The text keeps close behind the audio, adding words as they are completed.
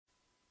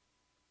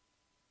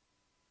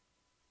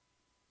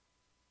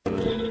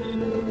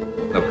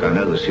Look, I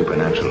know the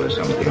supernatural is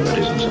something that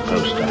isn't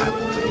supposed to happen,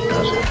 but it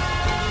does happen.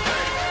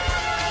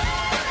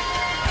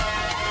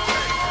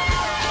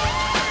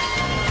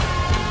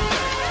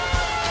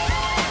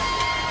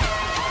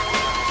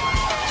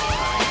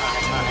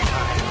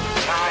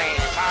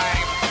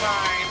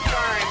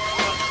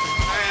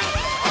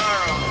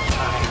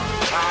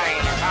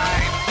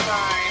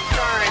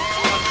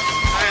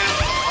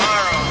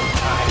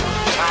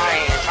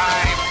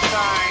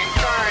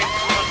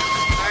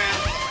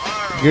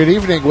 Good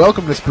evening.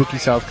 Welcome to Spooky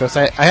South Coast.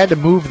 I had to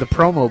move the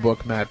promo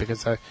book, Matt,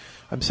 because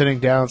I'm sitting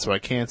down so I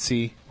can't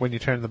see when you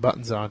turn the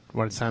buttons on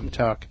when it's time to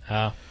talk.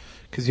 Oh.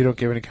 Because you don't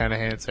give any kind of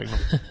hand signal.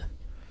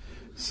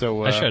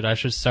 So I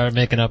should start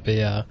making up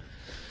a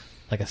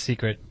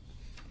secret.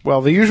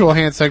 Well, the usual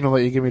hand signal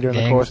that you give me during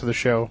the Gang- course of the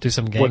show Do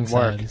some gang wouldn't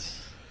work.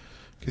 signs.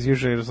 Because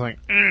usually it's like,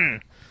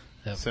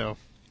 Yep. So,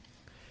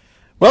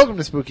 welcome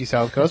to Spooky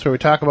South Coast, where we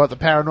talk about the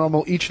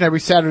paranormal each and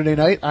every Saturday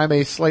night. I'm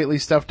a slightly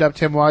stuffed up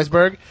Tim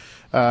Weisberg.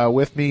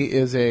 With me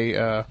is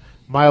a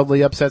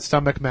mildly upset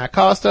stomach Matt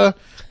Costa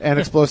and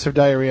explosive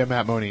diarrhea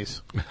Matt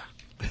Moniz.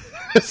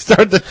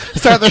 Start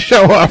the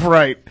show off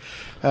right.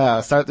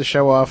 Start the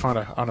show off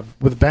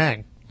with a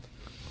bang.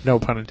 No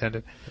pun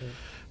intended.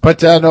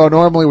 But no,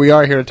 normally we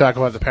are here to talk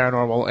about the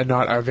paranormal and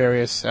not our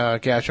various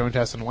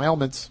gastrointestinal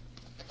ailments.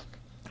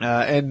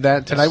 And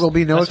that tonight will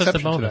be no That's just a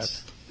exception to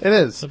bonus. that. It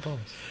is. It's a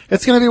bonus.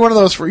 It's going to be one of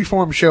those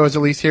freeform shows,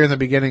 at least here in the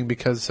beginning,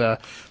 because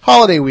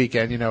holiday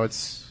weekend,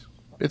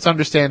 it's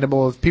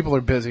understandable. People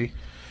are busy,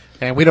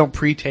 and we don't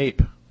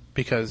pre-tape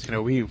because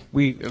we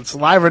it's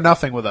live or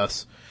nothing with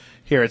us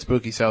here at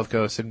Spooky South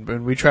Coast,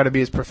 and we try to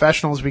be as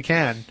professional as we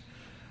can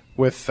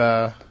with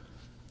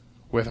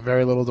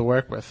very little to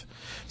work with.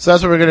 So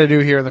that's what we're going to do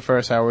here in the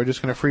first hour. We're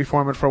just going to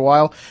freeform it for a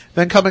while.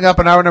 Then coming up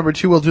in hour number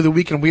 2, we'll do the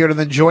Weekend Weird, and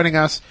then joining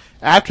us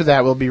after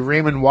that will be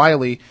Raymond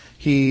Wiley.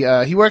 He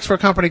works for a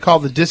company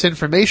called the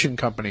Disinformation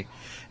Company.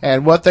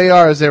 And what they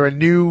are is they're a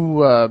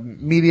new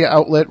media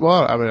outlet.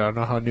 Well, I don't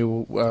know how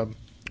new.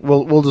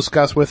 We'll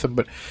discuss with them,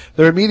 but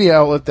they're a media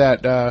outlet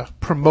that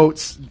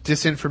promotes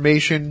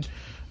disinformation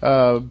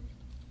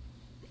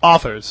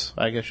authors,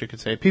 I guess you could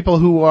say, people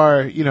who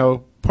are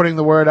putting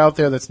the word out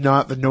there that's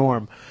not the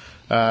norm,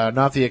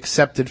 not the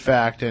accepted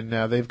fact. And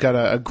they've got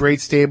a great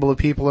stable of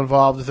people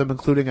involved with them,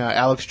 including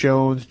Alex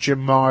Jones, Jim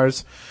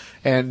Mars,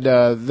 and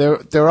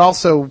they're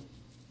also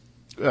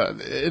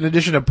in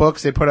addition to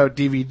books, they put out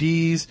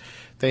DVDs.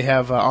 They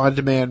have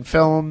on-demand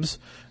films,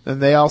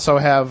 and they also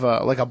have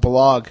like a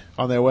blog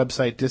on their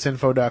website,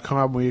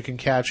 disinfo.com, where you can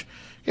catch,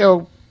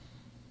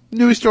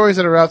 news stories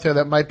that are out there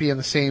that might be in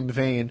the same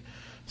vein.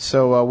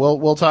 So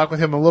we'll talk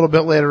with him a little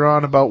bit later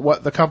on about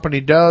what the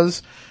company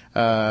does,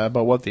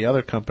 about what the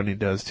other company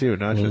does too,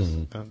 not just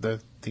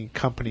the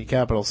company,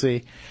 capital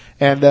C.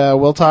 And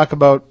we'll talk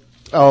about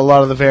a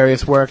lot of the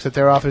various works that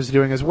their office is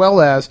doing, as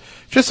well as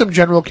just some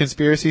general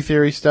conspiracy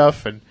theory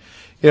stuff. And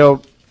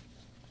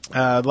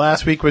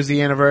last week was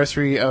the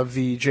anniversary of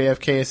the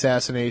JFK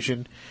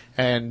assassination,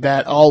 and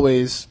that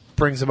always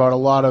brings about a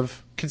lot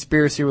of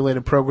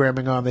conspiracy-related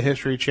programming on the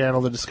History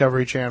Channel, the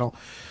Discovery Channel.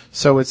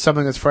 So it's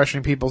something that's fresh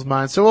in people's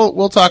minds. So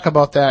we'll talk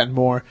about that and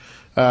more.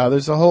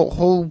 There's a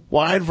whole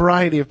wide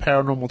variety of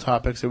paranormal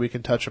topics that we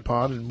can touch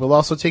upon, and we'll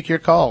also take your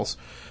calls.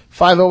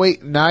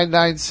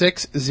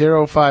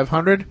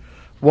 508-996-0500.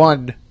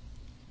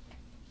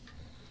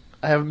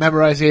 I haven't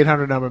memorized the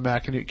 800 number,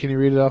 Matt. Can you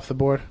read it off the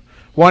board?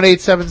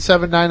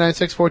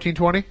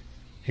 1-877-996-1420?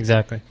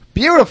 Exactly.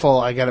 Beautiful.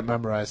 I got it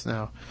memorized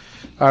now.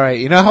 All right.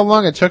 You know how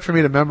long it took for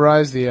me to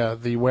memorize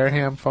the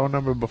Wareham phone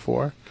number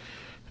before?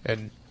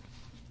 And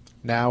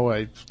now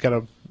I got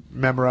to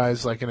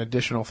memorize like an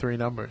additional 4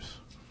 numbers.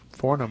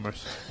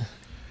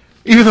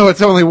 Even though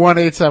it's only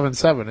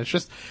 1-877. It's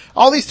just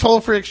all these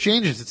toll-free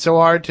exchanges. It's so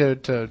hard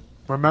to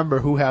remember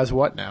who has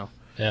what now.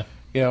 Yeah.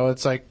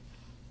 It's like,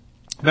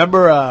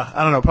 remember,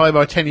 I don't know, probably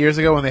about 10 years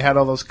ago when they had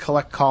all those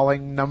collect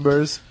calling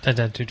numbers?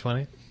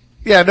 10-220?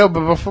 Yeah, no,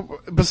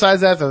 but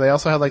besides that, though, they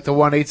also had like the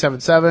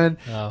 1-877,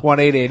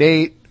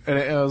 1-888, and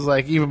it was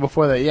like even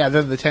before that, yeah,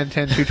 then the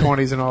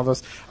 10-220s and all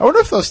those. I wonder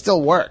if those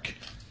still work.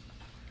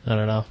 I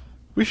don't know.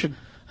 We should.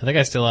 I think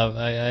I still have,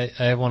 I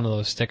have one of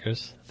those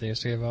stickers they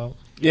used to give out.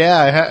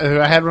 Yeah,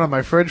 I had one on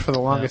my fridge for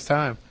the longest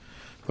time.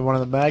 The one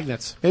of the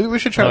magnets. Maybe we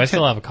should try I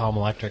still have a Calm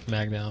Electric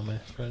magnet on my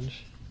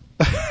fridge.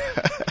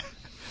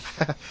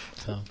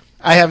 So.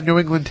 I have New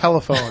England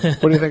Telephone.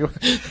 What do you think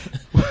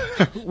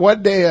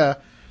One day,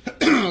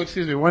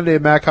 one day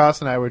Matt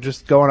Costa and I were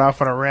just going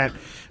off on a rant.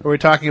 We were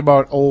talking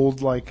about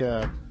old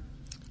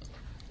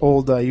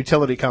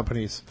utility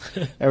companies.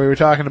 And we were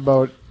talking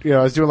about, I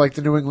was doing like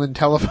the New England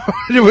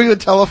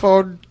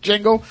Telephone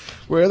jingle.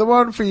 We're the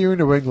one for you,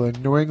 New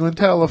England. New England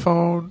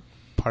Telephone.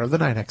 Part of the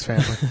 9X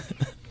family.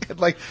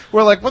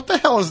 We're like, what the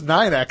hell is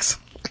 9X?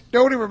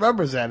 Nobody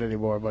remembers that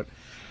anymore, but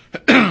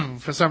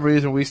for some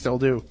reason we still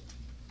do.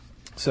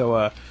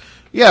 So,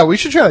 we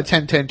should try a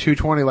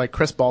 10-10-220 like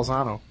Chris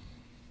Balzano.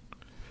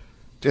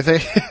 Do you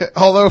think?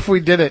 Although if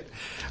we did it,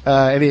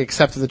 and he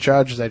accepted the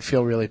charges, I'd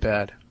feel really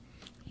bad.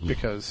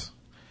 Because,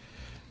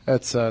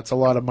 It's a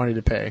lot of money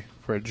to pay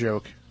for a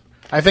joke.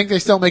 I think they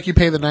still make you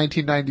pay the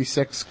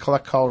 1996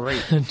 collect call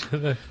rate.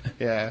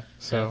 Yeah,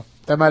 so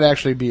that might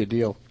actually be a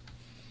deal.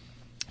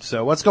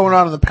 So what's going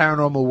on in the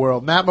paranormal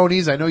world? Matt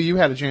Moniz, I know you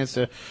had a chance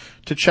to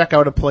check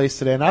out a place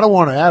today, and I don't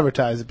want to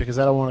advertise it because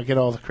I don't want to get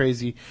all the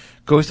crazy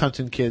ghost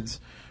hunting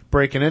kids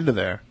breaking into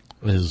there.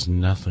 There's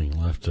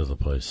nothing left of the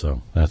place,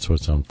 so that's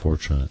what's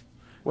unfortunate.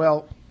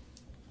 Well,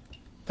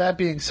 that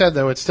being said,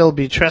 though, it'd still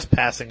be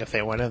trespassing if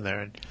they went in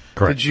there.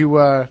 Correct. Did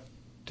you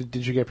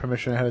did you get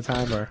permission ahead of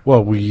time, or?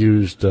 Well, we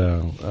used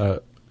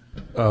a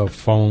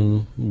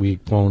phone. We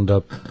phoned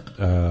up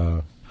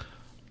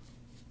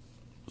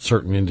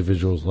certain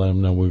individuals, let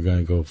them know we were going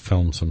to go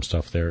film some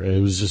stuff there.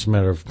 It was just a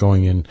matter of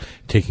going in,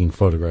 taking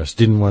photographs.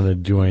 Didn't want to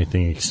do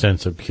anything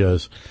extensive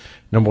because,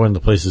 number one,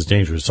 the place is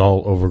dangerous. It's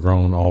all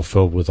overgrown, all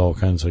filled with all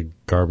kinds of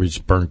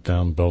garbage, burnt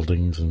down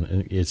buildings,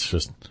 and it's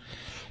just...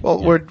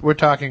 Well, yeah. We're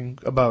talking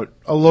about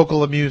a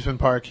local amusement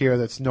park here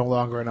that's no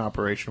longer in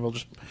operation.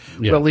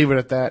 We'll leave it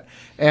at that.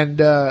 And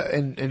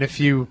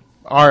if you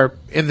are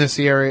in this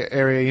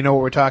area, you know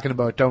what we're talking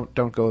about.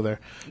 Don't go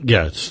there.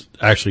 Yeah, it's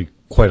actually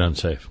quite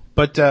unsafe.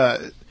 But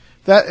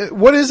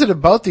what is it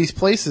about these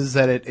places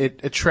that it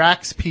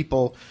attracts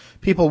people?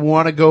 People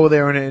want to go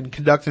there and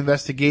conduct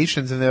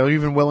investigations, and they're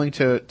even willing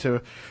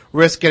to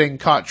risk getting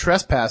caught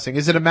trespassing.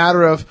 Is it a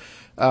matter of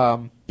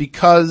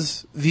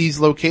because these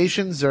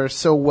locations are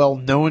so well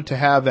known to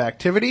have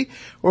activity,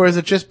 or is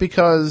it just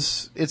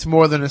because it's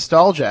more the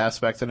nostalgia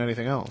aspect than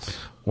anything else?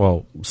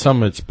 Well,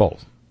 it's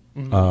both.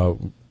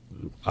 Mm-hmm.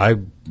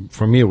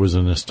 For me, it was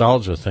a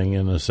nostalgia thing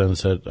in the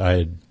sense that I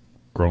had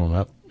grown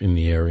up in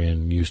the area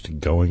and used to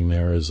going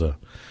there as a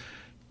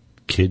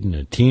kid and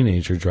a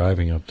teenager,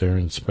 driving up there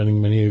and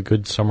spending many a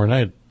good summer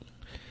night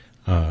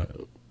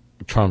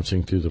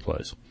trouncing through the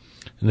place.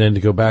 And then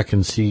to go back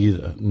and see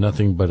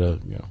nothing but a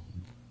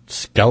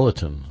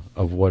skeleton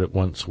of what it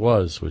once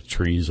was, with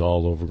trees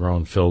all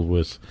overgrown, filled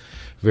with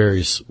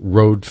various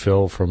road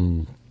fill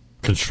from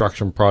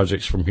construction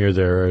projects from here,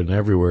 there, and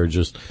everywhere,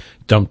 just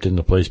dumped in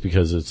the place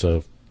because it's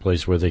a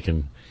place where they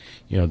can,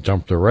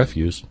 dump their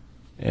refuse.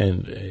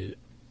 And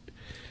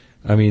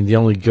I mean, the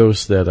only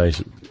ghosts that I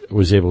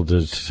was able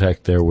to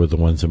detect there were the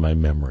ones in my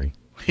memory.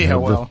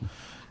 Yeah,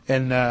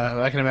 and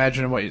I can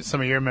imagine what some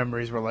of your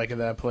memories were like at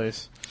that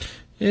place.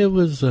 It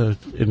was an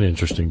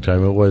interesting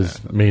time. It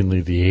was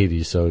mainly the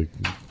 80s, so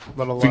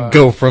we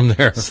go from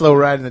there. Slow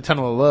ride in the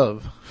tunnel of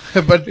love.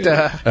 But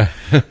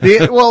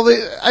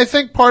I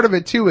think part of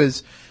it too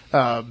is,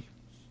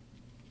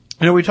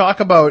 we talk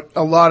about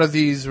a lot of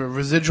these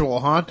residual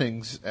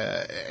hauntings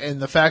and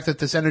the fact that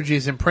this energy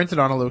is imprinted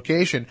on a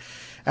location.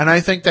 And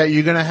I think that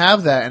you're going to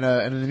have that in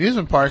an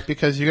amusement park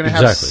because you're going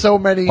to have so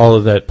many... All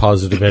of that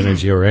positive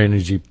energy or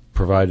energy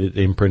provided,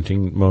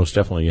 imprinting, most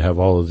definitely. You have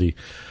all of the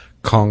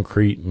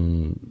concrete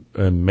and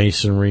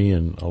masonry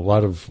and a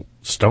lot of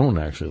stone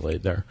actually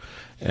laid there.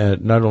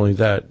 And not only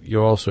that,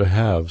 you also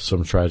have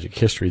some tragic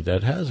history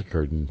that has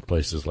occurred in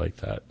places like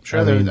that.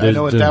 Sure, I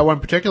know at that one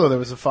in particular there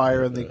was a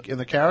fire in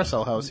the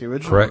Carousel House, the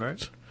original correct. One,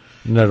 right?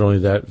 Not only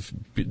that,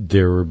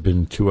 there have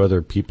been two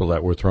other people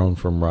that were thrown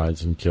from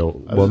rides and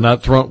killed. Well,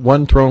 not thrown.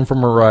 One thrown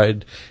from a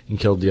ride and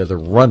killed the other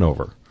run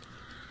over.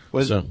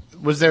 Was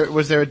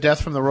there a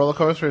death from the roller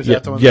coaster? Is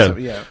that the one?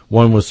 Yeah.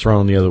 One was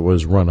thrown, the other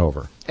was run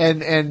over.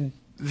 And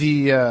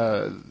the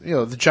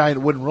the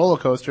giant wooden roller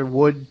coaster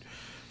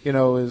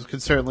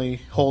could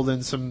certainly hold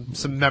in some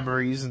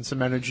memories and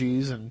some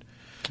energies and.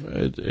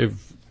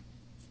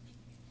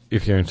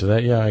 If you're into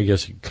that, yeah, I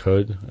guess you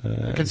could.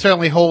 It can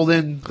certainly hold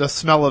in the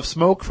smell of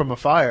smoke from a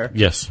fire.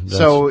 Yes. If in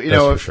the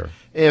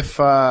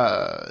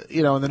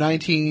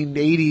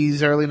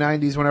 1980s, early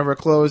 90s, whenever it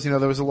closed, there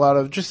was a lot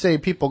of, just say,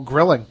 people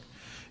grilling,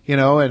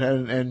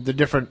 and the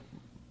different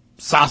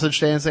sausage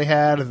stands they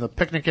had and the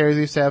picnic areas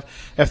they used to have.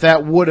 If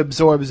that wood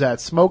absorbs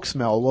that smoke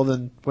smell, well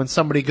then when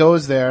somebody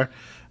goes there,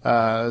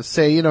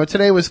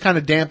 today was kind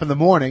of damp in the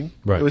morning.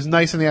 Right. It was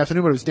nice in the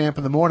afternoon, but it was damp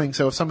in the morning.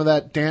 So if some of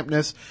that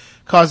dampness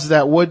causes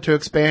that wood to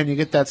expand, you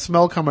get that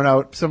smell coming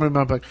out. Somebody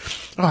might be like,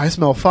 "Oh, I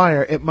smell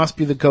fire." It must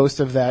be the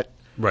ghost of that,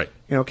 right?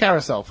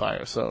 Carousel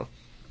fire. So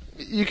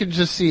you can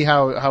just see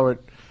how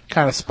it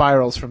kind of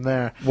spirals from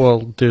there.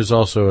 Well, there's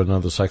also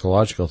another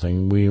psychological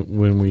thing.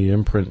 When we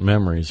imprint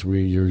memories,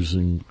 we're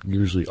using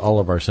usually all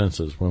of our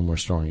senses when we're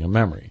storing a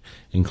memory,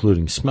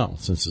 including smell,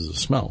 since it's a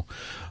smell.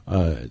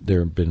 There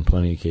have been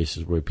plenty of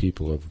cases where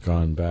people have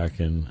gone back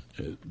and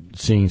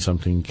seeing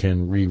something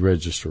can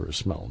re-register a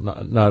smell.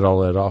 Not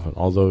all that often,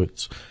 although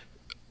it's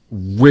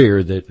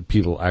rare that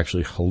people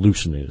actually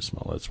hallucinate a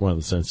smell. That's one of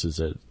the senses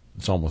that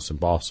it's almost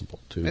impossible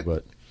to.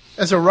 But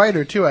as a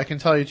writer, too, I can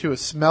tell you, too, a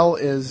smell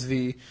is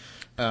the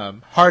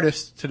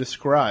hardest to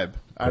describe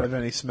out of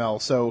any smell.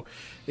 So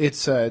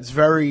it's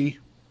very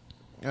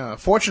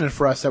fortunate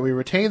for us that we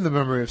retain the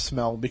memory of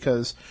smell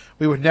because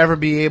we would never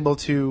be able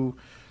to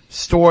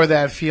store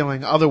that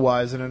feeling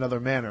otherwise in another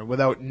manner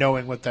without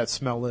knowing what that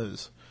smell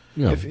is.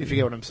 Yeah. If you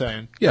get what I'm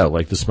saying. Yeah,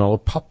 like the smell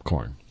of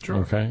popcorn. Sure.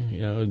 Okay.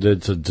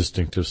 It's a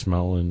distinctive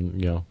smell,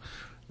 and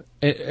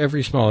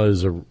every smell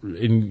is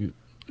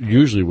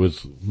usually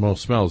with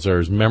most smells,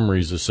 there's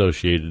memories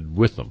associated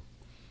with them.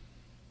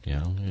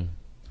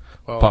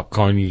 Well,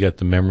 Popcorn, you get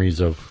the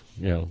memories of,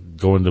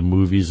 going to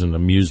movies and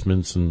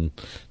amusements and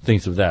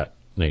things of that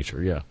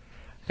nature, yeah.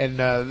 And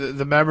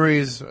the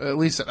memories, at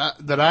least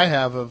that I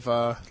have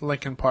of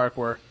Lincoln Park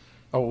were,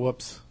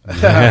 was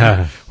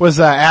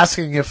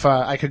asking if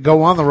I could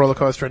go on the roller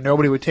coaster and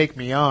nobody would take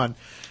me on.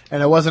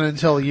 And it wasn't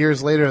until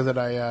years later that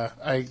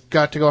I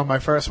got to go on my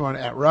first one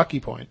at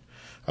Rocky Point.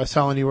 I was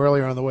telling you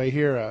earlier on the way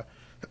here,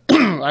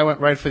 I went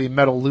right for the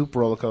metal loop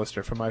roller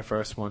coaster for my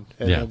first one.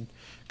 And then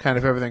kind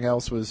of everything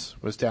else was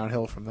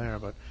downhill from there.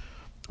 But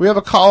we have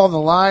a call on the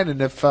line,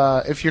 and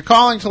if you're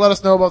calling to let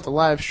us know about the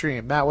live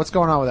stream, Matt, what's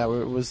going on with that?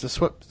 Was the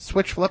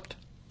switch flipped?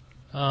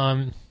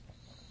 No,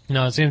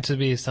 it seems to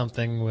be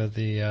something with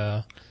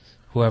the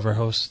whoever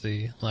hosts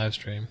the live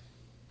stream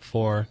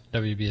for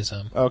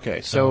WBSM.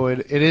 Okay, so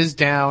it is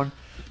down,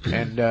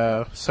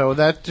 and so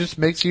that just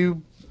makes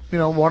you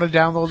want to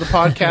download the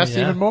podcast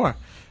even more.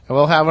 And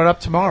we'll have it up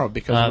tomorrow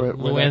because we're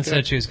Luann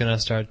said she was going to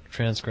start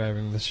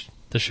transcribing the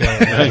show.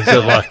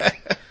 Good luck.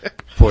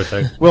 Poor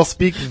thing. We'll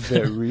speak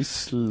very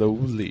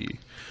slowly.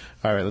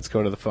 All right, let's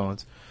go to the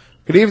phones.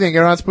 Good evening.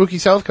 You're on Spooky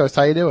South Coast.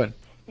 How you doing?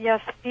 Yes,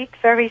 speak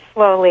very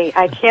slowly.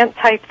 I can't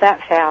type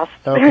that fast.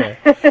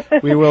 Okay,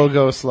 we will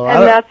go slow.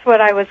 And that's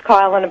what I was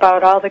calling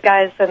about. All the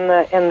guys in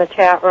the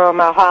chat room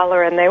are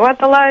hollering. They want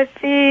the live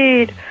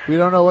feed. We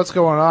don't know what's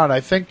going on. I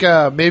think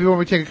maybe when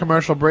we take a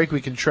commercial break,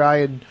 we can try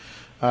and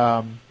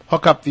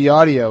hook up the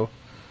audio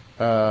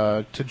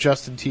to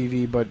Justin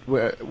TV. But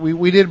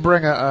we did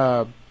bring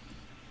a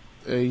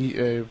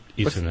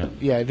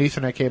Ethernet. An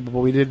Ethernet cable, but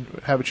we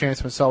didn't have a chance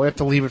to install. We have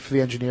to leave it for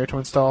the engineer to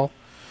install.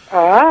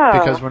 Oh.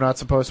 Because we're not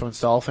supposed to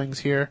install things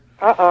here.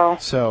 Uh-oh.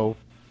 So,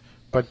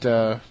 but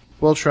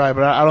we'll try,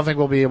 but I don't think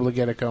we'll be able to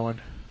get it going.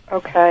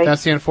 Okay.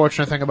 That's the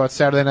unfortunate thing about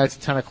Saturday nights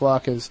at 10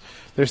 o'clock is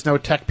there's no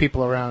tech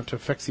people around to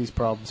fix these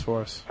problems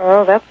for us.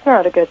 Oh, that's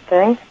not a good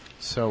thing.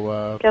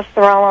 So, guess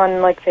they're all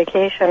on,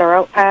 vacation or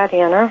out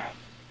partying, huh?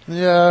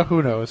 Yeah,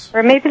 who knows?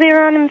 Or maybe they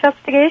were on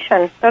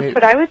investigation. That's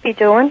what I would be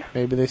doing.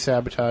 Maybe they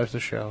sabotaged the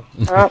show.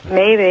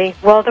 Maybe.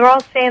 Well, they're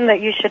all saying that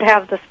you should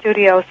have the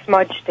studio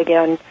smudged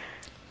again.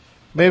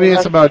 Maybe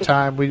it's about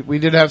time. We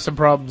did have some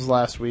problems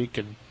last week,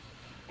 and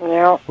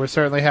we're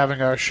certainly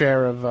having our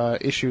share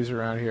of issues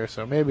around here,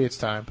 so maybe it's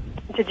time.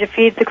 Did you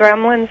feed the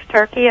gremlins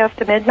turkey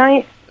after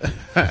midnight?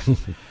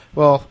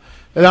 Well,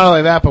 not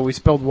only that, but we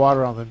spilled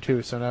water on them,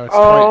 too, so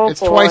now it's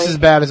twice as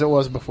bad as it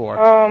was before.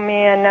 Oh,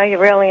 man, now you're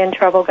really in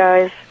trouble,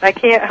 guys. I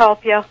can't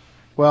help you.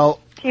 Well,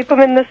 keep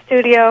them in the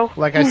studio.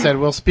 Like I said,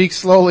 we'll speak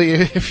slowly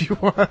if you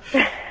want.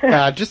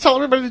 Just tell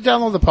everybody to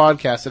download the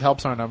podcast. It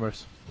helps our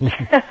numbers.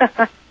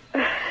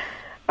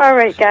 All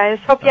right, guys.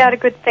 Hope you had a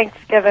good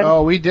Thanksgiving.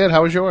 Oh, we did.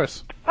 How was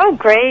yours? Oh,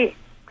 great.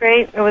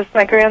 Great. It was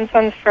my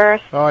grandson's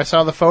first. Oh, I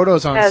saw the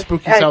photos on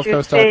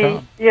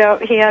SpookySouthCoast.com. Yeah,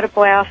 he had a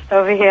blast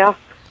over here.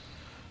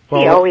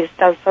 Well, he always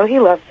does so. He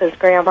loves his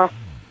grandma.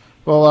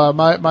 Well,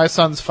 my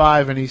son's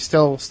 5, and he's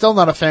still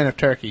not a fan of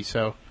turkey,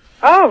 so...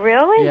 Oh,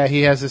 really? Yeah,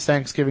 he has his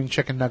Thanksgiving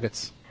chicken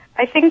nuggets.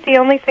 I think the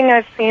only thing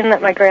I've seen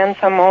that my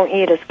grandson won't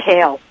eat is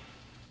kale.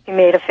 He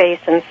made a face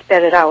and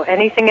spit it out.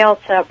 Anything else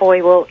that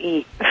boy will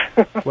eat.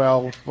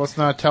 Well, let's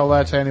not tell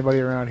that to anybody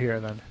around here,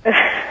 then.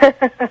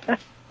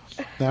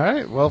 All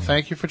right. Well,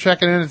 thank you for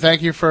checking in, and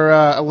thank you for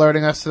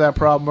alerting us to that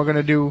problem. We're going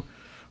to do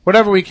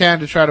whatever we can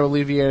to try to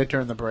alleviate it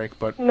during the break.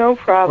 But no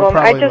problem.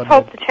 I just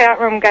hope the chat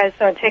room guys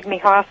don't take me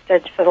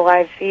hostage for the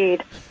live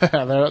feed.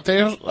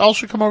 They all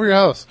should come over your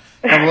house.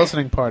 Have a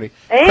listening party.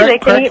 Hey, they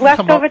can eat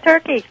leftover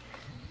turkey.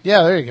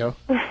 Yeah, there you go.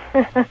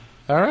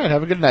 All right.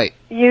 Have a good night.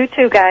 You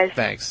too, guys.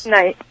 Thanks.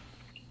 Night.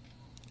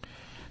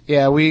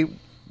 Yeah, we're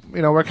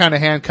kind of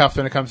handcuffed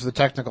when it comes to the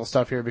technical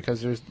stuff here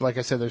because like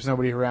I said, there's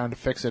nobody around to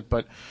fix it.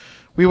 But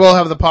we will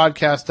have the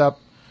podcast up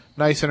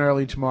nice and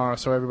early tomorrow,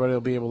 so everybody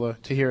will be able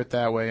to hear it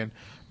that way. And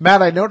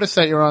Matt, I noticed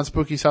that you're on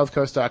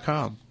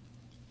SpookySouthCoast.com.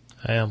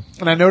 I am.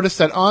 And I noticed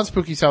that on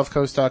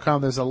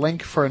SpookySouthCoast.com there's a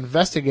link for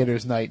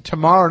Investigators Night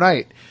tomorrow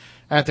night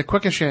at the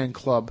Quequechan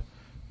Club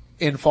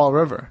in Fall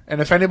River.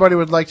 And if anybody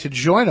would like to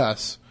join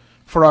us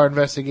for our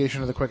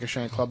investigation of the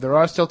Quequechan Club, there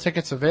are still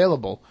tickets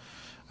available.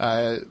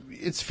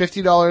 It's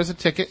 $50 a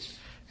ticket,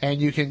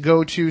 and you can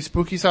go to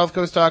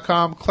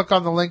SpookySouthCoast.com, click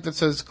on the link that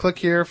says click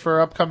here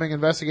for upcoming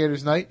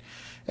Investigators Night,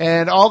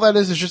 and all that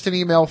is just an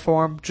email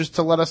form just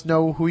to let us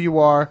know who you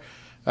are,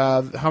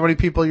 how many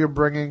people you're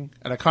bringing,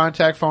 and a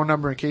contact phone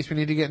number in case we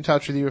need to get in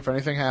touch with you if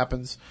anything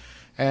happens.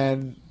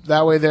 And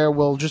that way there,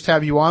 we'll just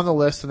have you on the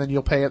list, and then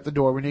you'll pay at the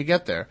door when you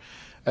get there.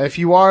 If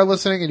you are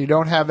listening and you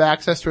don't have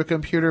access to a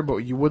computer, but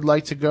you would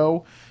like to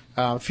go,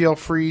 feel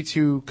free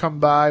to come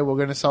by. We're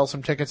going to sell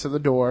some tickets at the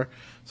door,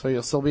 so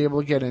you'll still be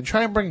able to get in.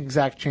 Try and bring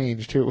exact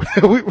change, too.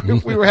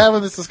 we were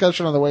having this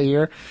discussion on the way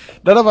here.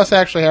 None of us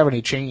actually have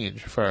any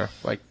change for,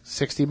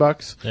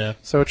 $60. Yeah.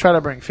 So try to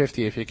bring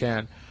 50 if you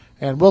can.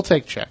 And we'll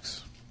take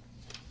checks.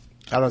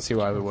 I don't see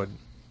why we wouldn't.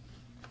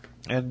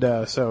 And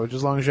so just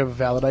as long as you have a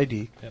valid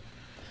ID. Yep.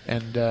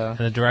 And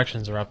the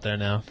directions are up there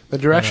now. the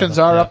directions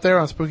are up there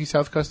on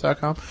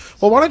SpookySouthCoast.com.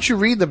 Well, why don't you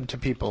read them to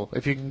people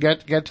if you can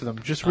get to them?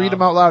 Just read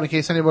them out loud in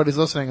case anybody's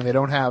listening and they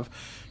don't have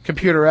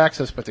computer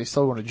access, but they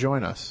still want to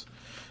join us.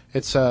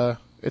 It's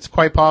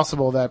quite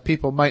possible that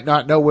people might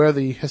not know where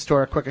the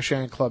historic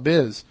Quequechan Club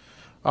is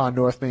on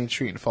North Main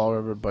Street in Fall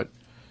River, but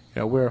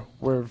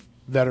we're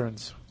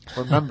veterans,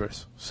 we're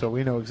members, so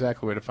we know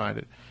exactly where to find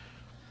it.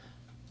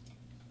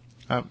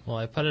 Well,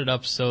 I put it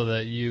up so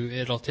that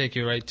it'll take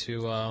you right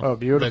to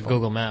beautiful. the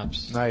Google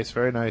Maps. Nice,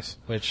 very nice.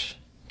 Which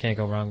can't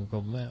go wrong with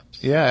Google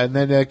Maps. Yeah, and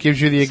then it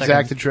gives you the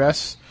exact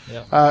address.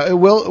 Yeah.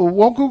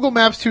 Won't Google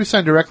Maps too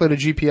send directly to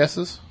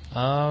GPSs?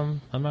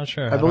 I'm not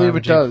sure. I believe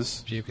it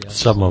does. GPS.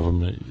 Some of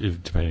them,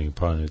 depending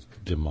upon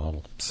the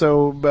model.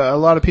 So a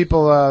lot of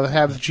people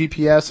have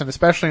GPS, and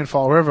especially in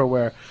Fall River,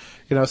 where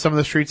some of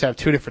the streets have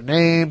two different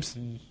names,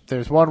 and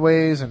there's one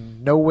ways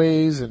and no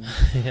ways and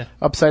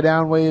upside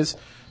down ways.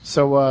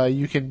 So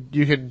you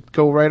can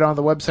go right on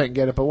the website and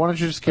get it. But why don't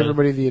you just give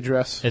everybody the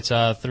address? It's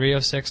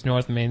 306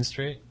 North Main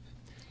Street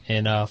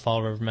in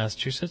Fall River,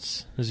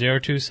 Massachusetts,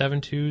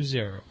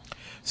 02720.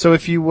 So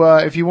if you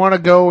want to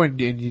go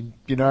and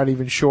you're not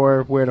even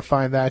sure where to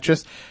find that,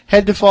 just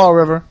head to Fall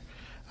River.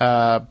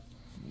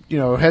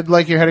 Head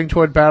like you're heading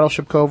toward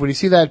Battleship Cove. When you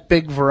see that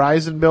big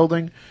Verizon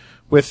building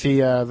with the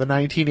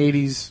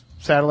 1980s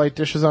satellite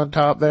dishes on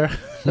top there,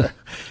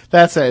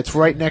 that's it. It's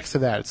right next to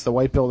that. It's the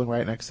white building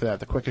right next to that,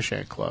 the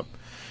Quequechan Club.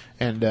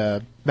 And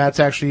Matt's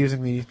actually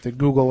using the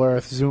Google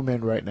Earth zoom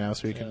in right now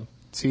so you can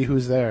see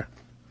who's there.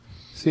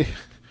 Do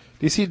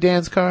you see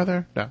Dan's car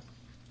there? No,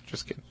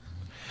 just kidding.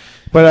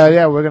 But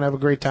we're gonna have a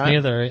great time.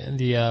 Near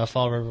the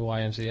Fall River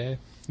YMCA.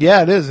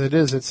 Yeah, it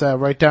is. It's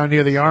right down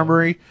near the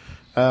Armory,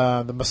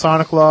 the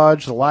Masonic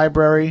Lodge, the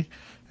library.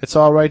 It's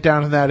all right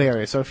down in that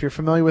area. So if you're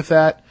familiar with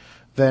that,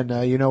 then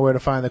you know where to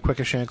find the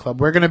Quequechan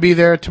Club. We're going to be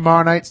there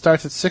tomorrow night.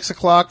 Starts at 6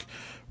 o'clock.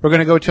 We're going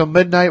to go till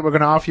midnight. We're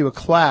going to offer you a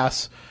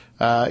class,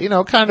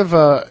 kind of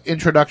a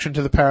introduction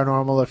to the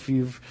paranormal if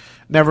you've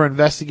never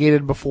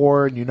investigated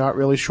before and you're not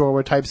really sure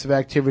what types of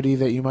activity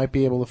that you might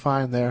be able to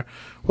find there.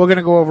 We're going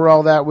to go over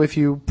all that with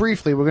you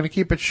briefly. We're going to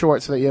keep it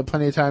short so that you have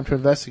plenty of time to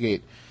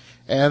investigate.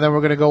 And then we're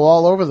going to go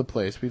all over the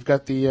place. We've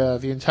got the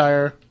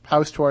entire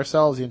house to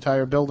ourselves, the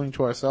entire building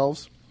to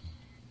ourselves.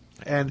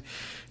 And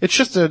it's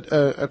just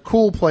a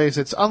cool place.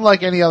 It's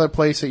unlike any other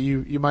place that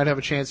you might have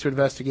a chance to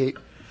investigate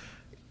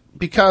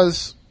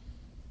because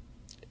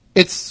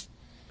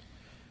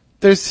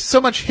there's so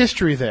much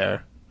history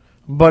there,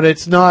 but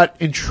it's not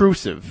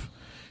intrusive.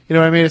 You know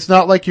what I mean? It's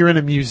not like you're in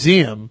a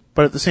museum,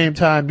 but at the same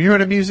time, you're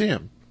in a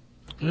museum.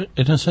 In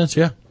a sense,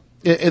 yeah.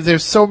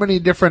 There's so many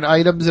different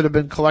items that have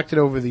been collected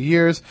over the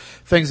years,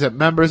 things that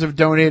members have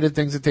donated,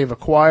 things that they've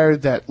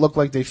acquired that look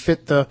like they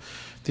fit the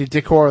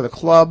decor of the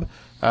club.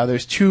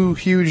 There's 2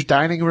 huge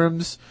dining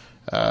rooms.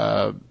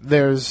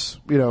 There's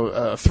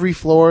 3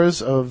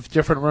 floors of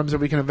different rooms that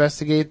we can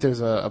investigate. There's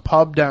a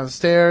pub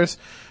downstairs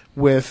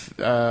with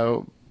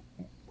a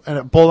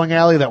bowling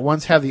alley that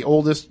once had the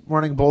oldest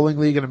running bowling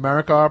league in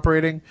America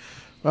operating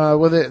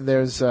with it.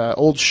 There's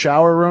old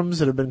shower rooms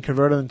that have been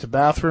converted into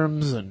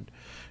bathrooms, and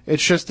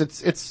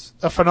it's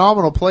a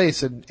phenomenal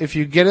place. And if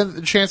you get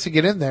the chance to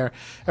get in there,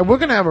 and we're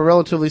going to have a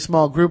relatively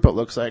small group, it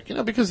looks like,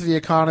 because of the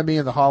economy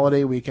and the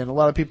holiday weekend, a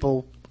lot of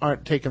people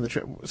aren't taking the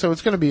trip. So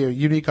it's going to be a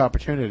unique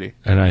opportunity.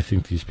 And I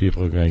think these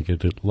people are going to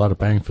get a lot of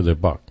bang for their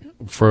buck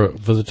for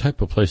the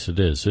type of place it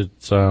is.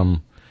 It's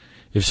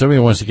if somebody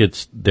wants to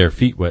get their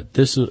feet wet,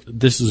 this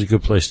is a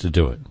good place to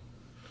do it,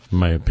 in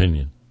my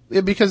opinion.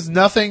 Because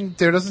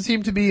there doesn't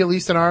seem to be, at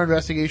least in our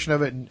investigation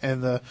of it,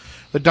 and the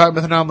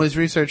Dartmouth Anomalies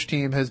research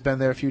team has been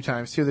there a few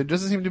times too, there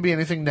doesn't seem to be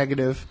anything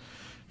negative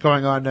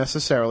going on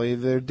necessarily.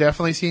 There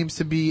definitely seems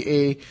to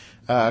be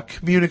a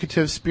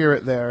communicative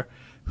spirit there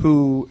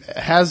who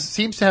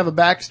seems to have a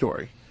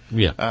backstory.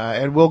 Yeah.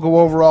 And we'll go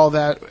over all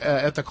that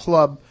at the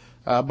club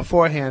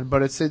beforehand,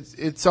 but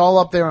it's all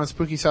up there on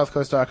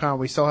SpookySouthCoast.com.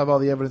 We still have all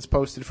the evidence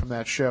posted from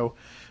that show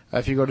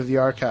if you go to the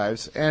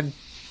archives. And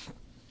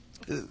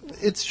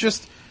it's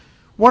just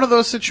one of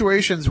those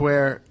situations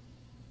where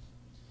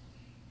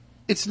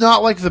it's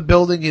not like the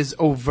building is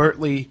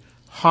overtly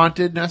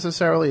haunted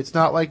necessarily. It's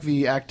not like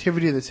the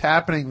activity that's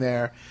happening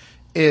there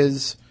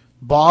is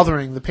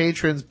bothering the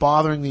patrons,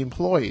 bothering the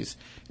employees.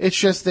 It's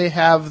just they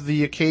have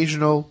the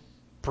occasional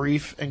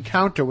brief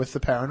encounter with the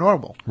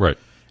paranormal. Right.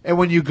 And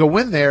when you go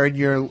in there and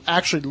you're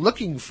actually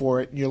looking for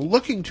it and you're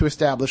looking to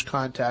establish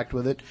contact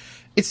with it,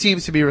 it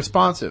seems to be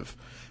responsive,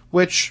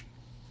 which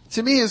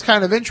to me is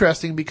kind of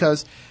interesting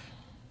because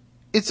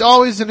it's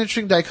always an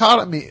interesting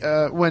dichotomy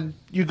when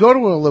you go to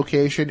a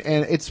location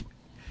and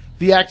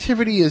the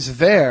activity is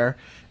there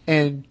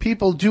and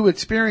people do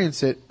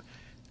experience it,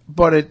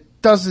 but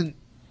it doesn't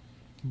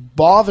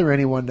bother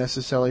anyone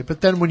necessarily. But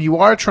then when you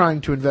are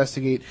trying to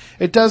investigate,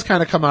 it does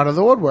kind of come out of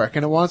the woodwork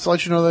and it wants to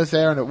let you know that it's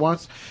there, and it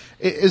wants.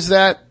 Is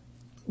that,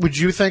 would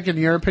you think, in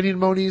your opinion,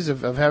 Moniz,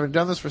 of having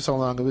done this for so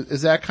long,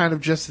 is that kind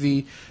of just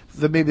the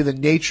maybe the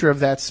nature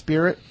of that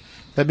spirit?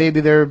 That maybe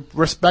they're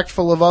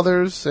respectful of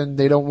others and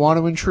they don't want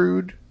to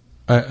intrude?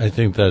 I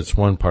think that's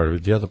one part of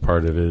it. The other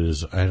part of it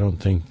is I don't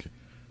think,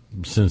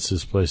 since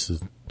this place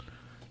is,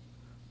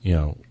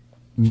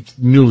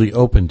 newly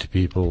open to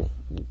people,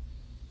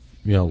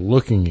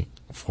 looking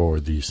for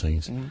these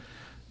things,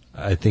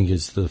 I think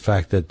it's the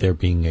fact that they're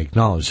being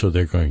acknowledged, so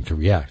they're going to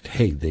react.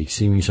 Hey, they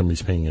see me,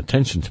 somebody's paying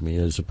attention to me,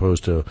 as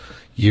opposed to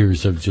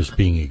years of just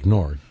being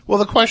ignored. Well,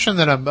 the question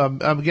that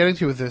I'm getting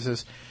to with this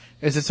is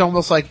it's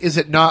almost like, is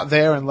it not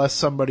there unless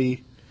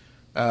somebody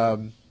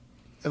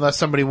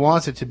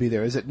wants it to be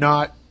there? Is it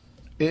not?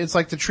 It's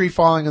like the tree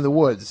falling in the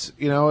woods.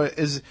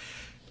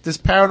 Does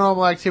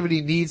paranormal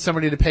activity need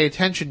somebody to pay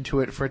attention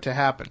to it for it to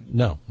happen?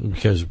 No,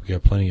 because we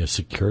got plenty of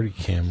security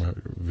camera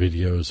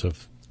videos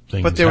of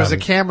things. But there was a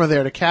camera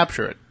there to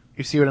capture it.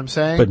 You see what I'm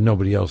saying? But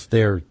nobody else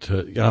there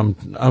to.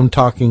 I'm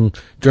talking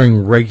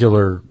during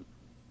regular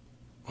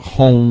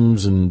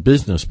homes and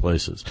business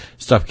places.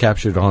 Stuff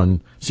captured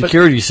on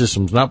security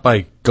systems, not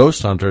by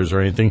ghost hunters or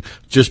anything,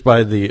 just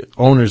by the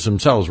owners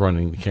themselves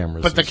running the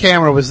cameras. But the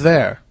camera was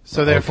there,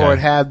 so therefore it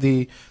had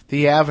the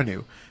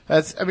avenue.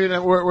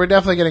 We're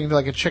definitely getting into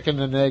like a chicken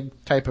and egg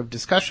type of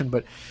discussion,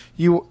 but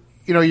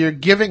you're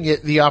giving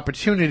it the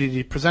opportunity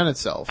to present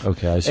itself.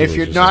 Okay, I see. If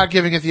you're not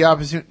giving it the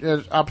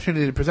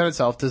opportunity to present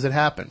itself, does it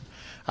happen?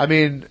 I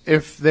mean,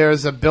 if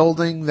there's a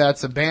building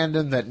that's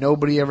abandoned that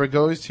nobody ever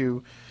goes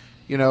to,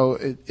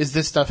 is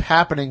this stuff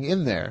happening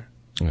in there?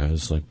 Yeah,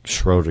 it's like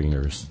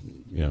Schrodinger's,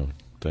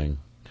 thing.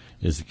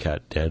 Is the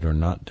cat dead or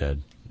not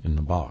dead in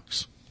the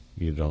box?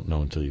 You don't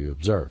know until you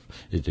observe.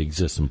 It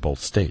exists in both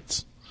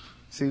states.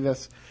 See,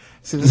 this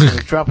is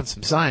dropping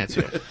some science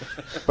here.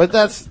 But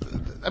that's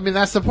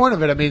the point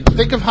of it. I mean,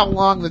 think of how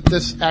long that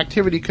this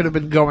activity could have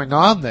been going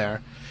on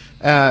there.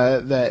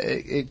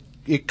 That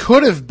it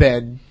could have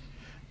been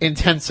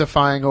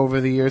intensifying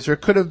over the years, or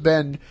it could have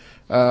been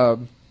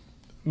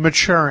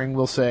maturing,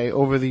 we'll say,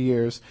 over the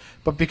years.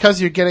 But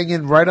because you're getting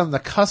in right on the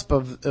cusp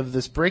of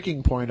this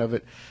breaking point of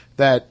it,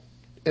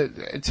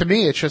 to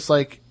me, it's just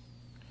like,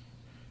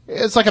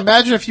 it's like,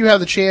 imagine if you have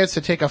the chance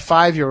to take a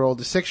 5-year-old,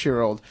 a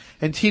 6-year-old,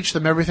 and teach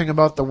them everything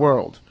about the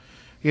world.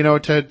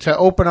 To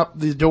open up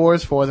the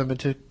doors for them and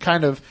to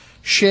kind of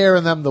share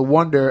in them the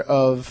wonder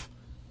of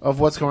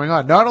what's going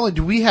on. Not only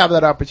do we have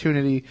that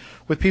opportunity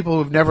with people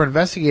who've never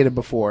investigated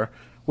before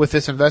with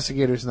this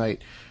Investigators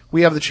Night,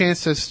 we have the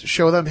chance to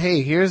show them,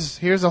 hey,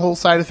 here's a whole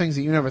side of things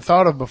that you never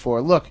thought of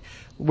before. Look,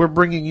 we're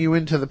bringing you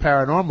into the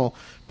paranormal,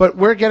 but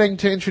we're getting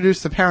to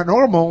introduce the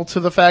paranormal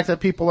to the fact that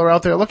people are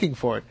out there looking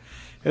for it.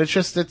 And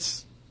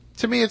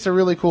to me, it's a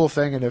really cool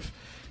thing. And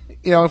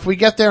if we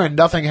get there and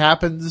nothing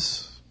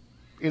happens,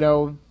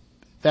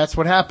 that's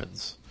what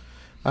happens.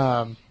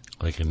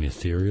 Like an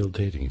ethereal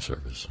dating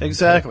service.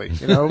 Exactly.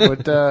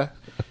 But,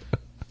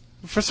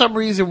 for some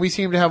reason, we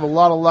seem to have a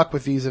lot of luck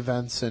with these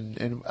events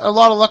and a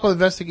lot of luck with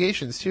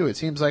investigations too. It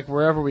seems like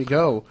wherever we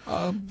go,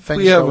 things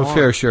we have go a on.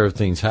 fair share of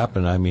things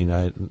happen. I mean,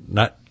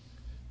 not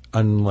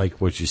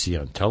unlike what you see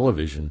on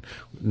television,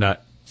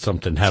 not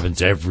something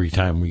happens every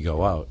time we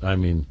go out. I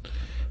mean,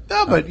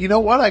 no, but you know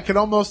what?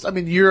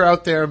 You're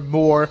out there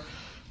more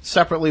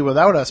separately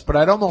without us, but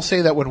I'd almost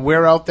say that when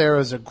we're out there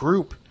as a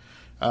group,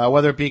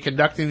 whether it be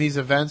conducting these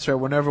events or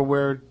whenever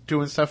we're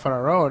doing stuff on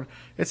our own,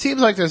 it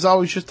seems like there's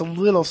always just a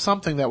little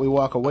something that we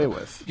walk away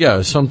with.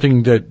 Yeah,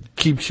 something that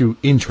keeps you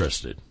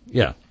interested.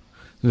 Yeah.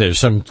 There's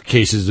some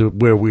cases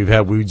where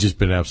we've just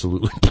been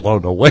absolutely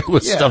blown away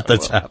with stuff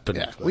that's happened.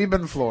 Yeah, we've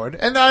been floored.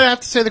 And I have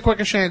to say the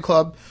Quequechan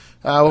Club,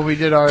 when we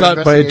did our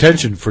got my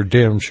attention for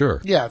damn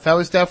sure. Yeah, that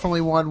was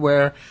definitely one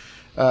where,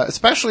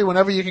 especially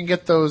whenever you can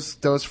get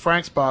those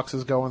Frank's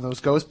boxes going,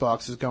 those ghost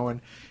boxes going,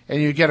 and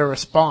you get a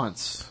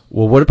response.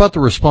 Well, what about the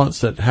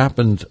response that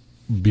happened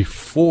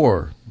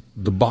before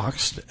the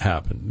box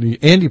happened?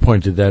 Andy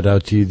pointed that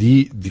out to you.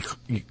 The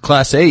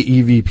Class A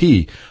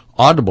EVP,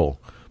 audible,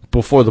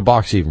 before the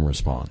box even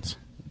responds.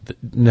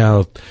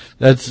 Now,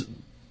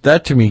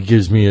 that to me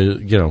gives me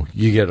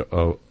you get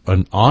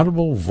an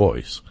audible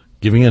voice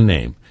giving a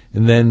name,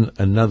 and then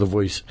another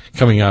voice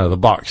coming out of the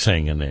box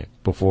saying a name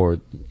before,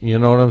 you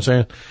know what I'm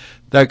saying?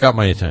 That got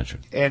my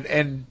attention.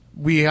 And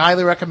we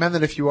highly recommend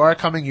that if you are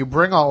coming, you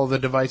bring all of the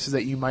devices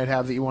that you might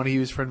have that you want to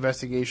use for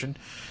investigation.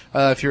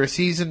 If you're a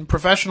seasoned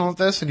professional at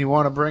this and you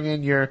want to bring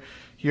in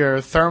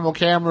your thermal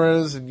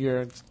cameras and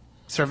your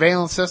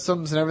surveillance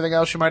systems and everything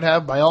else you might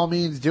have, by all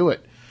means do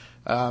it.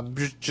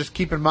 Just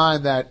keep in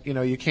mind that,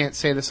 you can't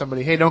say to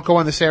somebody, hey, don't go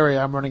in this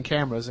area, I'm running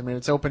cameras. I mean,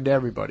 it's open to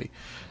everybody.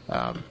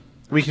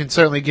 We can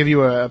certainly give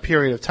you a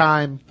period of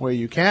time where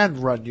you can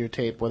run your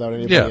tape without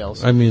anybody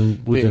else. I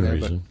mean, within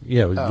reason.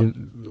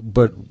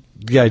 But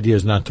the idea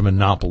is not to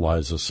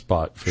monopolize a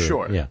spot for,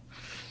 sure. Yeah.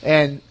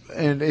 And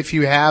if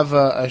you have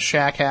a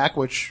shack hack,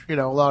 which, a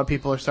lot of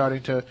people are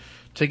starting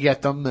to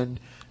get them, and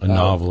a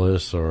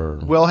novelist or...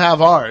 We'll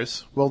have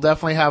ours. We'll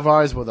definitely have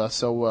ours with us,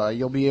 so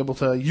you'll be able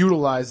to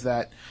utilize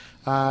that.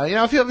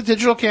 If you have a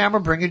digital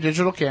camera, bring your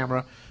digital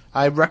camera.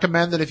 I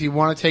recommend that if you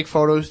want to take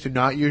photos, do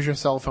not use your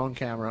cell phone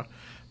camera.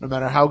 No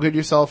matter how good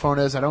your cell phone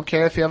is. I don't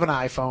care if you have an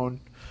iPhone.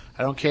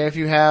 I don't care if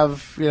you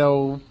have,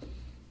 the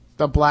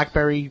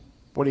BlackBerry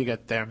What do you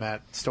got there,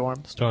 Matt?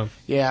 Storm? Storm.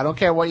 Yeah, I don't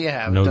care what you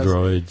have. No It doesn't-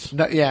 droids.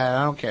 No,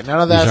 yeah, I don't care. None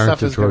of that These aren't stuff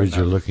the is good droids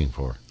you're enough. looking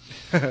for.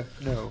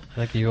 No. I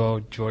think you owe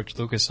George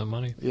Lucas some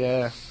money.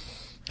 Yeah.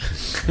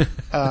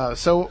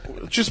 So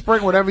just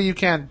bring whatever you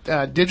can.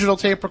 Digital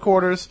tape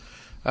recorders,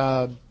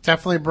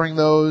 definitely bring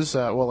those.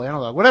 Well,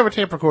 analog, whatever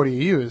tape recorder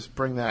you use,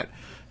 bring that.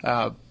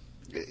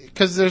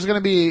 Because there's going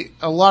to be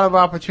a lot of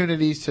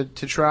opportunities to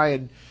try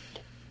and.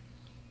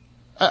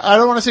 I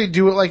don't want to say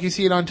do it like you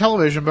see it on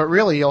television, but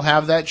really you'll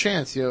have that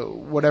chance.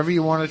 Whatever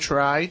you want to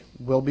try,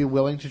 we'll be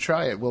willing to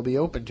try it. We'll be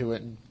open to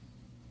it.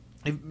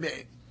 And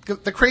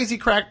the crazy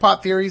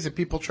crackpot theories that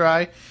people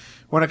try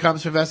when it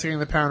comes to investigating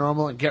the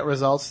paranormal and get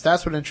results,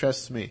 that's what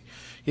interests me.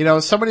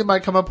 Somebody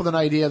might come up with an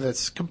idea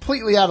that's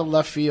completely out of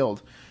left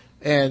field,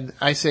 and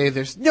I say,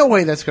 there's no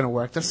way that's going to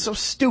work. That's so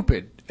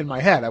stupid in my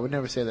head. I would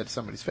never say that to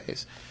somebody's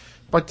face.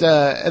 But,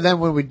 and then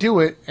when we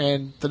do it,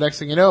 and the next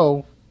thing you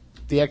know,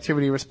 the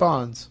activity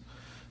responds.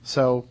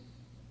 So.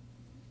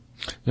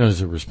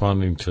 Is it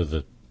responding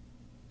to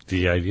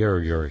the idea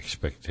or your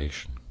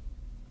expectation?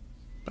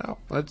 Well,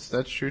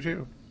 that's true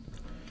too.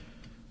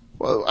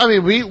 Well, I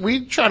mean,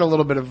 we tried a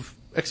little bit of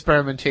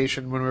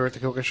experimentation when we were at the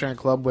Kokoshan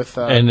Club with,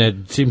 and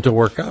it seemed to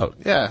work out.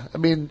 Yeah, I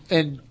mean,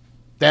 and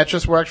that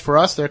just worked for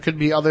us. There could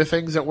be other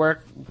things that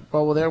work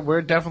well.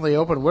 We're definitely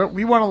open.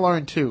 We want to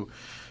learn too.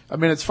 I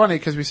mean, it's funny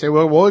because we say,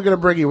 well, we're going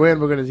to bring you in.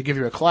 We're going to give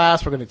you a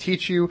class. We're going to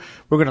teach you.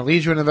 We're going to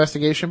lead you in an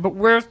investigation. But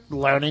we're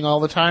learning all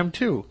the time,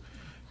 too.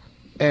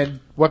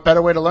 And what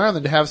better way to learn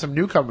than to have some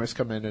newcomers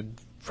come in and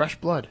fresh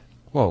blood?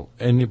 Well,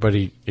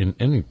 anybody in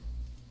any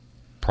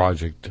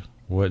project,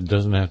 it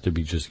doesn't have to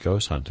be just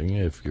ghost hunting.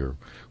 If you're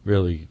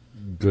really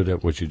good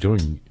at what you're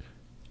doing,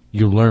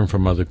 you learn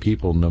from other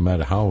people no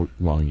matter how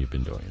long you've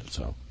been doing it.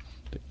 So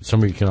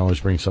somebody can always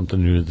bring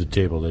something new to the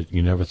table that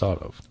you never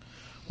thought of.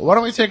 Well, why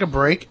don't we take a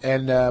break?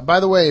 And by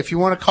the way, if you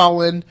want to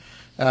call in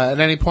at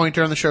any point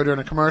during the show, during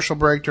a commercial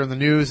break, during the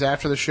news,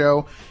 after the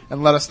show,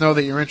 and let us know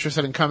that you're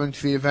interested in coming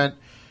to the event,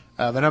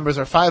 the numbers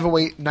are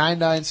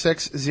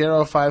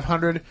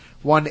 508-996-0500,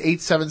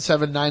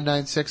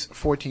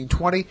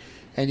 1-877-996-1420,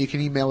 and you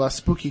can email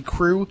us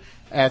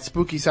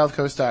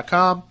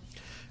spookycrew@spookysouthcoast.com.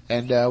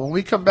 And when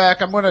we come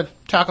back, I'm going to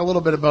talk a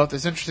little bit about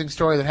this interesting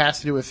story that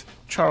has to do with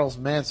Charles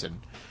Manson.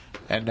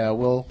 And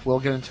we'll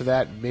get into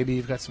that, and maybe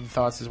you've got some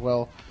thoughts as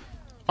well.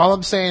 All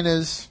I'm saying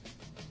is,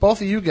 both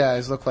of you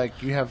guys look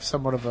like you have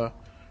somewhat of a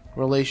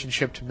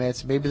relationship to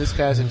Manson. Maybe this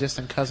guy's a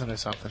distant cousin or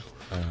something.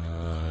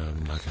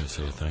 I'm not going to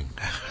say a thing.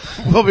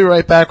 We'll be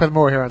right back with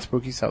more here on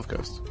Spooky South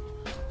Coast.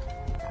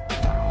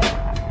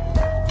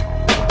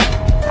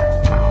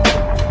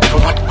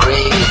 From what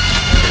grave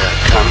did I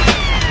come?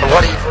 From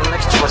what evil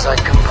mixture was I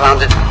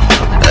compounded?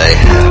 I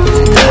have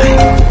time,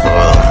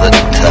 all the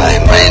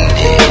time I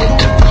need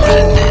to put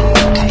an end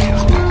to you.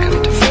 Come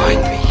to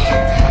find me,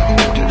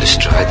 to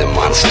destroy the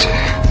monster.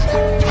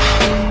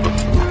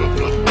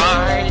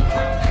 I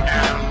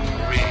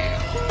am real.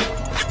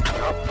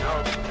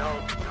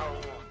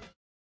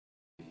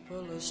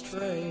 People are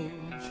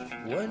strange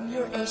when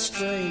you're a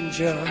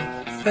stranger.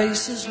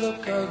 Faces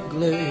look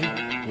ugly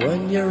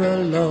when you're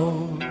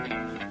alone.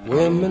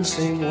 Women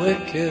seem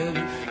wicked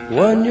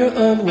when you're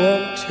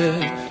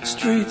unwanted.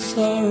 Streets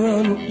are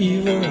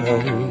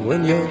uneven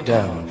when you're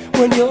down.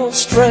 When you're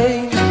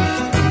strange,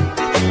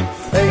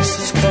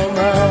 faces come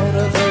out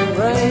of the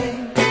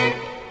rain.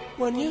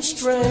 When you're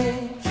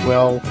strange.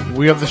 Well,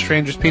 we are the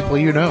strangest people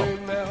you know.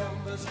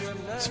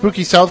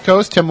 Spooky South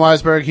Coast, Tim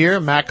Weisberg here,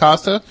 Matt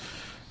Costa,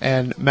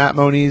 and Matt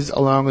Moniz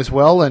along as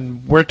well.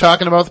 And we're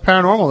talking about the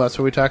paranormal. That's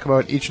what we talk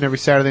about each and every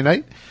Saturday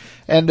night.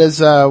 And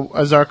as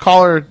our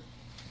caller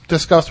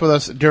discussed with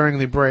us during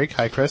the break,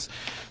 hi Chris,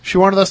 she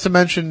wanted us to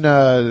mention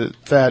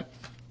that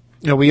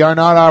we are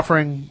not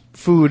offering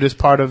food as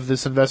part of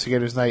this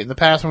investigators night. In the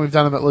past, when we've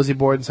done them at Lizzie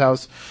Borden's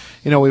house,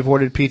 we've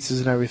ordered pizzas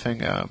and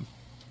everything.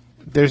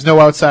 There's no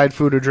outside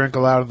food or drink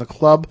allowed in the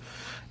club,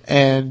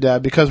 and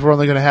because we're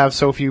only going to have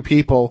so few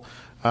people,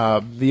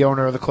 the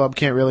owner of the club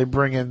can't really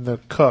bring in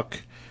the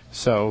cook.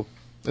 So,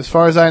 as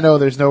far as I know,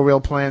 there's no real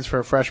plans for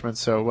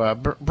refreshments. So,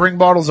 bring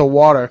bottles of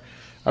water.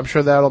 I'm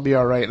sure that'll be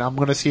all right, and I'm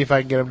going to see if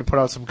I can get him to put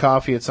out some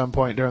coffee at some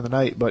point during the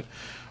night. But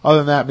other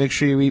than that, make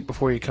sure you eat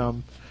before you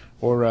come,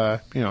 or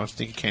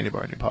sneak a candy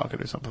bar in your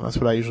pocket or something. That's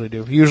what I usually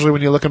do. Usually,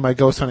 when you look at my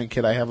ghost hunting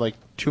kit, I have like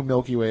 2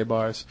 Milky Way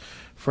bars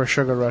for a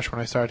sugar rush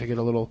when I start to get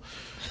a little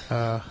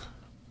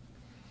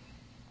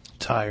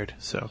tired.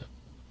 So,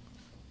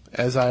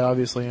 as I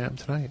obviously am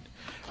tonight,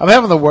 I'm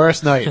having the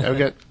worst night. I've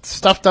got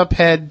stuffed up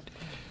head,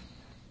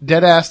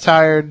 dead ass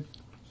tired,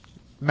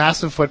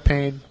 massive foot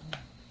pain.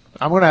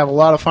 I'm going to have a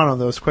lot of fun on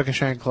those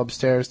Quikashang Club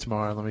stairs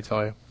tomorrow, let me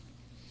tell you.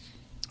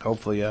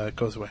 Hopefully it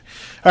goes away.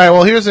 All right,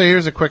 well,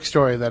 here's a quick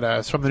story that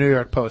is from the New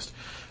York Post.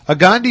 A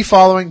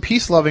Gandhi-following,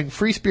 peace-loving,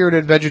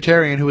 free-spirited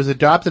vegetarian who was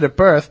adopted at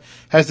birth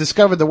has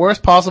discovered the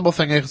worst possible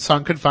thing his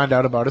son could find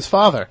out about his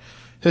father.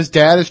 His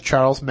dad is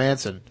Charles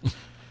Manson.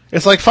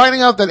 It's like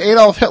finding out that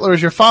Adolf Hitler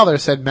is your father,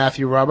 said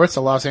Matthew Roberts,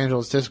 a Los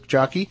Angeles disc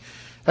jockey.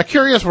 A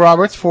curious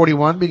Roberts,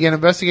 41, began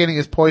investigating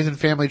his poison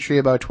family tree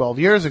about 12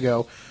 years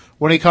ago,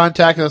 when he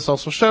contacted the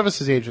social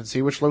services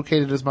agency, which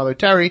located his mother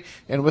Terry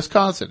in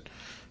Wisconsin.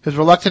 His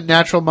reluctant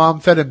natural mom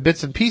fed him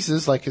bits and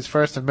pieces, like his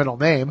first and middle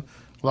name,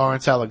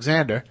 Lawrence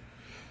Alexander,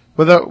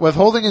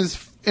 withholding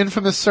his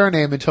infamous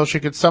surname until she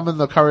could summon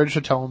the courage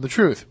to tell him the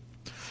truth.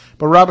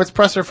 But Roberts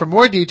pressed her for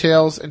more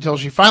details until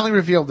she finally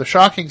revealed the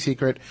shocking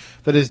secret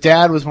that his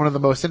dad was one of the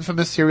most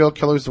infamous serial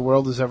killers the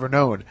world has ever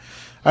known.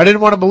 I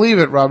didn't want to believe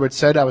it, Roberts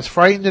said. I was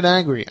frightened and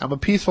angry. I'm a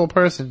peaceful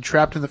person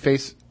trapped in the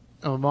face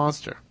of a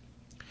monster.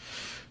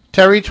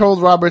 Terry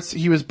told Roberts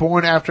he was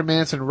born after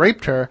Manson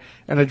raped her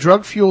in a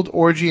drug-fueled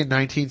orgy in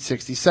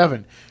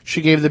 1967.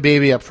 She gave the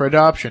baby up for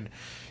adoption.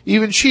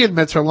 Even she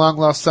admits her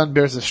long-lost son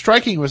bears a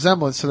striking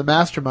resemblance to the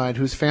mastermind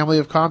whose family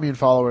of commune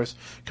followers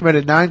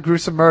committed 9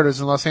 gruesome murders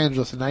in Los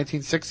Angeles in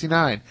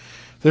 1969.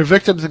 Their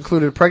victims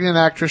included pregnant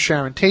actress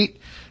Sharon Tate,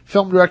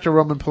 film director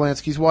Roman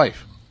Polanski's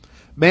wife.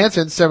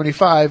 Manson,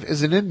 75,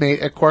 is an inmate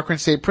at Corcoran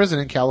State Prison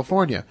in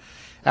California.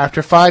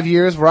 After 5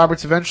 years,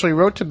 Roberts eventually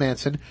wrote to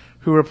Manson,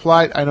 who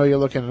replied, I know you're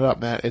looking it up,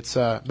 Matt. It's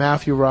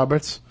Matthew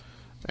Roberts.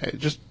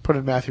 Just put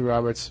in Matthew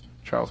Roberts,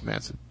 Charles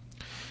Manson.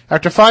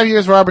 After 5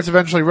 years, Roberts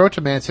eventually wrote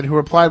to Manson, who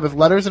replied with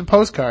letters and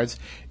postcards,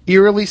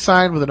 eerily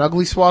signed with an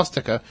ugly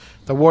swastika,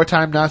 the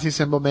wartime Nazi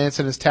symbol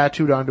Manson has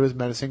tattooed onto his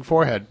menacing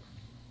forehead.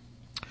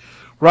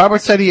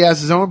 Roberts said he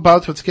has his own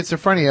bouts with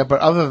schizophrenia,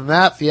 but other than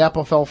that, the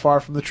apple fell far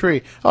from the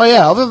tree. Oh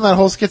yeah, other than that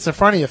whole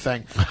schizophrenia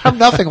thing, I'm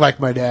nothing like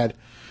my dad.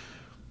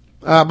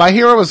 My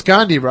hero was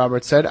Gandhi,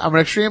 Roberts said. I'm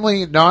an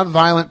extremely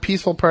non-violent,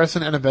 peaceful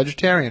person and a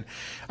vegetarian.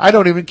 I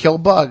don't even kill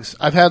bugs.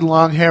 I've had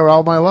long hair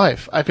all my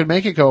life. I could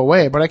make it go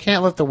away, but I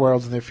can't let the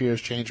world and their fears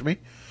change me.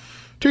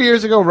 2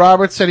 years ago,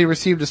 Roberts said he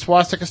received a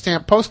swastika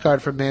stamped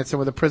postcard from Manson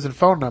with a prison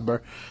phone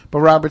number, but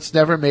Roberts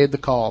never made the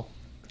call.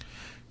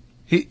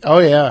 Oh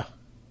yeah.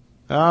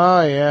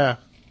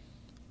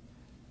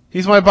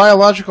 He's my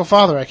biological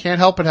father. I can't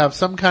help but have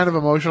some kind of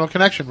emotional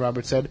connection,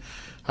 Roberts said.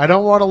 I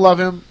don't want to love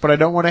him, but I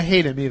don't want to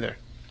hate him either.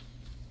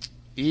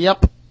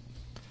 Yep.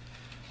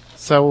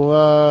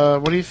 So,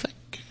 what do you think?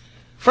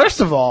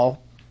 First of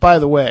all, by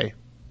the way,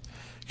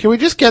 can we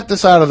just get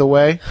this out of the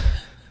way?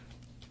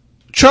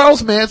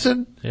 Charles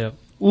Manson, Yep.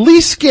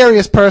 least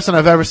scariest person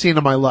I've ever seen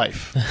in my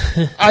life.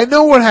 I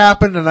know what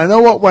happened and I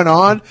know what went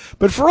on,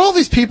 but for all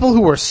these people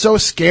who are so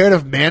scared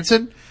of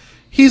Manson,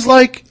 he's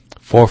like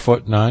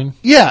 4'9".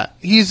 Yeah,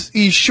 he's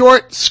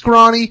short,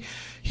 scrawny,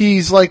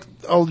 he's like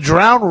a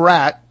drowned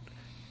rat,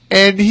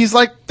 and he's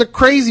like the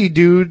crazy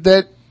dude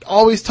that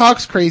always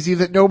talks crazy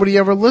that nobody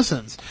ever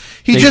listens.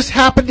 He just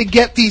happened to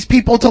get these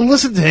people to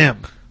listen to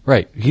him.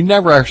 Right. He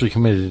never actually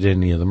committed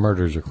any of the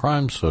murders or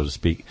crimes, so to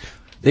speak.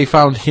 They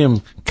found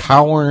him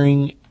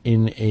cowering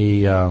in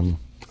a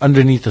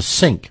underneath a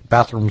sink,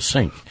 bathroom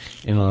sink,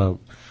 in a,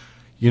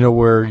 you know,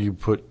 where you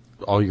put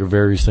all your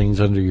various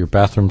things under your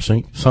bathroom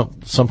sink.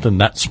 Something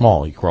that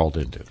small he crawled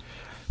into.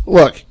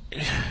 Look,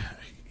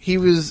 he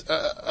was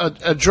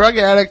a drug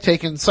addict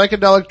taking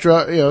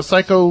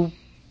psychedelic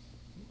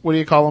what do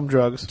you call them,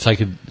 drugs?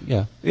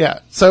 Yeah.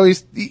 Yeah. So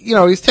he's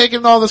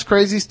taking all this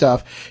crazy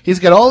stuff. He's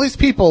got all these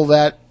people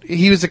that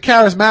he was a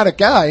charismatic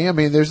guy. I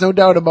mean, there's no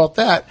doubt about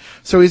that.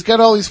 So he's got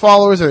all these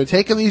followers that are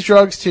taking these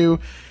drugs too.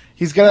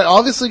 He's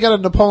obviously got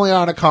a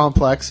Napoleonic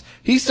complex.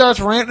 He starts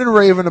ranting and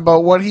raving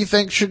about what he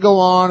thinks should go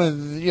on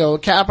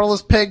and,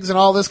 capitalist pigs and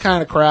all this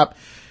kind of crap.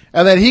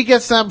 And then he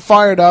gets them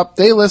fired up.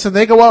 They listen.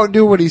 They go out and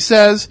do what he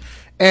says.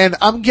 And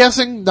I'm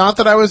guessing, not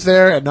that I was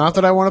there and not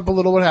that I want to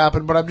belittle what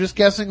happened, but I'm just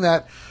guessing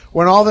that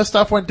when all this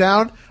stuff went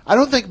down, I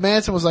don't think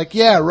Manson was like,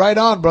 yeah, right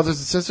on, brothers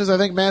and sisters. I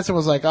think Manson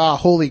was like,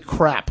 holy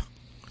crap.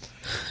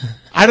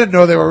 I didn't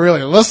know they were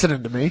really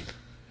listening to me.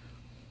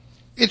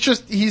 It's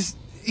just, he's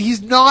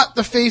not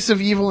the face of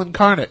evil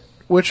incarnate,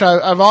 which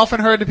I've often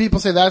heard the people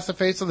say that's the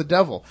face of the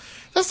devil.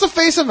 That's the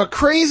face of a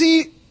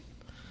crazy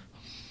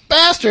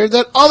bastard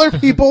that other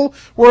people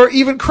were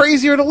even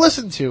crazier to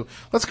listen to.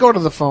 Let's go to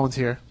the phones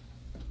here.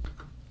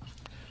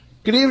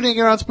 Good evening,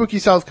 you're on Spooky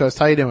South Coast.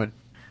 How you doing?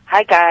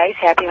 Hi, guys.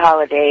 Happy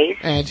holidays.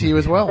 And to you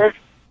as well.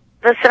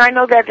 Listen, I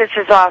know that this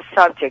is off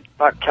subject,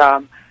 but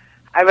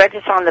I read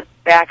this on the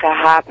back of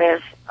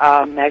Harper's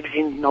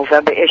magazine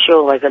November issue,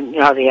 like,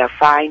 they have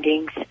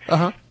findings.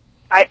 Uh-huh.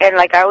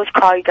 I always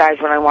call you guys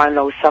when I want to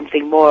know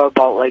something more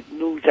about,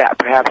 news that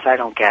perhaps I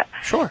don't get.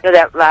 Sure.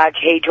 That Large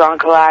Hadron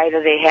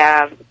Collider they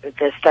have,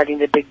 they're studying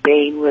the Big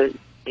Bang,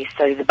 they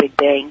study the Big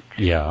Bang.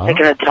 Yeah. Like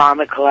an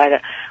atomic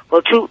collider.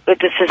 Well, this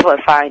is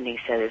what findings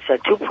said. It said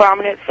 2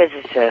 prominent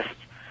physicists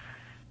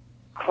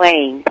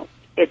claim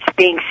it's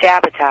being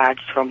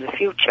sabotaged from the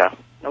future.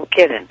 No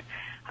kidding.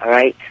 All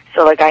right?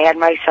 So, I had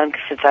my son,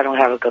 since I don't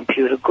have a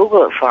computer,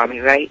 Google it for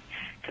me, right,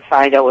 to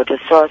find out what the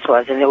source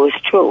was. And it was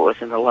true. It was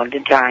in the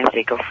London Times.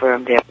 They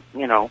confirmed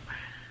they're,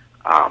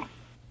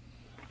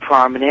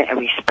 prominent and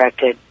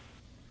respected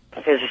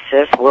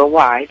physicists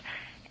worldwide.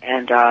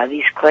 And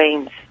these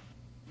claims,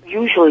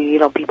 usually,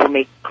 people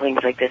make claims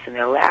like this and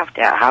they're laughed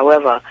at.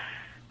 However,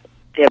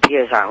 their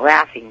peers aren't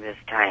laughing this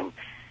time.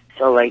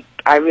 So,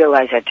 I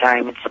realize that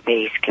time and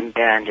space can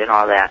bend and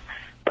all that,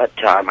 but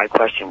my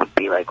question would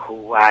be, who,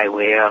 why,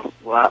 where,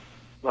 what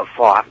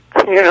for,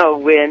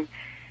 when,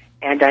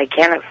 and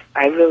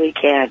I really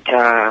can't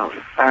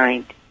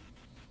find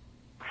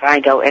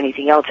out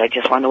anything else. I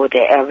just want to know what the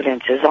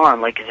evidence is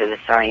on. Like, is it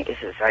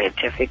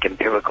scientific,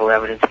 empirical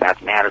evidence,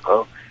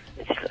 mathematical?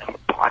 It's a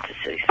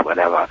hypothesis,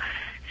 whatever.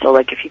 So,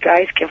 like, if you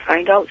guys can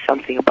find out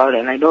something about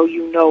it, and I know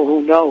you know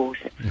who knows,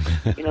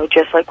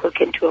 just like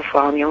look into it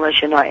for me,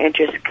 unless you're not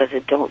interested, because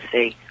it don't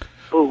say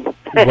who.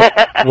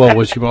 well,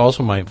 what you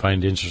also might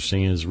find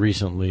interesting is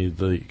recently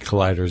the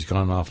collider has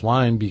gone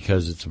offline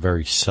because it's a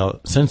very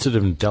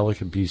sensitive and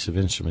delicate piece of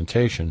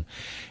instrumentation,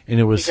 and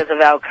it was because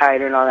of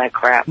Al-Qaeda and all that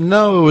crap.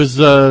 No,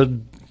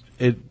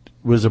 it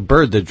was a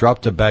bird that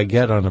dropped a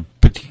baguette on a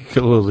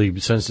particularly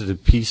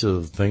sensitive piece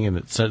of the thing, and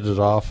it sent it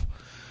off.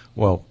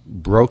 Well,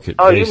 broke it.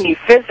 Oh, basically. You mean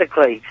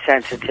physically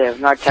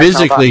sensitive, not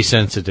physically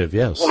sensitive.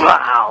 Yes.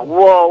 Wow!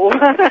 Whoa!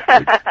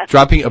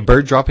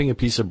 dropping a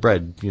piece of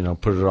bread, put it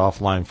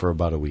offline for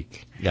about a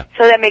week. Yeah.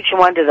 So that makes you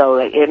wonder, though.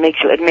 It makes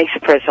a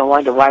person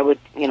wonder why would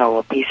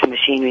a piece of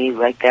machinery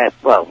like that?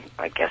 Well,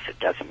 I guess it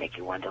doesn't make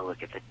you wonder.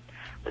 Look at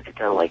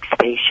the like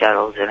space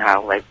shuttles and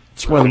how like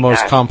it's one of the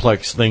most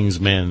complex things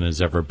man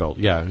has ever built.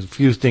 Yeah, a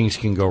few things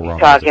can go wrong.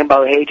 Talking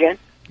about Hadrian?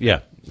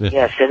 Yeah.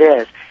 Yes, it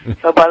is.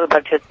 So, but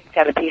to think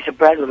that a piece of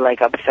bread would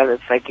like upset,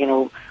 it's like,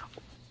 and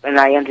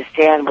I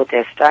understand what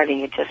they're starting,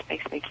 it just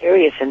makes me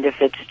curious. And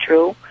if it's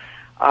true,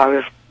 or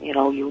if, you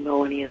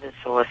know any of the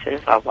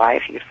sources, or why,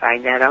 if you could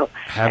find that out.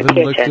 Haven't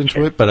looked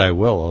into it, but I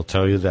will. I'll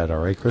tell you that. All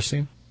right,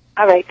 Christine?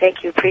 All right,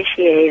 thank you.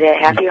 Appreciate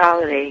it. Happy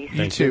holidays.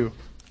 You too.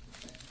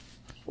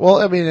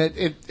 Well, I mean,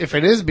 if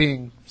it is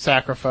being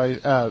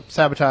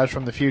sabotaged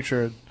from the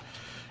future,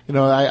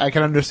 I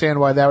can understand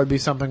why that would be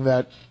something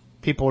that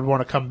people would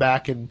want to come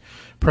back and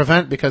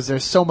prevent, because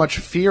there's so much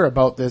fear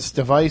about this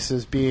device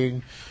as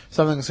being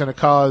something that's going to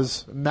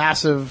cause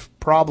massive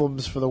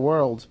problems for the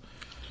world.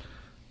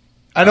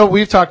 I know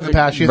we've talked in the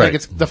past. You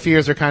think the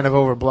fears are kind of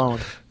overblown.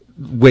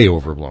 Way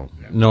overblown.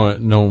 Yeah.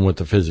 Knowing what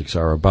the physics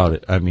are about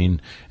it. I mean,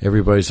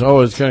 everybody's,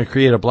 it's going to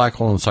create a black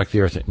hole and suck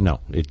the Earth. No,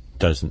 it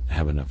doesn't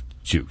have enough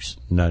juice.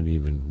 Not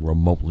even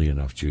remotely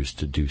enough juice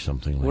to do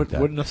something like that.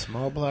 Wouldn't a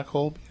small black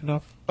hole be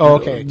enough? Oh,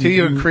 okay. To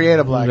even create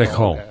a black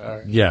hole. Okay,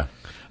 right. Yeah.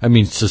 I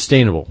mean,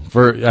 sustainable.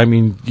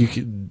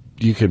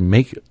 You can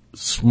make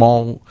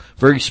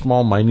very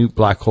small, minute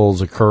black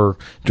holes occur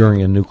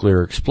during a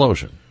nuclear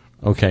explosion.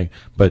 Okay,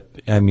 but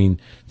I mean,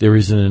 there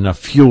isn't enough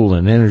fuel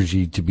and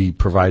energy to be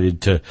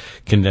provided to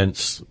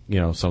condense,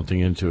 something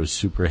into a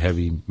super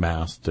heavy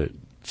mass that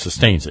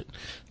sustains it.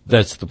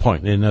 That's the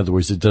point. In other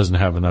words, it doesn't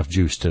have enough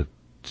juice to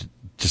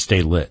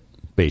stay lit,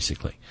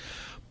 basically.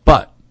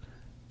 But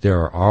there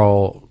are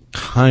all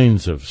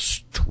kinds of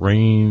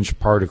strange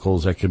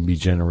particles that can be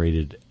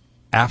generated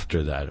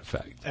after that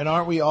effect. And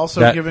aren't we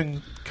also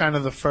giving kind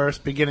of the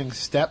first beginning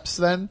steps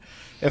then?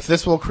 If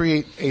this will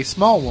create a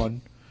small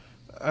one,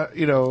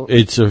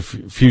 It's a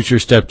future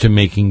step to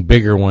making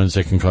bigger ones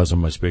that can cause a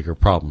much bigger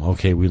problem.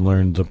 Okay, we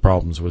learned the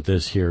problems with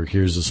this here.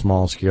 Here's a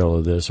small scale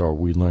of this, or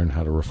we learned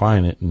how to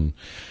refine it and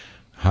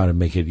how to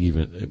make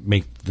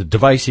the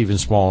device even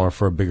smaller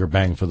for a bigger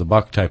bang for the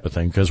buck type of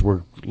thing, because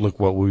look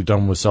what we've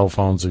done with cell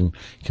phones and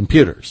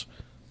computers.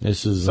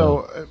 This is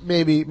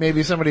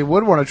maybe somebody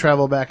would want to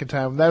travel back in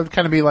time. That would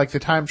kind of be like the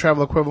time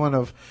travel equivalent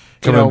of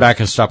coming back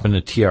and stopping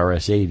a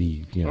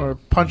TRS-80, or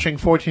punching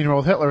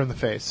 14-year-old Hitler in the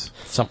face.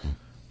 Something.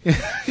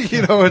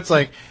 It's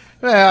like,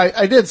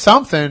 I did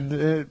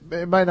something.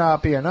 It might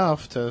not be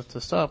enough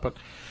to stop, but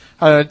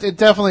it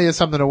definitely is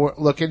something to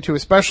look into,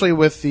 especially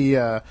with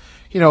the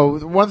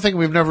one thing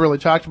we've never really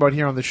talked about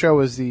here on the show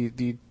is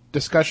the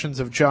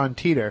discussions of John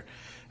Titor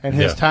and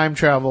his time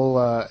travel,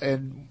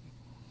 and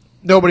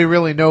nobody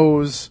really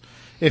knows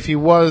if he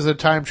was a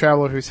time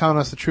traveler who's telling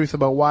us the truth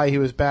about why he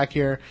was back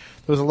here.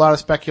 There was a lot of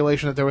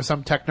speculation that there was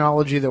some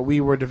technology that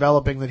we were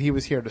developing that he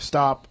was here to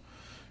stop.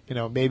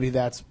 Maybe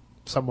that's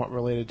somewhat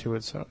related to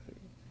it. So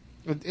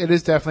it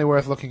is definitely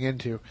worth looking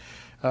into.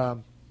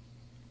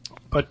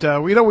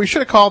 But we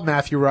should have called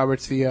Matthew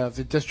Roberts,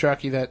 the disc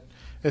jockey that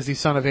is the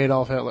son of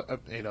Adolf Hitler,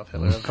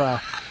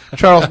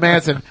 Charles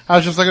Manson. I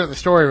was just looking at the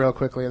story real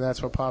quickly, and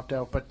that's what popped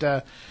out.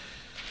 But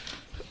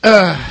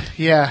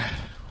yeah.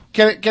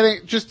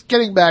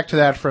 Getting back to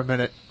that for a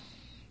minute.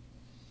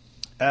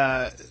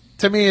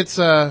 To me, it's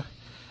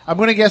I'm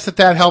going to guess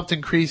that helped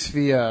increase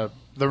the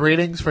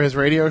ratings for his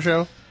radio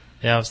show.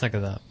 Yeah, I was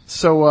thinking that.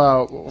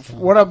 So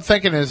what I'm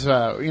thinking is,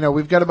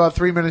 we've got about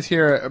 3 minutes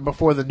here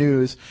before the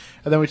news,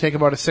 and then we take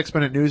about a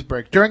 6-minute news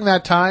break. During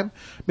that time,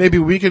 maybe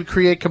we could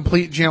create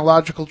complete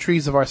genealogical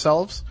trees of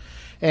ourselves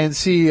and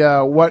see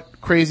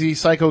what crazy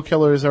psycho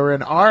killers are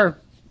in our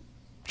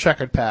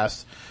checkered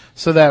past,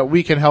 so that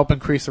we can help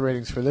increase the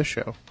ratings for this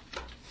show.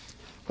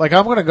 Like,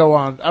 I want to go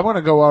out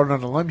on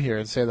a limb here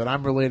and say that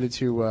I'm related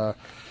to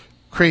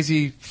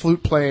crazy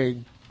flute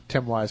playing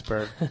Tim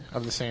Weisberg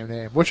of the same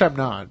name, which I'm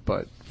not,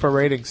 but for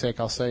ratings' sake,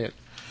 I'll say it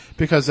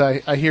because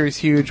I hear he's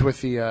huge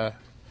with the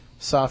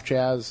soft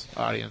jazz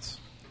audience.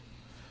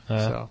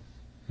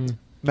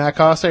 Matt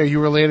Costa, are you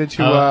related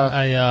to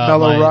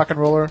mellow rock and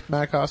roller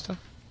Matt Costa?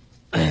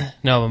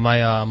 No, but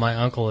my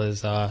uncle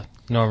is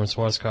Norman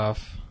Schwarzkopf,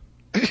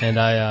 and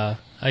I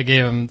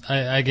gave him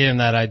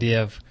that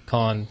idea of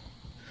calling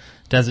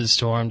Desert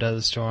Storm,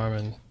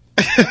 and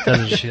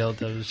Desert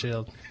Shield.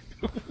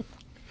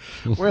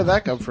 Where'd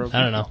that come from?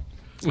 I don't know.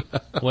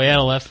 Way out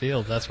of left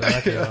field. That's where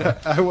that came from.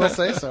 I will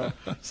say so.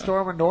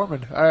 Storm and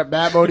Norman. All right,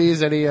 Matt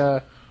Moniz,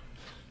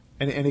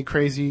 any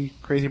crazy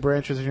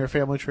branches in your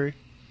family tree?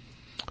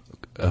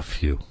 A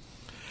few.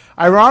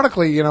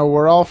 Ironically,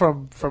 we're all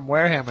from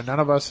Wareham, and none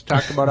of us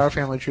talked about our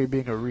family tree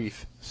being a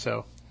wreath.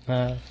 So.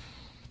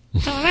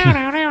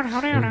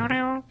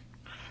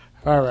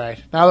 All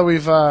right. Now that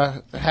we've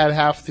had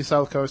half the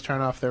South Coast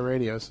turn off their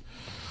radios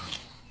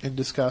in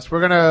disgust,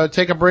 we're going to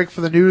take a break for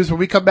the news. When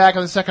we come back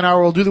in the second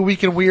hour, we'll do the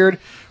Week in Weird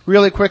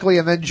really quickly,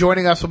 and then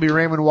joining us will be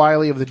Raymond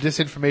Wiley of the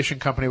Disinformation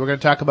Company. We're going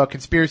to talk about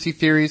conspiracy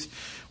theories.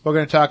 We're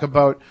going to talk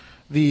about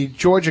the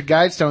Georgia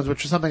Guidestones,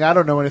 which is something I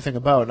don't know anything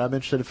about, and I'm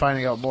interested in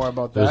finding out more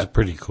about that. Those are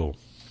pretty cool.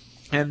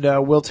 And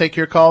we'll take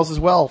your calls as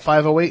well.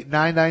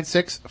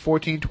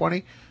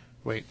 508-996-1420.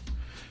 Wait.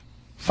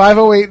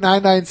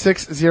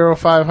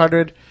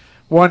 508-996-0500.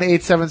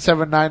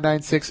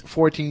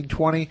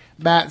 1-877-996-1420.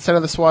 Matt, instead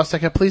of the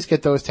swastika, please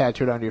get those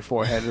tattooed onto your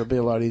forehead. It'll be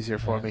a lot easier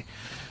for me.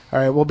 All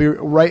right, we'll be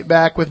right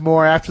back with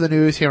more after the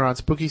news here on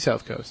Spooky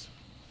South Coast.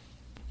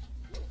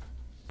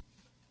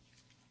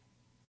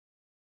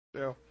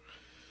 Yeah.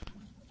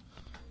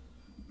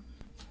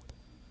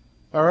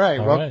 All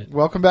right.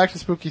 Welcome back to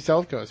Spooky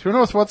South Coast. Who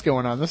knows what's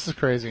going on? This is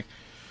crazy.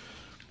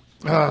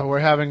 We're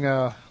having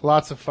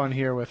lots of fun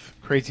here with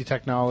crazy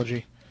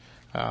technology.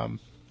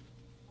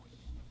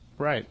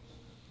 Right.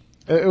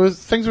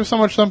 Things were so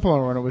much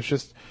simpler when it was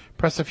just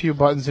press a few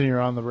buttons and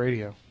you're on the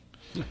radio.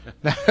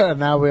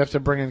 Now we have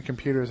to bring in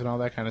computers and all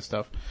that kind of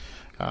stuff.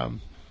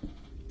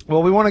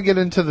 Well, we want to get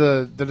into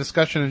the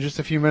discussion in just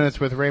a few minutes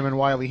with Raymond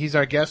Wiley. He's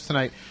our guest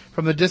tonight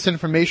from the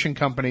Disinformation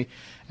Company,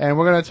 and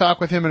we're going to talk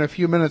with him in a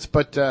few minutes,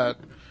 but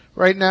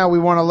right now we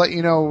want to let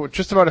you know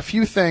just about a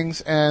few things,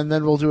 and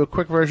then we'll do a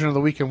quick version of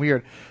the Week in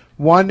Weird.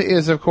 One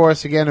is, of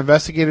course, again,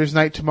 Investigators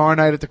Night tomorrow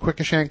night at the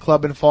Quikasham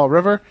Club in Fall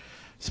River.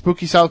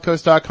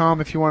 SpookySouthCoast.com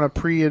if you want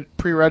to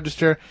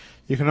pre-register.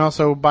 You can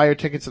also buy your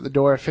tickets at the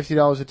door.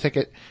 $50 a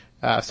ticket.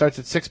 Starts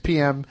at 6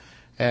 p.m.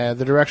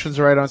 The directions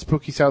are right on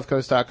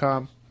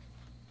SpookySouthCoast.com.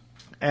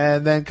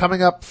 And then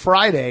coming up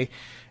Friday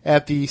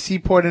at the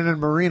Seaport Inn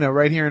and Marina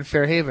right here in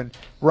Fairhaven,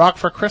 Rock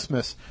for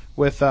Christmas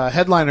with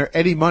headliner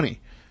Eddie Money.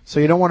 So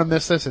you don't want to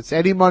miss this. It's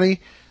Eddie Money,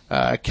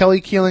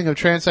 Kelly Keeling of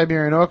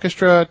Trans-Siberian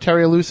Orchestra,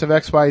 Terry Luce of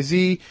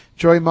XYZ,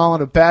 Joey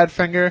Mullen of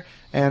Badfinger,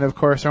 and of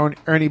course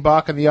Ernie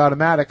Bach and the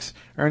Automatics.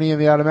 Ernie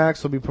and the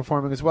Automatics will be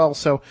performing as well.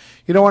 So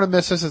you don't want to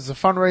miss this. It's a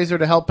fundraiser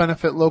to help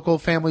benefit local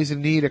families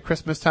in need at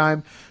Christmas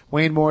time.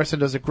 Wayne Morrison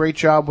does a great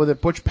job with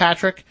it. Butch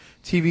Patrick,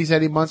 TV's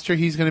Eddie Munster,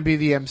 he's going to be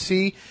the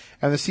MC.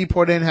 And the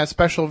Seaport Inn has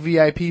special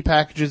VIP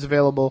packages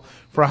available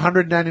for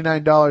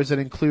 $199 that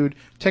include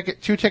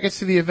 2 tickets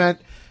to the event,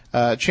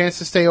 a chance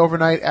to stay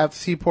overnight at the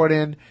Seaport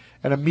Inn,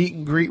 and a meet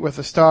and greet with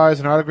the stars,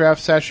 an autograph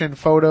session,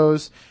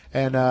 photos,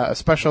 and a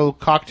special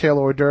cocktail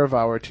hors d'oeuvre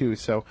hour too.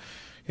 So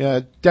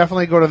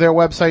definitely go to their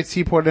website,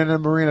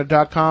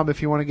 seaportinnandmarina.com,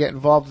 if you want to get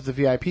involved with the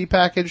VIP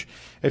package.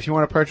 If you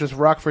want to purchase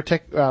Rock for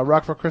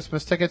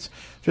Christmas tickets,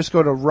 just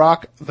go to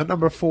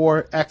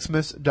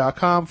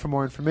rock4xmas.com for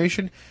more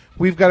information.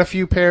 We've got a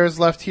few pairs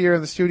left here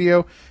in the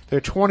studio.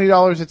 They're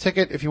 $20 a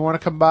ticket. If you want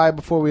to come by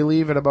before we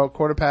leave at about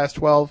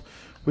 12:15,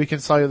 we can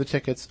sell you the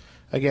tickets.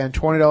 Again,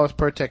 $20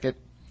 per ticket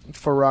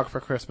for Rock for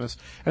Christmas.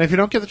 And if you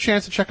don't get the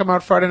chance to check them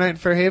out Friday night in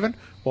Fairhaven,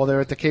 well, they're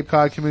at the Cape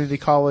Cod Community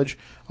College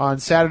on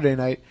Saturday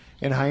night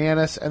in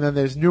Hyannis, and then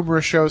there's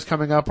numerous shows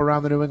coming up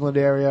around the New England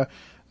area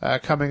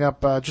coming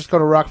up. Just go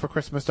to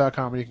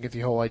rockforchristmas.com and you can get the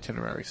whole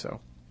itinerary, so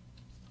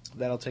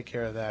that'll take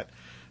care of that.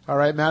 All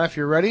right, Matt, if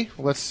you're ready,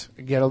 let's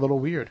get a little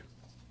weird.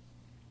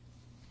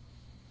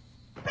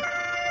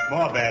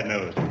 More bad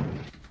news.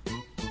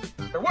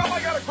 Well,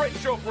 I got a great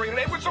show for you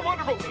today with some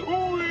wonderful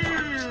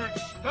weird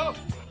stuff.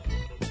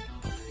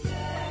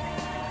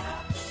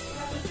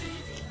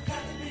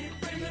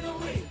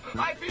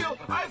 I feel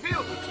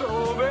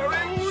so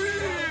very weird.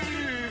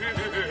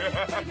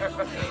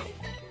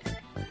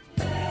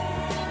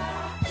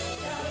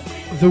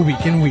 The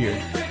Week in Weird.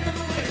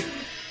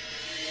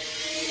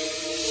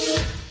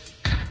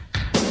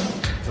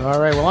 All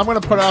right, well, I'm going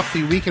to put off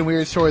the Week in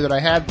Weird story that I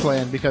had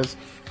planned because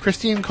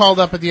Christine called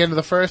up at the end of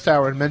the first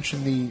hour and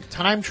mentioned the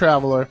time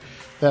traveler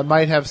that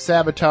might have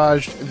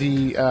sabotaged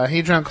the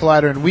Hadron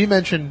Collider, and we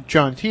mentioned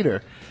John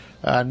Titor,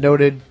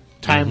 noted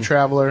time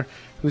traveler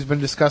who's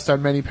been discussed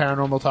on many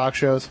paranormal talk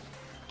shows.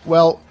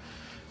 Well,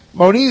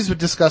 Moniz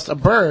discussed a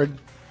bird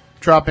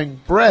dropping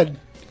bread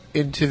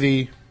into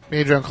the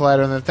Hadron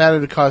Collider, and that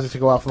would cause it to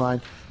go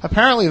offline.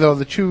 Apparently, though,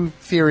 the two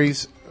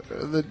theories,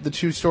 the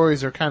two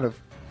stories are kind of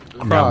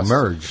crossed. Now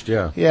merged,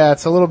 yeah. Yeah,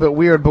 it's a little bit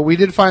weird, but we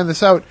did find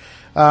this out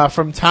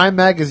from Time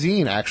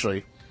Magazine,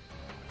 actually.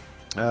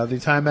 The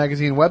Time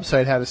Magazine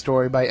website had a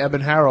story by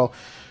Eben Harrell.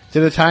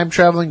 Did a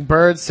time-traveling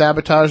bird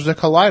sabotage the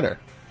collider?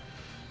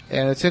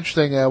 And it's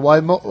interesting.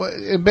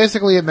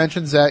 Basically, it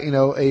mentions that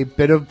a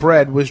bit of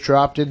bread was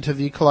dropped into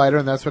the collider,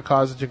 and that's what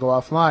caused it to go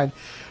offline.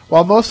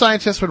 While most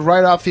scientists would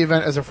write off the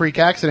event as a freak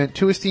accident,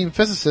 two esteemed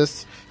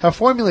physicists have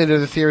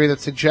formulated a theory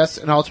that suggests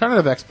an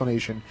alternative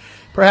explanation.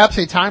 Perhaps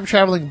a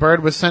time-traveling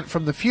bird was sent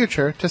from the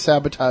future to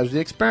sabotage the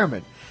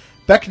experiment.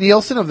 Beck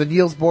Nielsen of the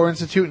Niels Bohr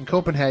Institute in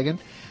Copenhagen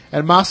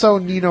and Maso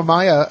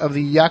Ninomiya of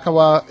the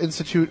Yaskawa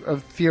Institute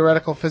of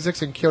Theoretical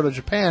Physics in Kyoto,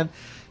 Japan,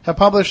 have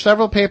published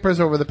several papers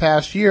over the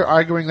past year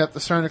arguing that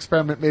the CERN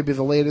experiment may be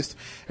the latest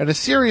in a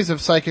series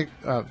of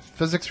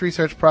physics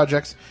research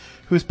projects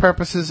whose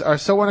purposes are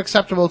so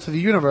unacceptable to the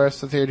universe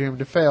that they are doomed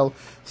to fail,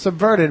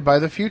 subverted by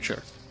the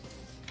future.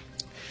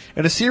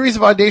 In a series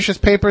of audacious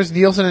papers,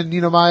 Nielsen and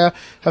Ninomiya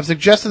have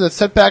suggested that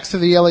setbacks to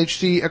the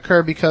LHC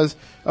occur because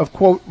of,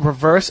 quote,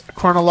 reverse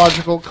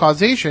chronological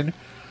causation,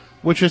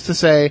 which is to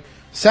say,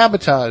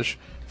 sabotage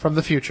from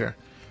the future.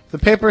 The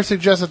paper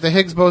suggests that the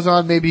Higgs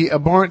boson may be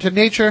abhorrent to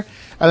nature,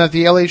 and that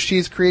the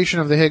LHC's creation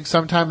of the Higgs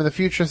sometime in the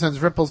future sends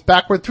ripples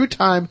backward through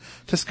time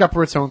to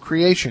scupper its own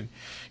creation.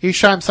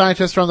 Each time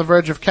scientists are on the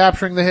verge of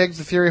capturing the Higgs,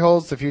 the theory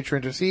holds, the future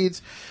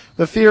intercedes.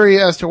 The theory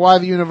as to why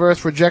the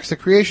universe rejects the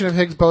creation of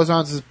Higgs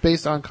bosons is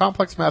based on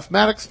complex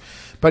mathematics,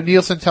 but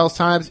Nielsen tells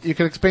Times you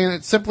can explain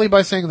it simply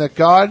by saying that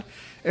God,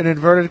 in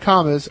inverted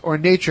commas, or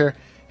nature,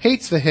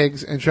 hates the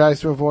Higgs and tries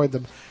to avoid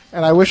them.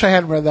 And I wish I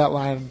hadn't read that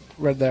line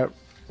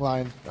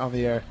on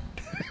the air.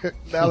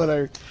 Now that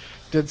I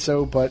did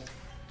so, but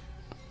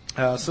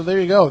so there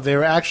you go.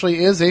 There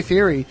actually is a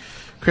theory,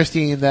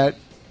 Christine, that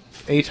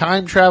a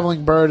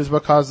time-traveling bird is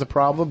what caused the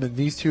problem, and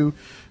these two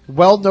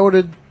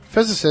well-noted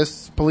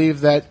physicists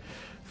believe that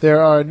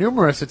there are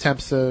numerous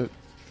attempts to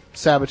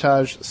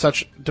sabotage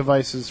such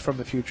devices from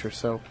the future.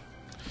 So,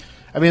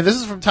 I mean, this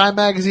is from Time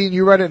Magazine.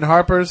 You read it in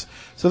Harper's.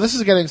 So this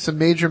is getting some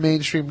major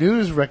mainstream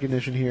news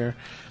recognition here.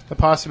 The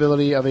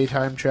possibility of a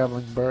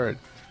time-traveling bird.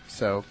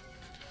 So,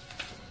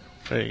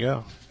 there you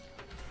go.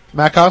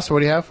 Matt Costa, what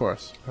do you have for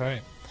us? All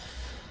right.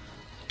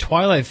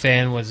 Twilight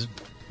fan was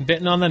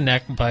bitten on the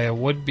neck by a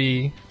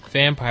would-be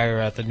vampire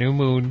at the New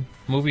Moon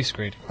movie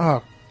screening.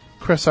 Oh,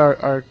 Chris,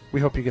 we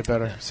hope you get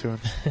better soon.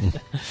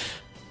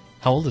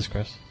 How old is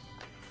Chris?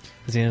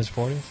 Is he in his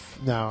 40s?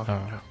 No. Oh.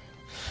 No.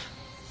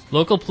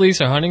 Local police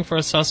are hunting for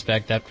a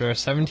suspect after a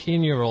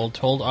 17-year-old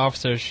told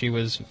officers she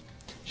was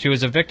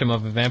a victim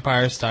of a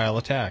vampire-style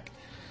attack.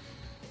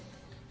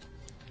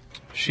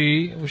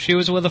 She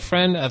was with a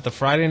friend at the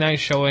Friday night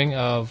showing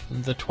of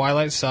the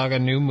Twilight Saga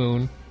New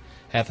Moon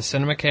at the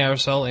Cinema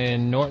Carousel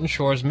in Norton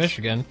Shores,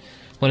 Michigan,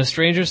 when a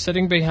stranger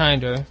sitting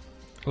behind her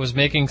was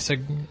making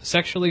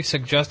sexually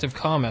suggestive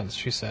comments,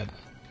 she said.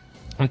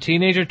 A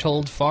teenager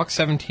told Fox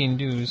 17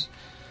 News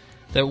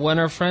that when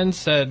her friend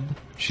said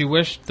she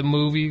wished the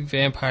movie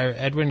vampire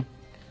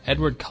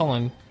Edward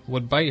Cullen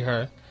would bite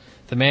her,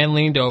 the man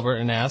leaned over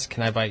and asked,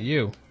 "Can I bite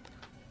you?"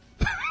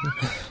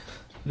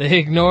 They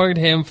ignored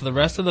him for the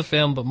rest of the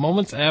film, but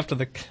moments after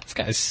this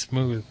guy's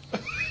smooth.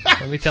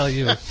 Let me tell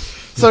you.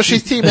 So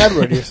she's Team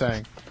Edward, you're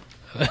saying?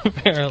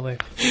 Apparently.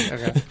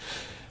 Okay.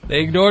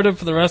 They ignored him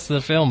for the rest of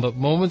the film, but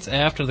moments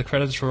after the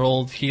credits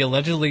rolled, he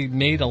allegedly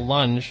made a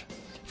lunge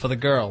for the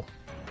girl.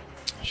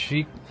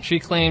 She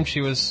claimed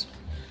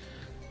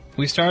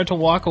we started to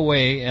walk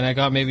away, and I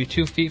got maybe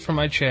 2 feet from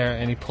my chair,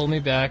 and he pulled me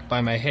back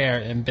by my hair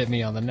and bit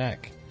me on the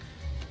neck.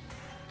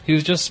 He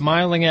was just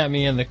smiling at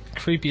me in the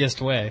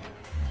creepiest way.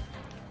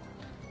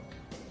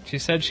 She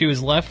said she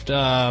was left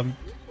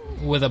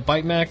with a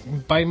bite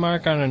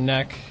mark on her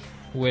neck,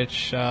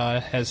 which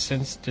has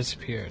since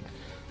disappeared.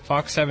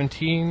 Fox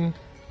 17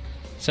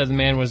 said the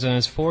man was in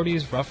his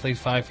 40s, roughly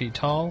 5 feet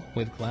tall,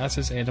 with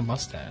glasses and a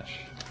mustache.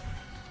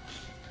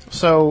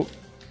 So,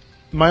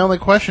 my only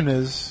question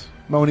is,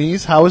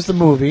 Moniz, how was the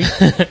movie,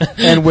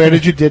 and where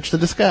did you ditch the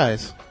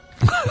disguise?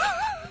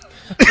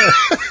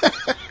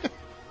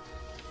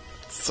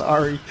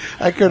 Sorry,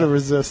 I couldn't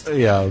resist.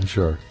 Yeah, I'm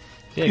sure.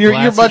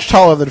 You're much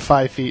taller than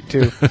 5 feet,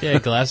 too. Yeah,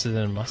 glasses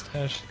and a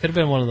mustache. Could have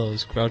been one of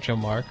those Groucho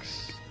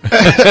Marx.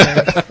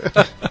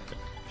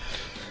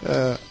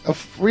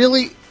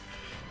 Really?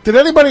 Did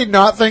anybody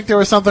not think there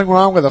was something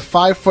wrong with a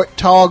 5 foot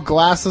tall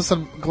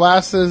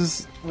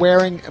glasses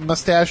wearing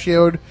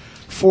mustachioed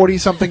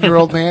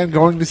 40-something-year-old man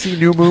going to see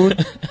New Moon?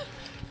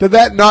 Did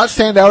that not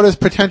stand out as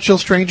potential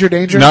stranger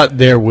danger? Not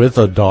there with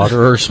a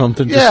daughter or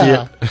something to see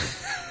it?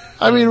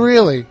 I mean,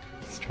 really.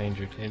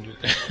 Stranger danger.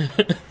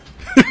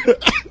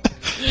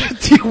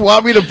 Do you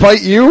want me to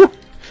bite you?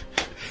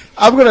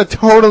 I'm going to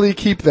totally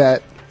keep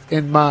that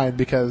in mind,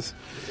 because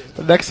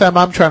the next time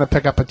I'm trying to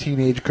pick up a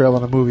teenage girl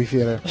in a movie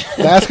theater,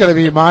 that's going to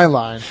be my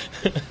line.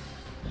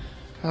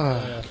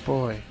 Oh,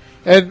 boy.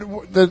 And,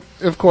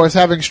 of course,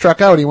 having struck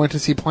out, he went to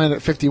see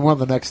Planet 51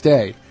 the next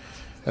day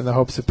in the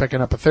hopes of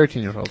picking up a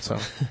 13-year-old. So.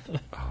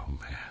 Oh,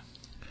 man.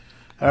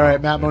 All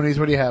right, Matt Moniz,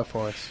 what do you have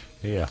for us?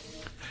 Yeah.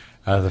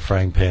 Out of the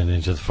frying pan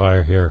into the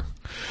fire here.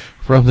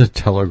 From the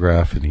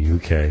Telegraph in the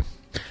UK.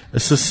 A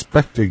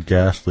suspected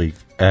gas leak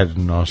at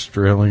an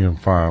Australian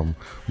farm,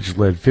 which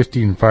led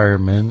 15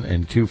 firemen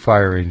and 2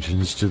 fire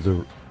engines to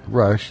the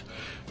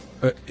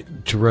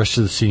To rush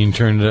to the scene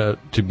turned out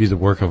to be the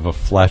work of a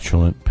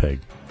flatulent pig.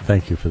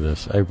 Thank you for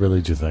this. I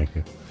really do thank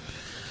you.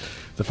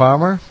 The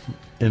farmer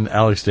in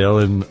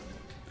Alexdale,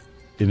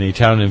 in a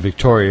town in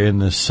Victoria in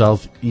the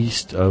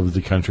southeast of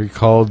the country,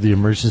 called the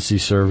emergency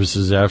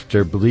services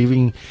after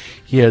believing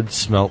he had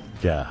smelt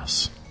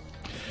gas.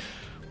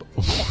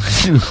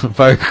 When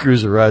fire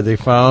crews arrived, they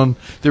found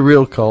the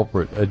real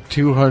culprit, a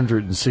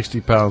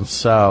 260-pound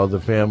sow the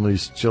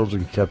family's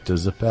children kept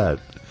as a pet.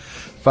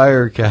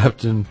 Fire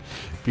Captain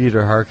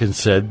Peter Harkin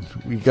said,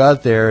 "We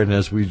got there, and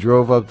as we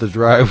drove up the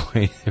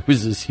driveway, there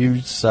was this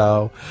huge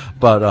sow,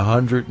 about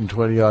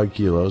 120-odd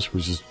kilos,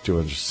 which is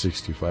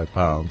 265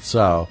 pounds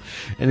sow,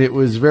 and it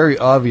was very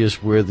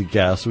obvious where the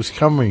gas was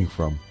coming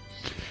from.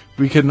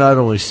 We could not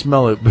only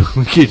smell it, but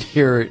we could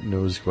hear it, and it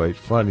was quite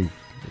funny,"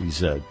 he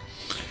said.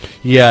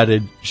 He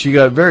added, "She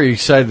got very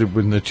excited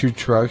when the 2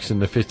 trucks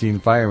and the 15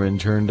 firemen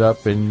turned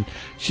up, and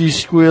she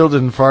squealed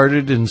and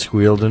farted and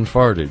squealed and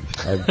farted."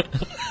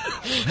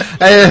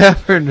 I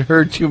haven't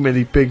heard too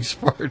many pigs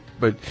fart,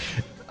 but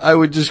I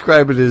would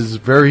describe it as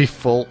very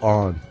full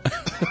on.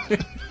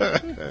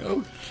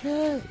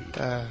 Okay.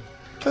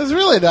 There's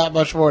really not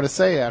much more to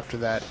say after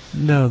that.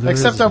 No, there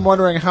Except isn't. I'm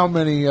wondering how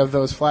many of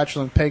those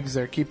flatulent pigs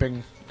they're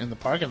keeping in the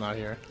parking lot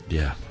here.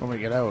 Yeah. When we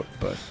get out,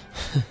 but...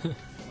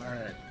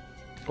 Alright.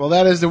 Well,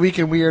 that is the Week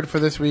in Weird for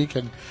this week,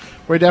 and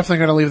we're definitely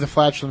going to leave the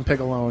flatulent pig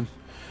alone.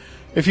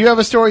 If you have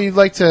a story you'd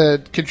like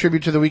to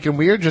contribute to the Week in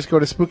Weird, just go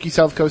to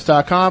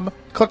SpookySouthCoast.com,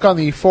 click on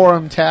the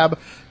Forum tab,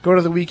 go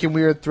to the Week in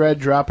Weird thread,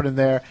 drop it in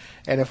there,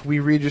 and if we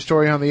read your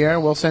story on the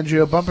air, we'll send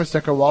you a bumper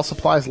sticker while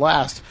supplies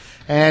last.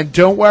 And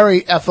don't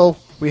worry, Ethel,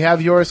 we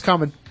have yours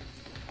coming.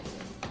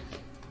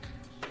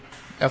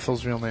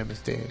 Ethel's real name is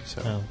Dave,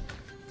 so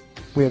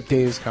we have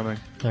Dave's coming,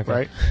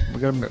 right?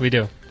 We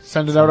do.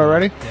 Send it out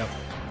already? Yep.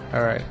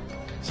 All right.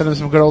 Send him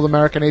some good old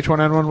American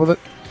H1N1 with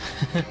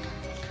it.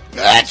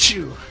 Got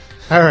you.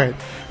 All right.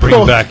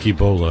 Bring back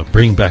Ebola.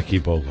 Bring back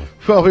Ebola.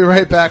 We'll be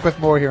right back with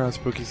more here on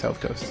Spooky South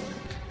Coast.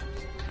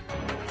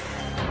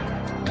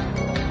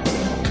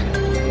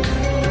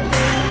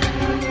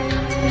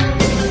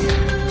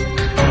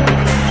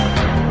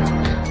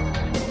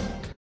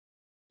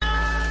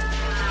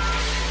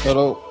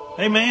 Hello.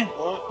 Hey, man.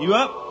 You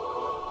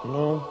up?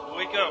 No.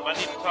 Wake up. I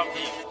need to talk to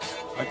you.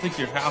 I think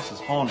your house is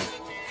haunted.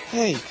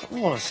 Hey,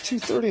 come on. It's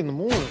 2:30 in the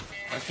morning.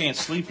 I can't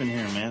sleep in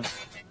here, man.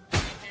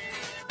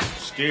 I'm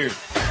scared.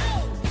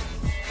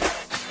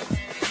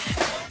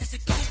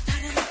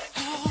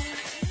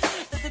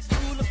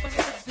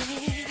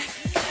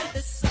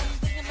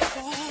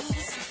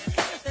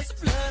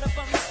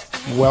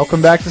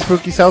 Welcome back to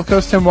Spooky South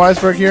Coast. Tim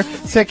Weisberg here.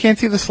 See, I can't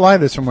see the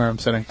sliders from where I'm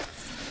sitting.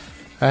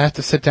 I have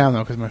to sit down,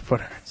 though, because my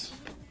foot hurts.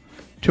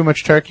 Too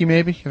much turkey,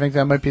 maybe? You think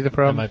that might be the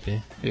problem? That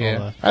might be.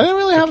 Yeah. I didn't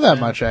really have that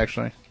much,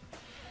 actually.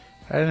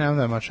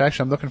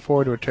 Actually, I'm looking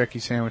forward to a turkey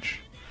sandwich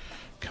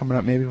coming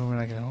up maybe when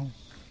I get home.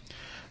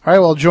 All right,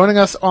 well, joining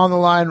us on the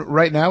line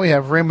right now, we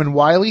have Raymond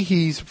Wiley.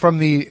 He's from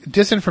the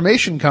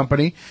Disinformation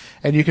Company,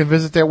 and you can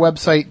visit their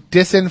website,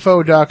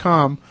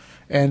 disinfo.com.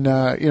 And,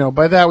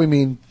 by that we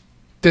mean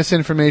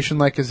disinformation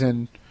like as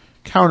in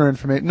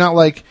counter-information, not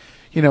like,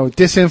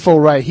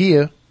 disinfo right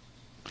here,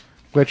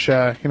 which,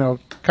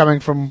 coming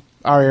from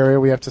our area,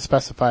 we have to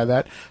specify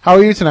that. How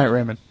are you tonight,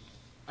 Raymond?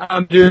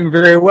 I'm doing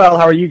very well.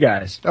 How are you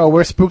guys? Oh,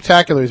 we're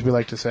spooktacular, as we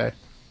like to say.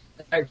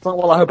 Excellent.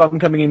 Well, I hope I'm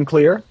coming in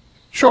clear.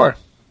 Sure.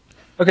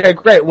 Okay,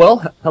 great.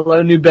 Well,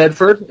 hello, New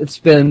Bedford. It's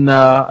been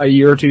a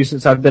year or two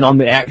since I've been on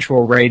the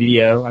actual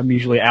radio. I'm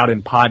usually out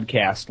in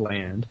podcast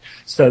land,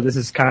 so this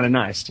is kind of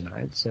nice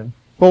tonight. So.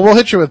 Well, we'll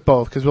hit you with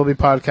both because we'll be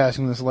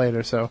podcasting this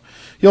later, so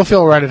you'll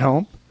feel right at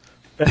home.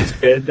 That's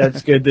good.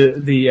 That's good.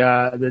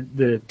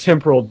 The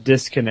temporal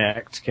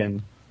disconnect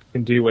can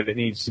do what it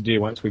needs to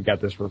do once we've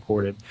got this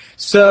recorded.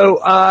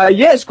 So,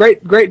 it's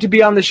great to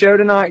be on the show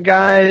tonight,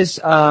 guys.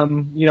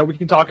 We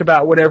can talk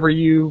about whatever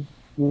you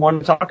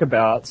want to talk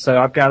about. So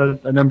I've got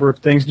a number of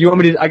things. Do you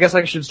want me to, I guess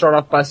I should start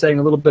off by saying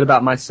a little bit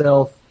about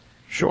myself.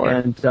 Sure.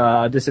 And,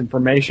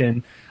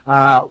 disinformation.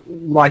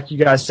 Like you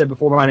guys said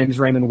before, my name is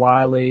Raymond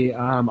Wiley.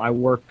 I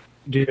work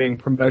doing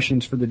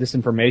promotions for the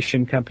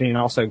Disinformation Company and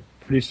also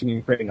producing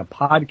and creating a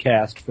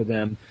podcast for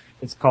them.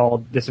 It's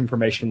called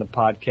Disinformation, the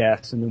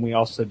Podcast. And then we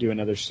also do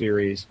another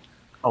series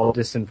called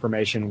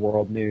Disinformation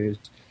World News.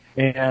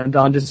 And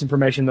on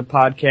Disinformation, the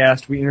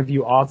Podcast, we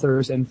interview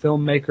authors and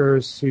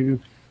filmmakers who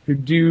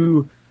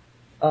do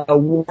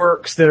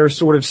works that are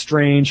sort of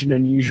strange and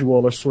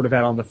unusual or sort of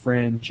out on the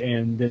fringe.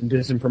 And then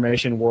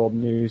Disinformation World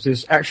News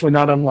is actually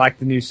not unlike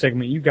the news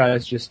segment you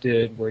guys just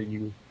did, where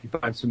you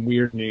find some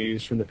weird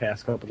news from the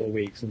past couple of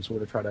weeks and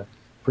sort of try to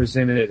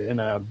present it in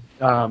a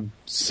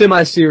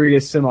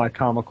semi-serious,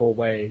 semi-comical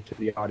way to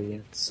the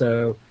audience.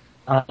 So,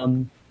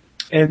 and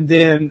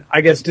then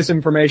I guess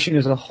Disinformation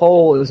as a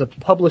whole is a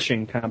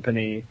publishing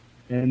company,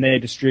 and they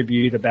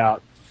distribute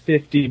about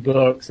 50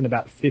 books and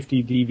about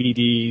 50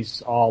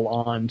 DVDs, all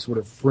on sort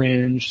of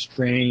fringe,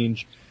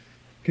 strange,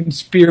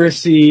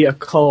 conspiracy,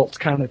 occult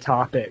kind of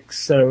topics.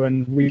 So,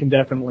 and we can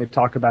definitely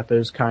talk about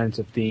those kinds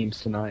of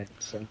themes tonight.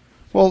 So.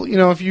 Well,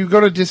 if you go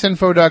to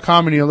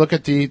disinfo.com and you look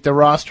at the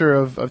roster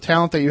of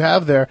talent that you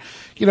have there,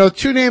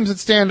 two names that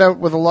stand out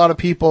with a lot of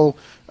people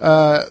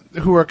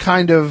who are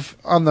kind of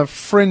on the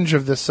fringe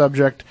of this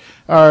subject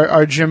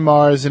are Jim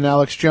Mars and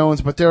Alex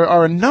Jones, but there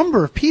are a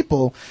number of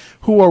people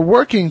who are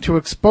working to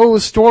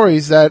expose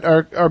stories that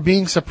are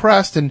being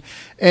suppressed,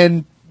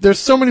 and there's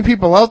so many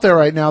people out there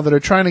right now that are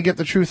trying to get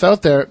the truth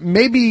out there.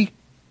 Maybe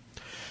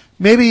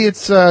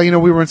it's, we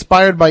were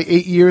inspired by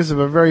 8 years of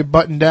a very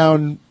buttoned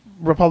down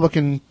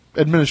Republican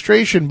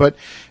administration, but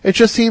it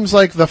just seems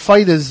like the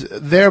fight is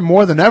there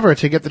more than ever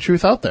to get the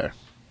truth out there.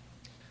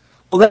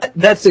 Well,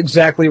 that's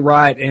exactly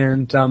right,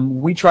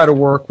 and we try to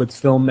work with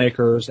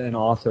filmmakers and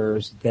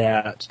authors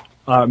that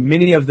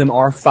many of them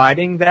are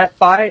fighting that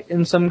fight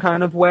in some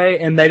kind of way,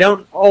 and they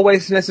don't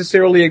always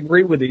necessarily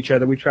agree with each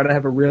other. We try to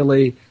have a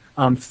really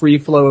free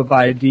flow of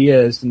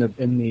ideas in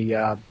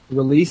the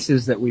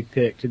releases that we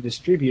pick to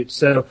distribute.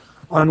 So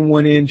on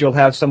one end, you'll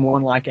have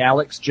someone like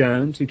Alex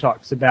Jones who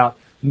talks about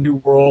New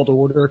World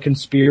Order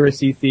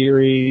conspiracy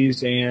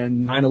theories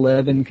and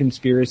 9/11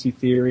 conspiracy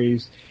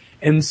theories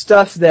and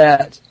stuff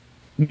that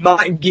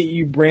might get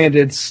you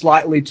branded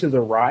slightly to the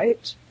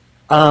right.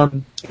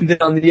 And then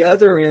on the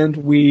other end,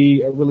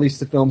 we release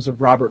the films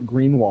of Robert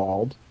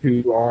Greenwald,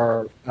 who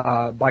are,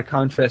 by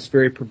contrast,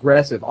 very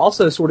progressive,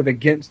 also sort of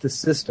against the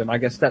system. I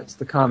guess that's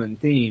the common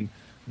theme.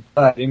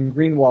 But in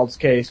Greenwald's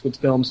case, with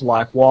films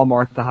like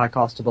Walmart, The High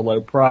Cost of a Low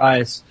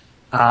Price,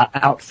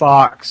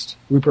 Outfoxed,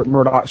 Rupert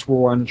Murdoch's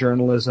War on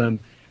Journalism,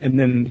 and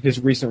then his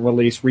recent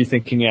release,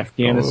 Rethinking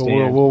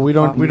Afghanistan. Well, we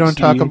don't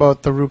talk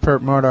about the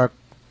Rupert Murdoch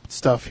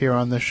stuff here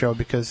on this show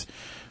because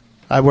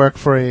I work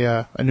for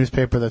a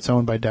newspaper that's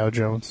owned by Dow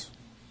Jones.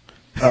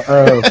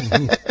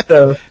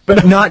 So,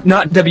 but not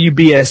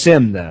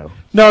WBSM though.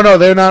 No,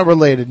 they're not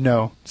related.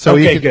 No. So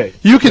okay,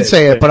 you can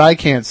say it, but I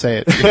can't say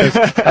it because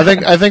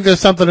I think there's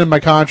something in my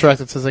contract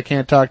that says I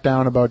can't talk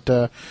down about.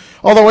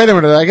 Although wait a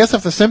minute, I guess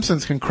if the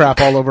Simpsons can crap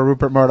all over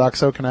Rupert Murdoch,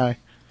 so can I.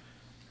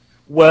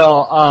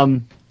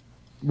 Well,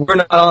 we're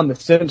not on the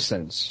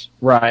Simpsons,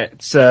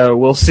 right? So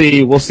we'll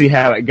see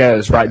how it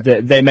goes, right?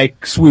 They may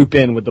swoop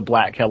in with the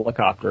black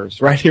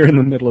helicopters right here in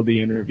the middle of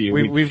the interview.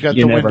 We've got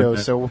the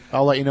windows, so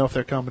I'll let you know if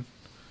they're coming.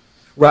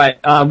 Right.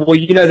 Well,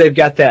 they've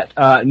got that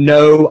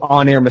no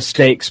on-air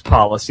mistakes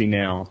policy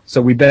now,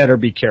 so we better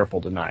be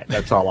careful tonight.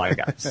 That's all I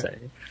got to say.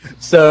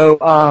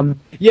 So,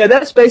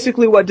 that's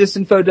basically what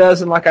Disinfo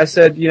does, and like I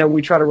said,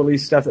 we try to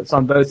release stuff that's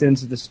on both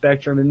ends of the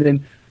spectrum, and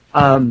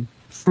then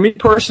for me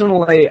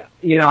personally,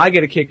 I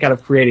get a kick out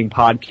of creating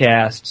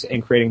podcasts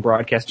and creating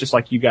broadcasts just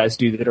like you guys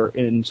do that are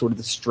in sort of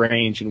the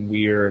strange and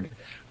weird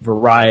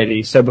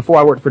variety. So before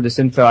I worked for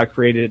Disinfo, I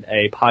created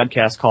a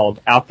podcast called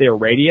Out There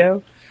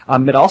Radio.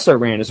 It also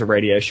ran as a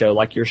radio show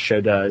like your show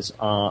does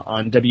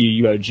on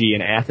WUOG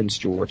in Athens,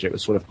 Georgia. It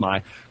was sort of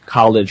my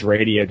college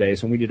radio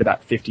days, and we did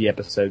about 50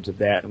 episodes of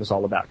that. It was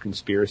all about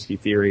conspiracy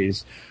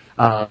theories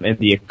and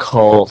the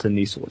occult and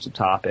these sorts of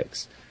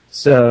topics.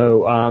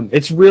 So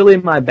it's really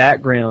my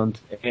background,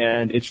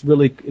 and it's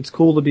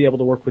cool to be able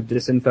to work with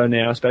Disinfo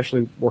now,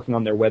 especially working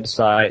on their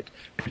website,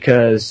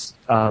 because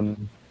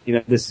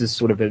this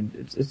is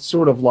it's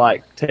sort of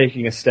like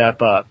taking a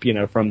step up,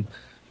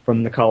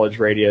 from the college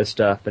radio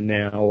stuff, and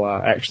now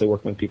actually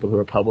working with people who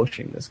are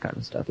publishing this kind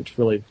of stuff.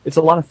 It's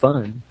a lot of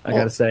fun, I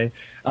gotta say.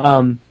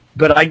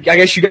 But I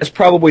guess you guys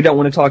probably don't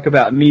want to talk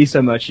about me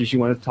so much as you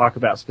want to talk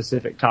about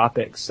specific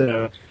topics.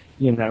 So,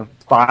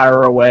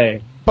 fire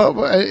away. But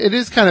it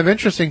is kind of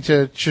interesting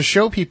to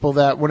show people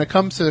that when it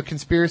comes to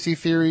conspiracy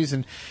theories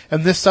and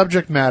this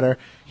subject matter,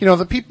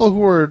 the people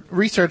who are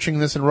researching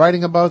this and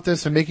writing about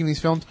this and making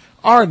these films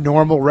are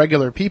normal,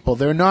 regular people.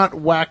 They're not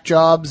whack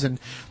jobs, and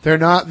they're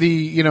not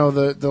the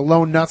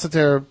lone nuts that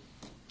they're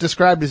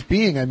described as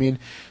being. I mean,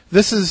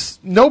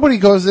 nobody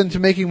goes into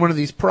making one of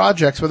these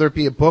projects, whether it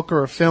be a book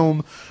or a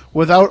film,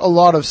 without a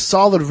lot of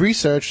solid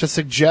research to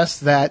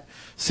suggest that,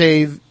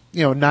 say,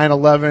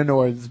 9/11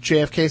 or the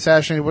JFK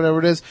assassination, whatever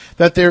it is,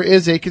 that there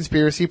is a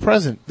conspiracy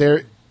present.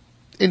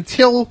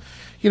 Until,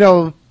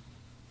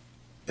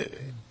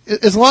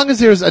 as long as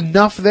there's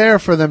enough there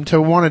for them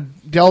to want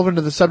to delve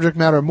into the subject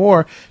matter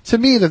more, to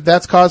me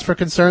that's cause for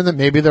concern that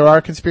maybe there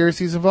are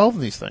conspiracies involved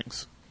in these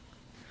things.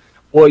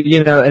 Well,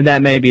 and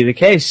that may be the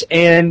case,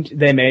 and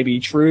they may be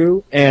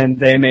true, and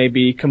they may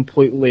be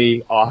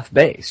completely off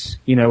base.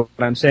 You know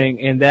what I'm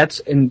saying? And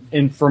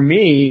and for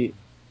me,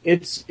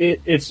 it's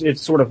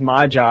sort of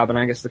my job, and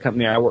I guess the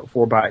company I work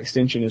for by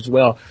extension as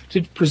well,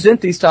 to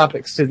present these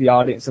topics to the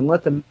audience and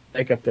let them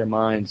make up their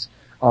minds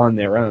on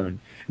their own.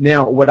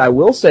 Now, what I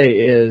will say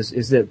is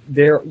that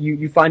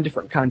you find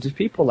different kinds of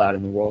people out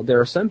in the world.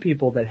 There are some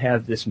people that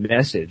have this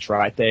message,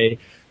 right? They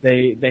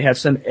have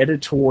some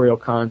editorial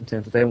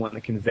content that they want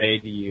to convey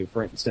to you.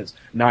 For instance,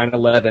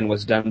 9/11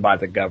 was done by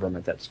the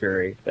government.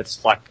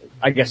 That's like,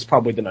 I guess,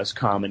 probably the most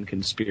common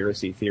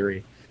conspiracy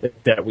theory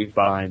that we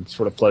find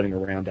sort of floating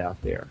around out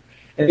there.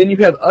 And then you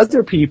have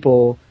other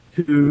people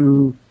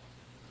who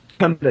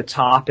come to the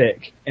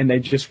topic and they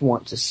just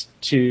want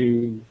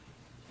to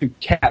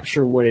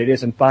capture what it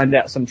is and find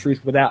out some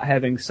truth without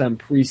having some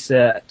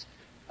preset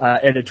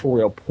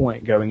editorial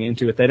point going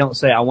into it. They don't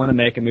say, I want to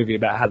make a movie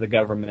about how the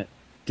government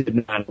did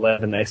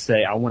 9/11. They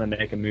say, I want to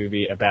make a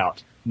movie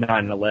about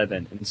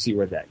 9/11 and see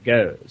where that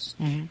goes.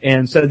 Mm-hmm.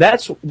 And so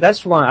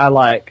that's why I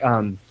like,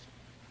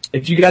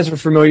 if you guys are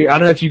familiar, I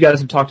don't know if you guys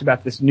have talked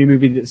about this new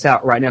movie that's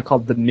out right now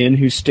called The Men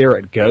Who Stare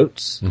at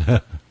Goats.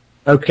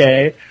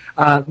 Okay.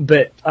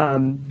 But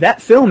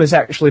that film is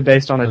actually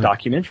based on a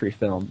documentary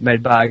film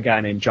made by a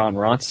guy named John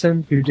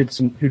Ronson, who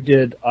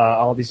did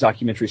all these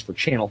documentaries for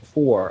Channel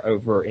 4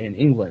 over in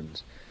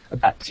England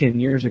about 10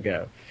 years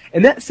ago.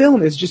 And that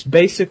film is just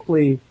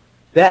basically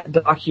that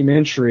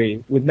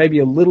documentary with maybe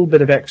a little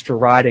bit of extra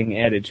writing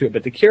added to it,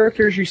 but the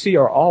characters you see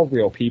are all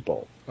real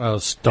people.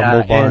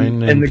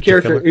 Stumblebine and the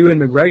character Ewan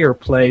McGregor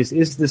plays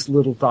is this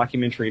little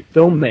documentary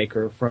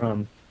filmmaker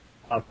from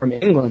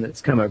England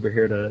that's come over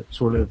here to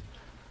sort of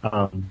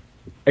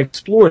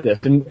explore this.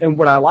 And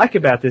what I like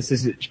about this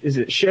is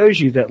it shows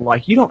you that,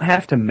 like, you don't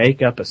have to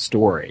make up a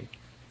story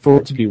for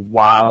it to be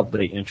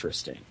wildly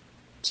interesting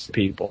to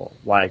people.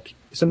 Like,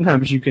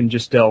 sometimes you can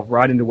just delve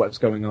right into what's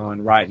going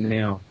on right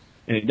now,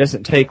 and it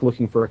doesn't take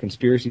looking for a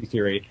conspiracy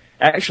theory.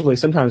 Actually,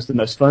 sometimes the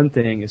most fun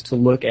thing is to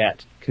look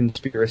at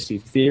conspiracy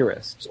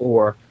theorists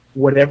or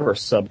whatever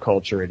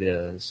subculture it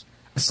is,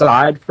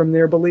 aside from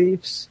their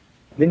beliefs.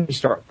 Then you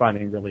start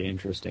finding really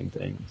interesting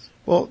things.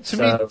 Well, to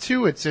me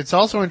too, it's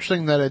also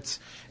interesting that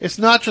it's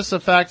not just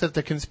the fact that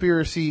the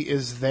conspiracy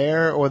is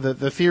there or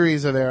the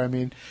theories are there. I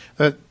mean,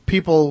 that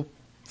people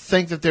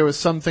think that there was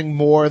something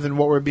more than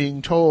what we're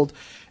being told.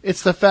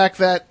 It's the fact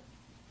that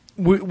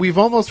we've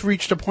almost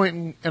reached a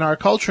point in our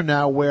culture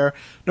now where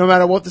no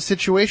matter what the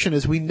situation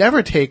is, we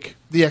never take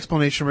the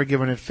explanation we're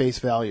given at face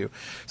value.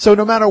 So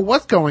no matter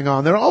what's going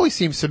on, there always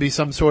seems to be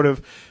some sort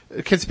of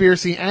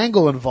conspiracy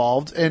angle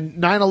involved, and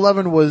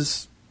 9/11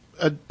 was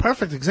a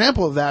perfect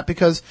example of that,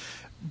 because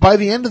by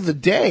the end of the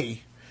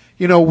day,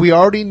 we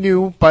already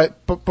knew,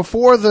 but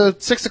before the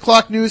 6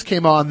 o'clock news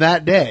came on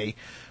that day,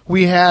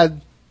 we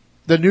had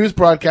the news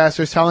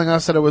broadcasters telling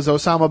us that it was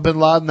Osama bin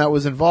Laden that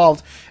was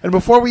involved. And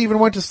before we even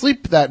went to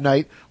sleep that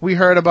night, we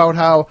heard about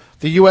how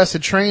the U.S.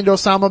 had trained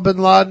Osama bin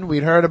Laden.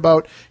 We'd heard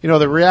about,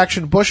 the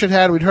reaction Bush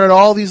had. We'd heard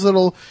all these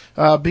little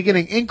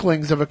beginning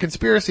inklings of a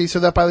conspiracy, so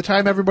that by the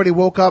time everybody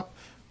woke up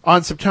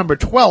on September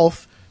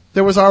 12th,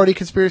 there was already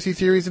conspiracy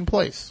theories in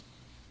place.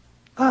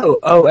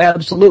 Oh,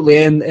 absolutely.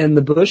 And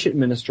the Bush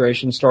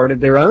administration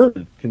started their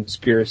own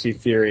conspiracy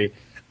theory,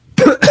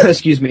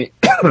 excuse me,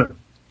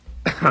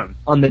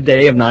 on the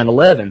day of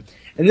 9/11.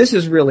 And this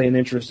is really an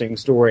interesting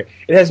story.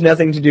 It has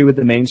nothing to do with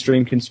the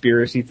mainstream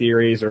conspiracy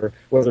theories or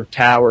whether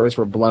towers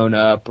were blown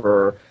up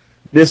or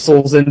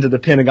missiles into the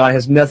Pentagon. It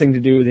has nothing to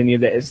do with any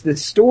of that. It's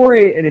this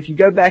story, and if you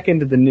go back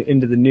into the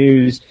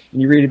news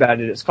and you read about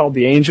it, it's called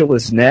The Angel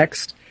Is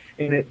Next.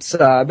 And it's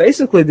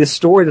basically this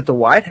story that the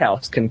White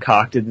House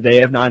concocted the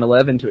day of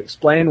 9/11 to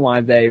explain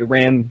why they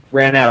ran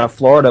out of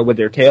Florida with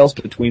their tails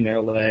between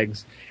their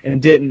legs and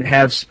didn't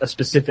have a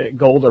specific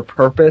goal or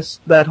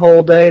purpose that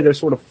whole day. They're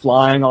sort of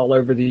flying all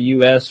over the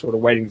U.S., sort of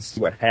waiting to see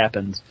what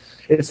happens.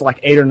 It's like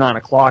 8 or 9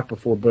 o'clock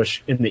before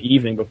Bush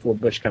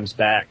comes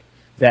back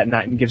that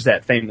night and gives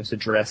that famous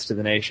address to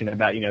the nation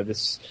about,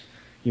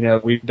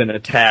 we've been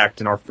attacked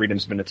and our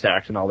freedom's been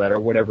attacked and all that, or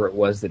whatever it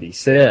was that he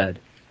said.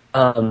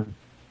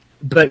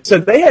 But so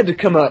they had to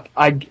come up,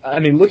 I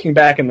mean, looking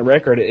back in the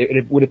record,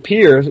 it would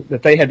appear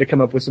that they had to come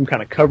up with some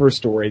kind of cover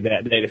story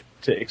that day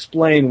to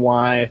explain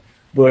why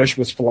Bush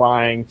was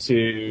flying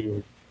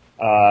to,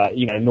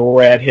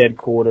 NORAD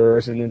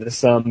headquarters and into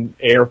some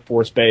Air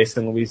Force base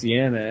in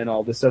Louisiana and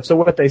all this stuff. So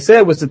what they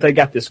said was that they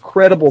got this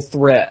credible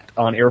threat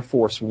on Air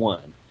Force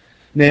One.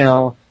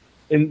 Now,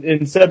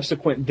 in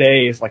subsequent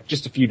days, like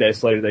just a few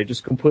days later, they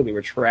just completely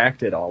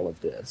retracted all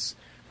of this.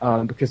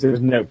 Because there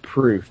was no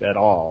proof at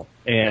all.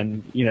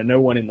 And,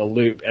 no one in the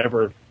loop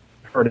ever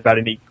heard about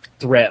any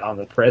threat on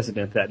the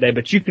president that day.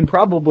 But you can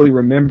probably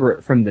remember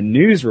it from the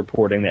news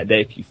reporting that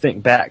day if you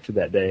think back to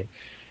that day.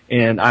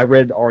 And I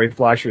read Ari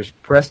Fleischer's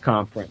press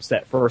conference,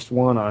 that first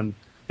one on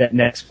that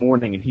next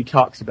morning, and he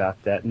talks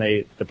about that, and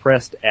the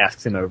press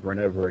asks him over and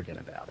over again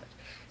about it.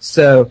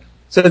 So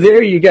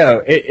there you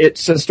go.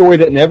 It's a story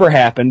that never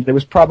happened. There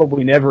was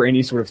probably never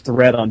any sort of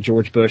threat on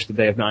George Bush the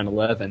day of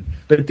 9/11.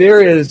 But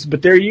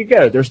there you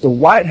go. There's the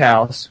White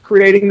House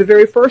creating the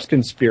very first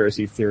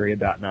conspiracy theory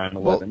about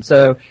 9/11. Well,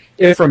 so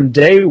if from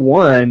day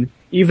one,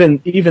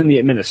 even the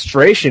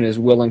administration is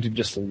willing to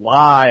just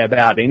lie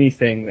about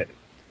anything that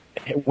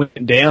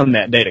went down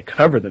that day to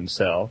cover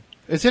themselves.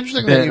 It's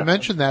interesting that you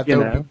mentioned that,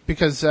 though,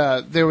 because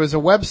there was a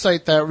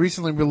website that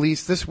recently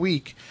released this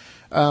week,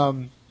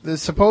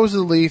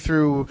 supposedly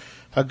through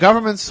a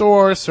government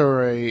source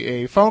or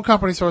a phone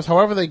company source,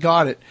 however they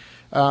got it,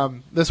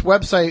 this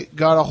website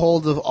got a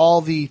hold of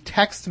all the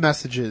text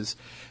messages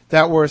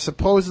that were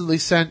supposedly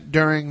sent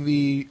during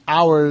the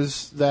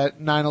hours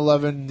that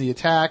 9/11, the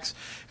attacks,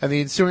 and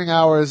the ensuing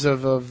hours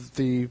of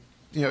the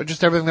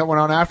just everything that went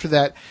on after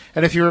that.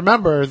 And if you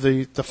remember,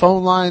 the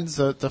phone lines,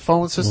 the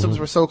phone systems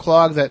were so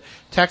clogged that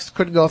text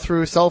couldn't go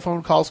through, cell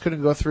phone calls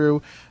couldn't go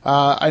through.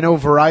 I know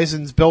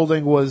Verizon's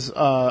building was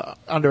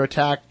under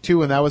attack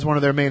too, and that was one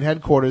of their main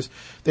headquarters.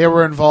 They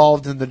were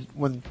involved in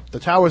when the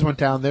towers went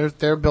down,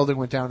 their building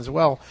went down as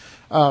well.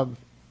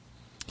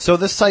 So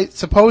this site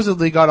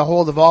supposedly got a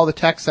hold of all the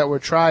texts that were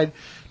tried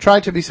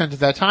to be sent at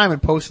that time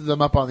and posted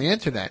them up on the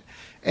internet.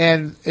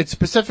 And it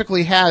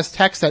specifically has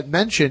text that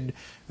mentioned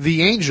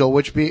the Angel,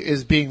 which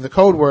is being the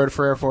code word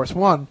for Air Force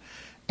One,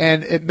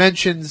 and it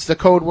mentions the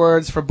code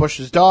words for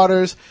Bush's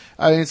daughters.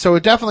 So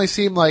it definitely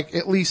seemed like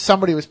at least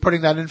somebody was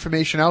putting that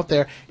information out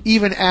there,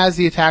 even as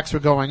the attacks were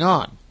going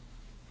on.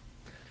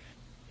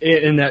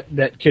 And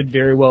that could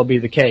very well be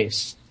the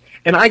case.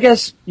 And I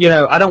guess,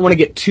 I don't want to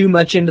get too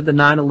much into the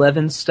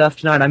 9/11 stuff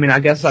tonight. I mean, I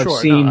guess I've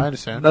seen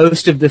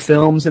most of the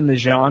films in the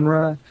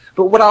genre.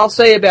 But what I'll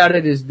say about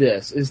it is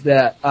this, is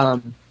that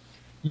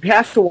you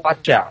have to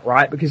watch out,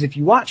 right? Because if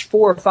you watch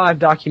 4 or 5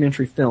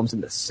 documentary films in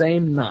the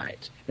same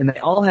night, and they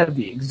all have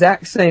the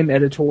exact same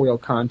editorial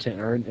content,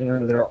 or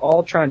they're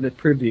all trying to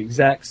prove the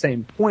exact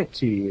same point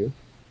to you,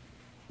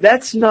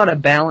 that's not a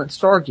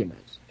balanced argument.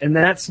 And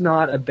that's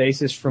not a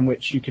basis from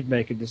which you could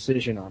make a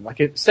decision on.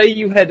 Like, say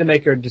you had to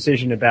make a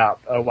decision about,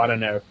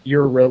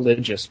 your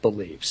religious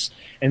beliefs.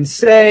 And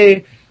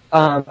say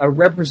a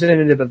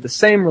representative of the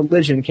same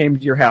religion came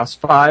to your house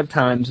 5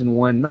 times in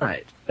one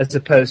night, as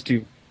opposed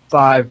to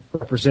 5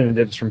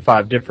 representatives from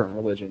 5 different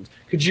religions.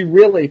 Could you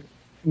really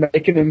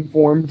make an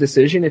informed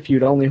decision if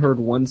you'd only heard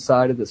one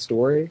side of the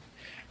story?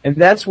 And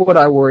that's what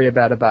I worry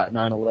about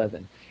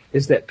 9/11,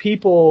 is that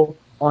people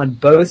on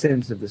both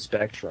ends of the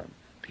spectrum,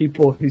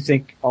 people who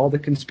think all the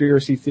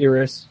conspiracy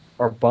theorists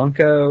are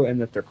bunko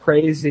and that they're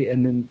crazy,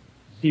 and then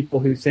people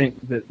who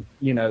think that,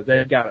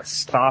 they've got to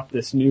stop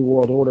this new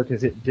world order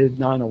because it did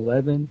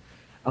 9/11.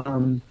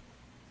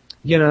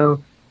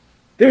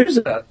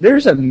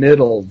 There's a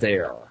middle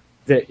there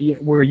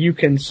where you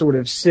can sort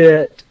of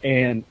sit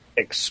and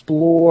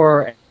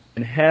explore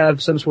and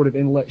have some sort of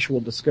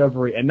intellectual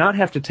discovery and not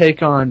have to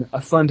take on a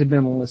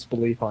fundamentalist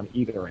belief on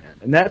either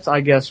end. And that's,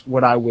 I guess,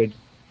 what I would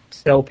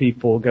tell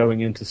people going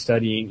into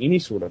studying any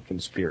sort of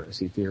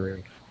conspiracy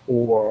theory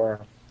or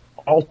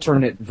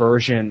alternate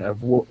version of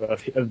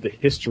the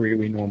history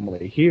we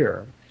normally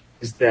hear,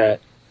 is that,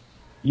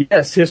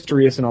 yes,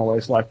 history isn't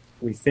always like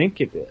we think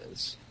it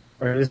is,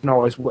 or it isn't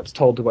always what's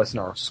told to us in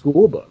our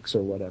school books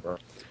or whatever.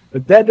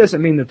 But that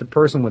doesn't mean that the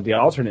person with the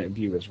alternate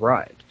view is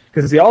right.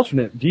 Because the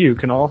alternate view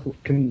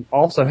can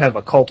also have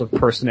a cult of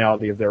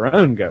personality of their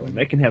own going.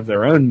 They can have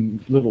their own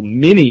little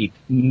mini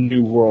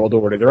New World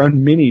Order, their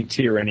own mini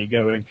tyranny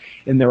going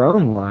in their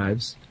own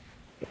lives.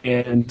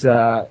 And,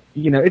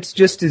 it's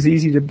just as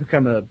easy to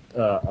become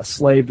a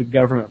slave to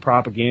government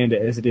propaganda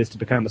as it is to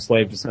become a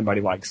slave to somebody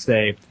like,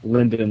 say,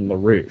 Lyndon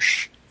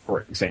LaRouche,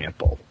 for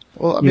example.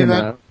 Well, I mean,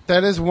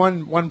 that is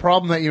one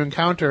problem that you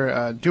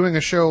encounter doing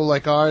a show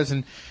like ours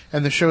and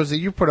the shows that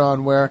you put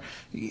on, where,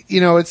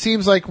 it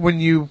seems like when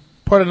you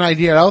put an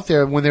idea out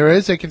there, when there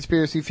is a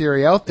conspiracy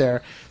theory out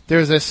there,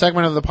 there's a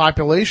segment of the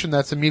population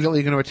that's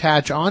immediately going to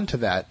attach onto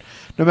that,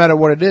 no matter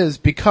what it is,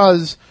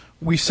 because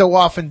we so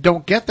often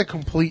don't get the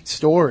complete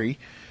story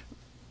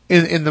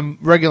in the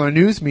regular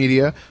news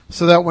media,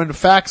 so that when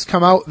facts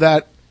come out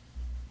that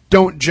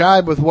don't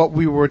jibe with what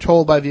we were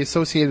told by the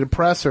Associated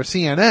Press or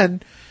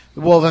CNN,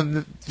 well,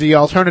 then the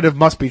alternative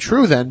must be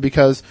true then,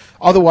 because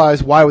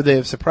otherwise, why would they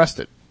have suppressed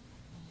it?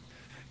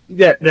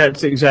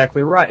 That's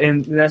exactly right.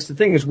 And that's the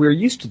thing, is we're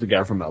used to the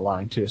government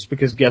lying to us,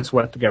 because guess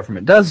what? The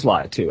government does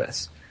lie to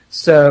us.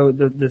 So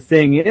the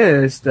thing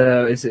is,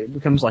 though, is it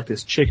becomes like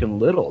this Chicken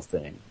Little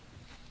thing.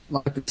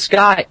 Like, the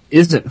sky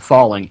isn't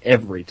falling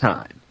every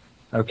time.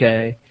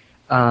 Okay?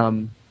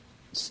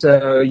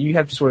 So you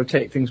have to sort of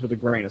take things with a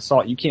grain of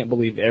salt. You can't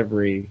believe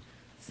every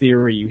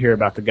theory you hear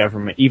about the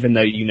government, even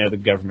though you know the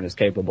government is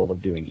capable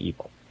of doing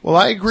evil. Well,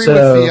 I agree with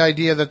the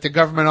idea that the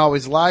government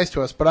always lies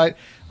to us, but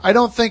I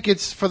don't think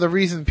it's for the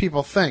reason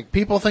people think.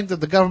 People think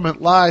that the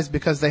government lies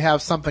because they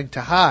have something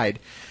to hide.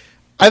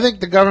 I think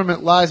the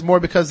government lies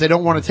more because they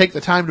don't want to take the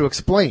time to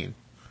explain.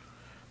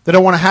 They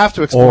don't want to have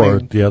to explain. Or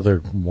the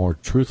other more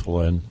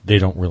truthful end, they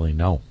don't really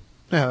know.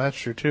 Yeah, that's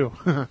true too.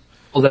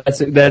 Well,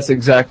 that's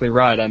exactly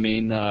right. I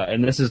mean,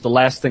 and this is the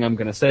last thing I'm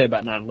going to say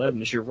about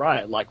 9/11 is you're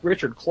right. Like,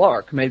 Richard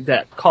Clarke made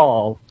that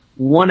call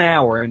 1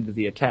 hour into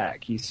the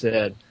attack. He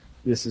said,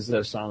 "This is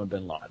Osama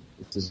bin Laden.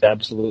 This is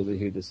absolutely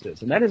who this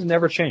is," and that has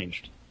never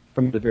changed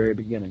from the very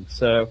beginning.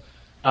 So,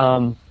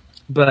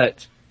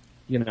 but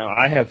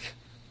I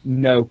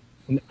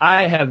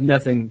have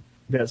nothing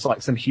that's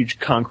like some huge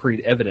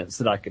concrete evidence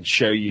that I could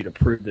show you to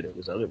prove that it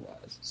was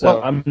otherwise.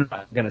 So I'm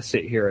not going to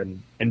sit here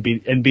and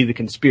be the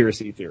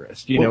conspiracy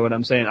theorist. You know what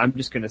I'm saying? I'm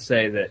just going to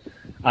say that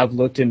I've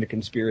looked into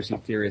conspiracy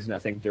theories and I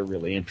think they're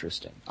really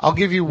interesting. I'll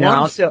give you one.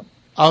 I was going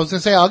to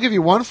say, I'll give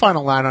you one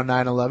final line on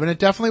 9/11. It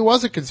definitely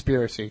was a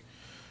conspiracy.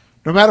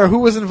 No matter who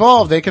was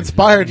involved, they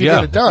conspired to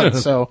get it done.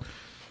 So,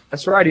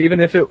 That's right. Even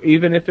if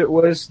it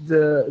was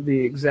the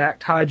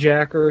exact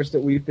hijackers that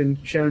we've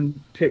been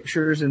shown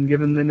pictures and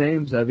given the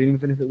names of,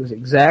 even if it was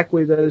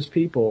exactly those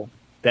people,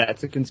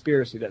 that's a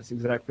conspiracy. That's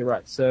exactly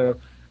right. So,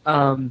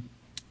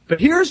 but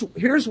here's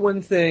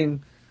one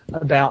thing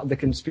about the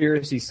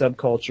conspiracy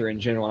subculture in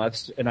general,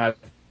 and I've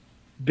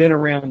been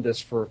around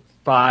this for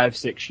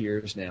 5-6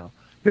 years now.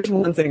 Here's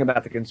one thing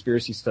about the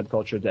conspiracy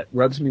subculture that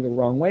rubs me the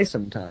wrong way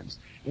sometimes,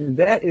 and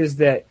that is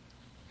that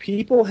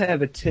people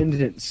have a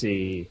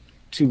tendency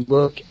to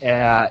look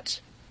at,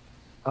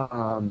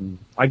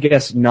 I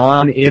guess,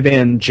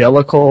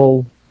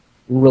 non-evangelical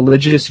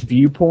religious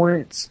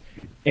viewpoints,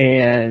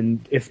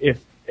 and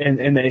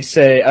and they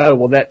say, oh,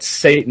 well, that's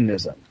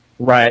Satanism,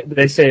 right?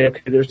 They say,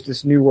 okay, there's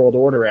this New World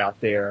Order out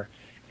there,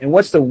 and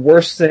what's the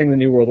worst thing the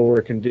New World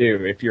Order can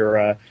do if you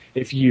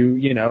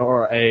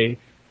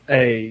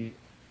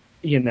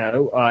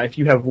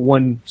have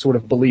one sort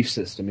of belief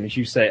system, and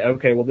you say,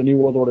 okay, well, the New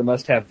World Order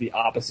must have the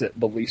opposite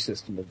belief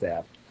system of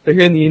that. But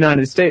here in the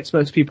United States,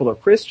 most people are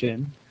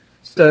Christian,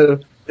 so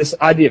this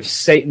idea of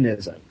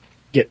Satanism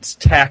gets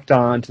tacked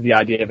on to the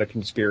idea of a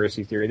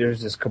conspiracy theory.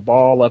 There's this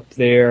cabal up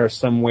there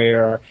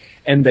somewhere,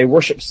 and they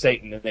worship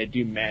Satan, and they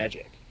do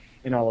magic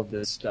and all of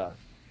this stuff.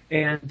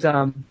 And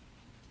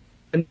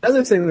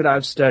another thing that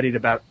I've studied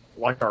about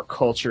like our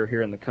culture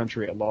here in the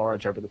country at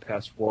large over the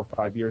past 4 or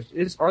 5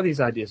 years are these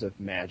ideas of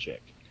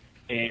magic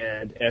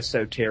and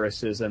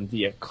esotericism,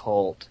 the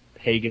occult,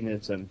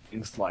 paganism,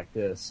 things like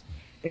this.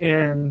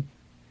 And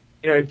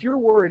if you're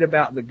worried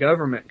about the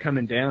government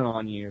coming down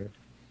on you,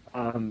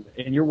 and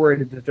you're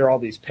worried that there are all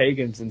these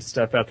pagans and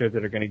stuff out there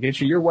that are going to get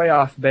you, you're way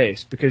off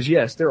base, because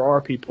yes, there are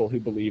people who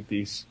believe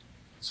these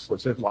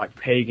sorts of like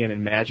pagan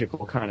and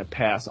magical kind of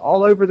paths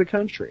all over the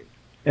country,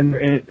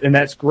 and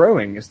that's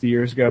growing as the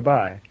years go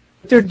by.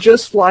 But they're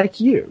just like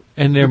you,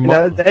 and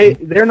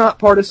they're not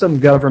part of some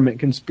government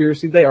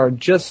conspiracy. They are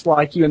just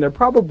like you, and they're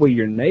probably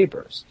your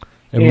neighbors,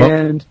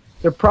 and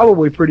they're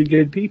probably pretty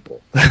good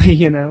people,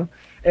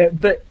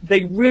 But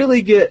they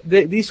really get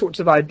these sorts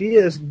of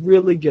ideas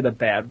really get a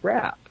bad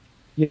rap,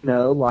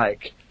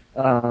 like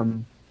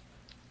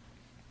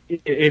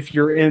if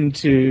you're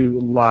into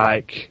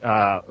like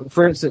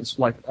for instance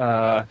like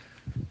the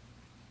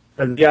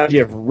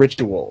idea of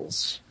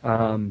rituals,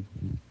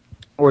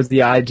 or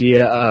the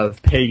idea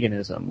of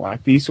paganism,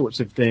 like these sorts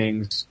of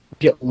things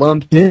get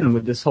lumped in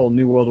with this whole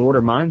New World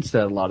Order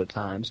mindset a lot of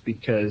times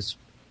because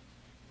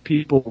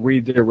people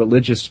read their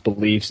religious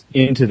beliefs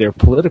into their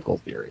political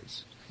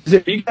theories.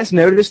 Have you guys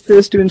noticed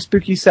this doing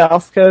Spooky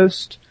South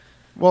Coast?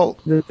 Well,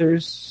 that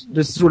there's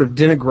this sort of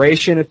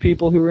denigration of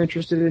people who are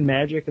interested in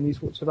magic and these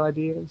sorts of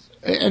ideas.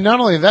 And not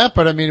only that,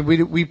 but I mean,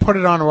 we put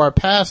it onto our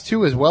past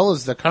too, as well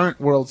as the current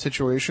world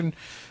situation.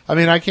 I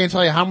mean, I can't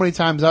tell you how many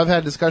times I've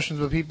had discussions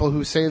with people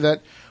who say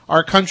that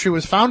our country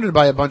was founded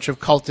by a bunch of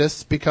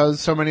cultists because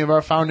so many of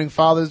our founding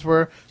fathers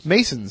were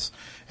Masons.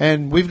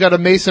 And we've got a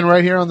Mason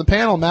right here on the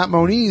panel, Matt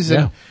Moniz,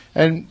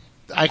 and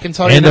I can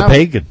tell you now. And a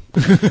pagan.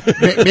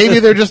 Maybe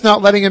they're just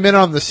not letting him in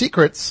on the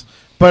secrets,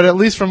 but at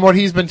least from what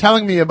he's been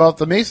telling me about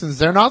the Masons,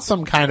 they're not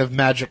some kind of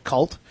magic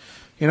cult.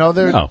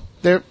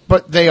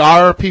 But they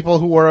are people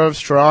who are of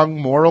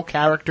strong moral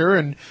character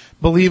and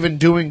believe in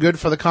doing good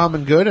for the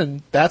common good,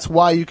 and that's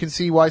why you can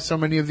see why so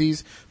many of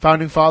these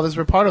founding fathers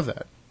were part of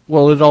that.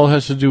 Well, it all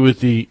has to do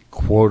with the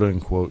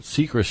quote-unquote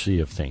secrecy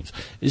of things.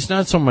 It's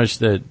not so much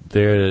that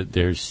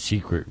there's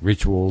secret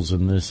rituals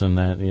and this and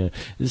that.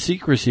 The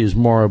secrecy is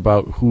more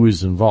about who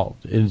is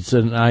involved.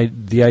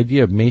 The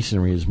idea of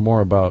Masonry is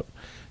more about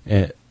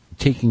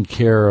taking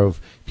care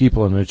of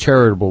people in a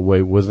charitable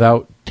way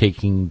without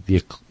taking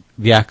the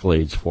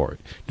accolades for it,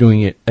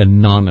 doing it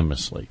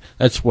anonymously.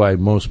 That's why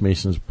most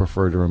Masons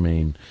prefer to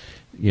remain,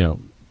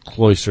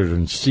 cloistered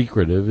and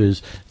secretive.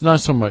 Is not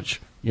so much,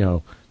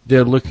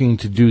 they're looking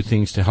to do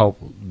things to help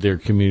their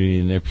community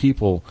and their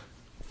people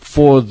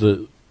for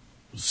the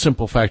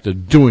simple fact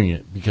of doing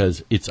it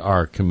because it's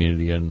our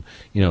community and,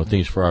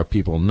 things for our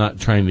people, not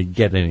trying to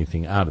get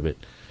anything out of it.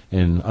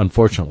 And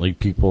unfortunately,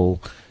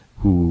 people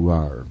who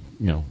are,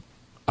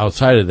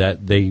 outside of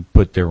that, they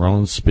put their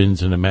own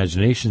spins and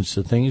imaginations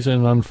to things,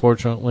 and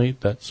unfortunately,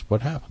 that's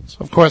what happens.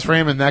 Of course,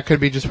 Raymond, that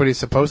could be just what he's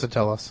supposed to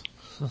tell us.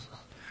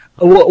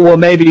 Well,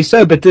 maybe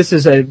so, but this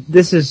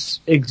is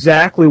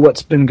exactly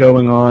what's been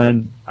going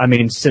on. I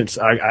mean, since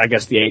I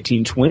guess the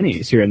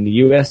 1820s here in the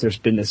U.S., there's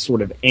been this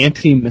sort of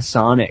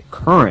anti-Masonic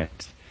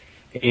current,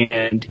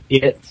 and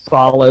it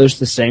follows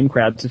the same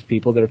crowds of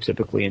people that are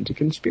typically into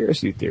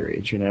conspiracy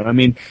theories. I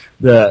mean,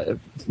 the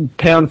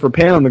pound for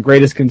pound, the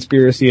greatest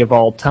conspiracy of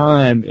all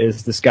time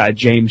is this guy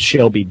James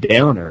Shelby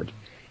Downard.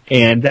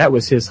 And that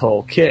was his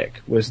whole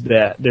kick, was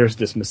that there's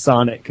this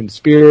Masonic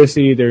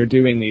conspiracy. They're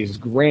doing these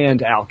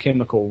grand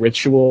alchemical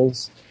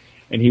rituals,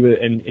 and he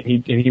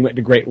went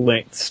to great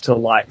lengths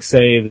to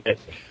say that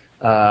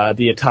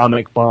the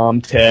atomic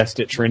bomb test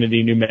at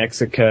Trinity, New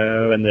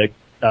Mexico, and the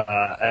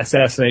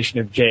assassination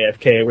of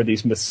JFK were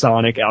these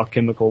Masonic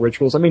alchemical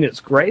rituals. I mean, it's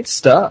great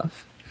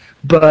stuff,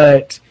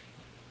 but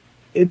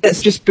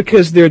that's just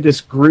because they're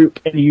this group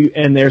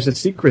and there's a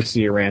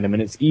secrecy around them,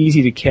 and it's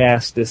easy to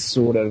cast this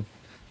sort of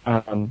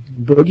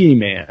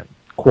boogeyman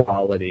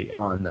quality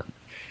on them.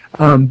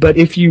 But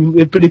if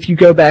you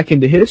go back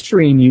into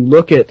history and you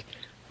look at,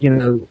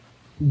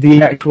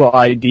 the actual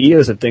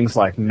ideas of things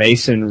like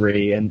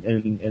Masonry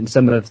and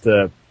some of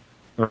the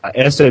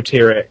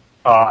esoteric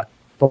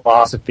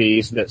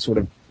philosophies that sort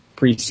of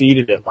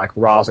preceded it, like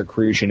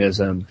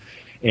Rosicrucianism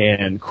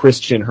and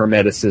Christian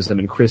Hermeticism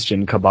and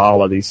Christian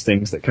Kabbalah, these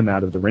things that come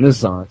out of the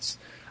Renaissance,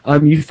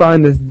 you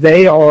find that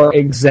they are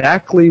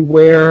exactly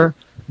where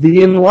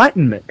the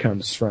Enlightenment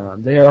comes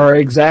from. They are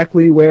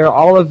exactly where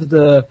all of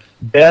the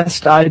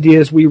best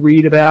ideas we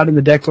read about in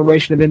the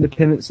Declaration of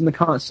Independence and the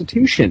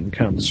Constitution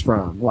comes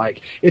from.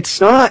 Like, it's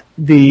not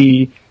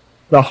the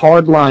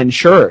hardline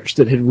church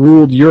that had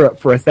ruled Europe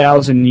for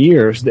 1,000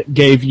 years that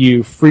gave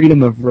you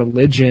freedom of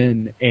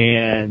religion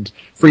and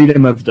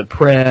freedom of the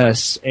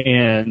press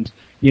and,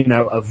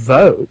 a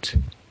vote.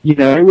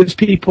 It was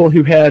people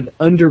who had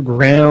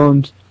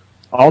underground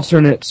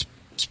alternate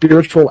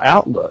spiritual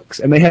outlooks,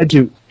 and they had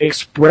to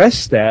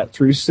express that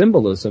through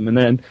symbolism. And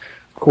then,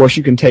 of course,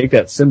 you can take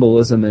that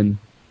symbolism and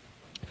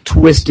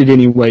twist it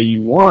any way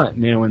you want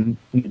now in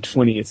the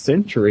 20th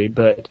century.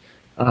 But,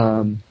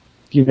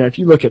 if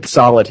you look at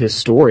solid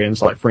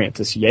historians like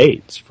Frances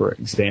Yates, for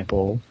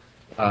example,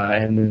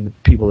 and then the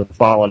people that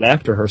followed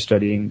after her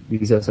studying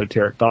these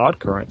esoteric thought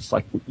currents,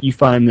 like, you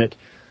find that,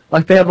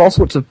 like, they have all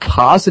sorts of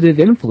positive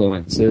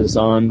influences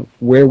on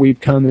where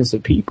we've come as a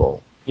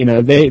people.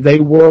 They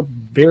were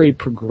very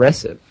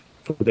progressive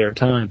for their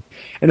time.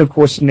 And of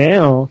course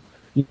now,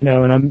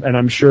 and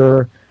I'm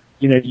sure,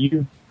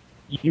 you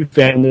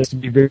found this to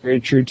be very, very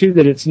true too,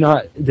 that it's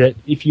not, that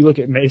if you look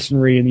at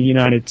Masonry in the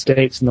United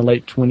States in the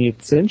late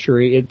 20th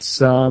century, it's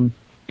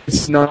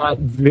not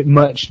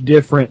much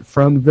different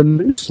from the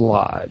Moose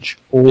Lodge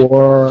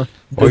or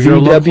the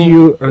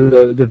VW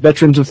or the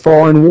Veterans of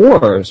Foreign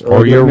Wars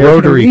or your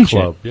Rotary Legion.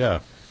 Club.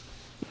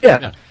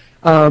 Yeah.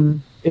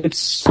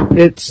 It's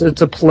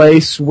a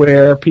place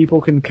where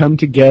people can come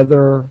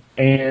together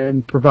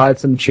and provide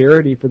some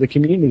charity for the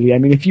community. I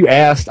mean,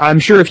 I'm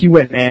sure if you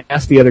went and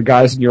asked the other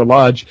guys in your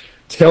lodge,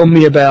 tell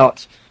me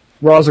about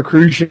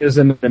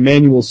Rosicrucianism and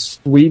Emanuel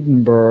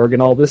Swedenborg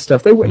and all this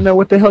stuff, they wouldn't know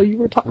what the hell you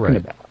were talking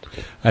about.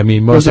 I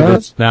mean, most of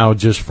it's now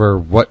just for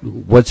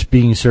what's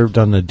being served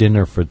on the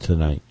dinner for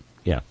tonight.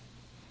 Yeah.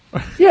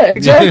 Yeah,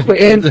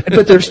 exactly.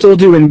 But they're still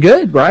doing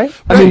good, right?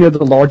 I mean, they're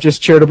the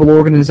largest charitable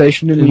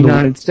organization in the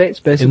United States,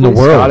 basically. In the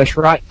world. Scottish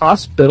Rite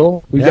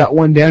Hospital. We've got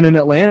one down in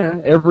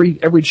Atlanta.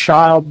 Every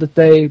child that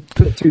they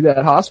put through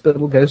that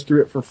hospital goes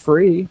through it for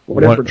free,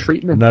 whatever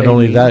treatment Not they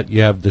only need. that,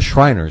 you have the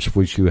Shriners,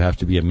 which you have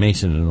to be a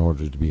Mason in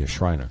order to be a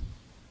Shriner.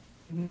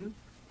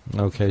 Mm-hmm.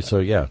 Okay, so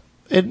yeah.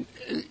 And,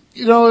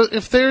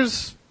 if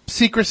there's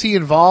secrecy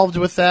involved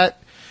with that,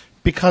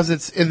 because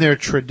it's in their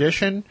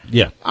tradition,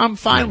 I'm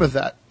fine with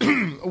that.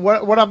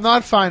 What I'm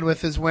not fine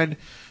with is when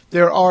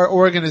there are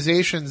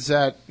organizations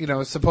that,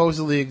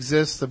 supposedly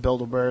exist, the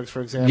Bilderbergs,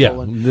 for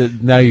example. Yeah,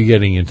 now you're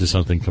getting into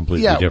something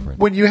completely different.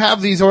 When you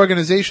have these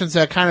organizations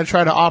that kind of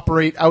try to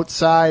operate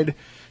outside,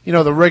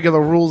 the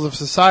regular rules of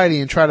society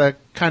and try to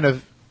kind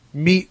of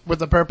meet with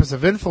the purpose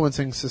of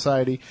influencing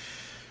society,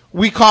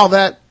 we call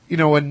that,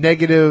 a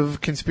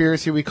negative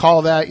conspiracy. We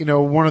call that,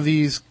 one of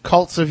these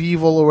cults of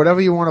evil or whatever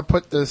you want to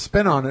put the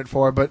spin on it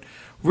for. But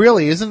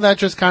really, isn't that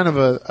just kind of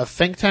a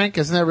think tank?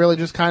 Isn't that really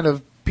just kind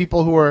of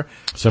people who are...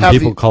 Some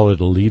people call it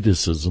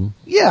elitism.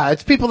 Yeah,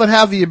 it's people that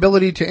have the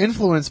ability to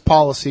influence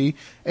policy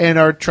and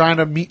are trying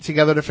to meet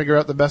together to figure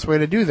out the best way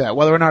to do that.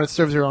 Whether or not it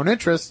serves their own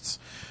interests,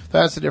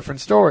 that's a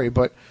different story.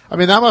 But, I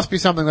mean, that must be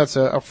something that's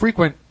a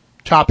frequent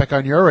topic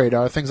on your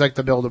radar, things like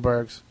the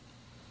Bilderbergs.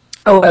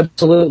 Oh,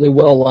 absolutely.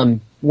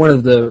 Well, one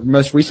of the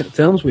most recent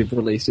films we've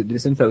released at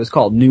Disinfo is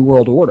called New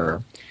World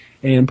Order.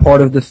 And part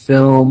of the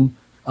film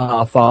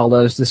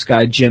follows this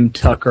guy, Jim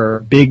Tucker,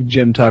 Big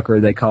Jim Tucker,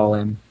 they call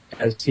him,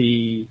 as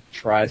he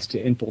tries to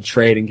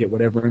infiltrate and get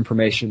whatever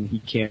information he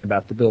can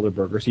about the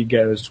Bilderbergers. He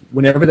goes,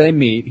 whenever they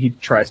meet, he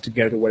tries to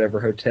go to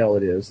whatever hotel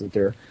it is that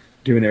they're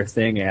doing their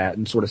thing at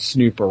and sort of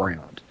snoop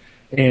around.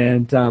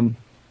 And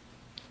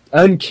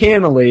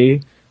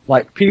uncannily,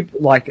 I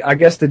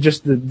guess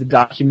the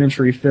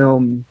documentary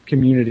film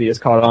community has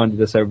caught on to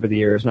this over the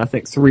years, and I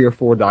think 3 or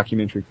 4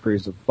 documentary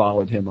crews have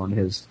followed him on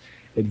his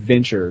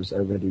adventures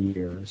over the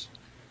years.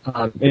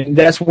 And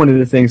that's one of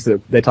the things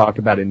that they talk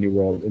about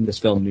in this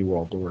film, New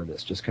World Order,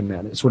 that's just come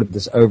out. It's sort of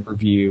this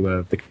overview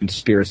of the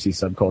conspiracy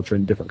subculture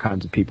and different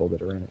kinds of people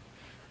that are in it.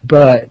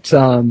 But,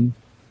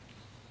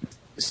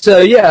 so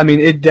yeah, I mean,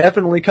 it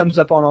definitely comes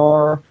up on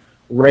our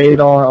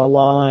radar a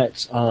lot.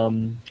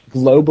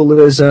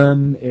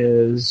 Globalism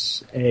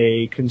is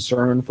a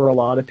concern for a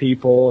lot of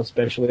people,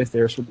 especially if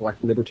they're sort of like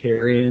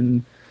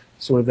libertarian,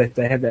 sort of if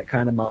they have that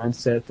kind of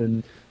mindset,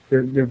 then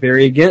they're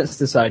very against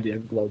this idea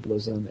of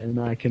globalism. And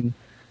I can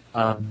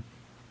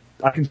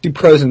see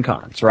pros and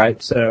cons,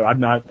 right? So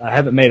I'm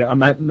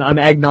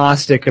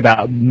agnostic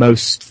about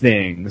most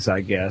things, I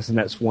guess, and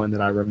that's one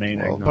that I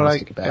remain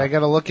agnostic about. But I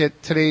got to look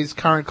at today's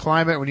current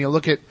climate. When you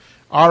look at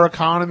our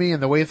economy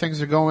and the way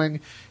things are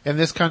going in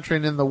this country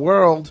and in the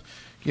world,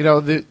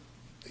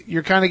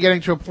 you're kind of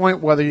getting to a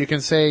point whether you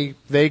can say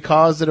they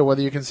caused it or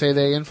whether you can say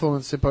they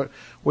influenced it, but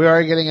we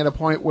are getting at a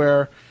point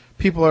where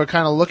people are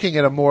kind of looking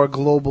at a more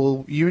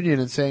global union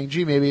and saying,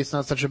 gee, maybe it's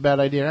not such a bad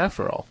idea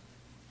after all.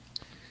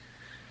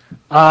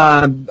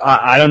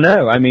 I don't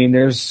know. I mean,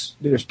 there's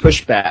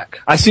pushback.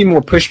 I see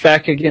more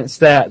pushback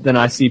against that than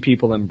I see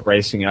people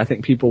embracing it. I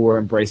think people were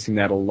embracing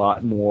that a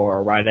lot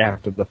more right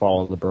after the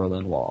fall of the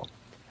Berlin Wall.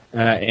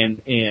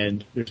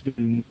 And there's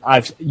been,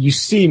 you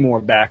see more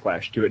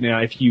backlash to it. Now,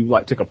 if you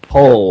took a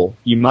poll,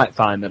 you might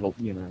find that,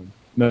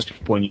 most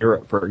people in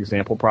Europe, for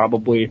example,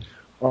 probably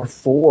are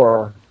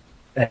for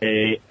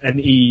an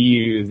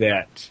EU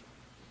that,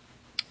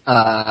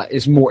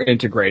 is more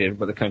integrated,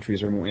 where the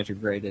countries are more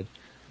integrated.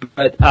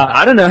 But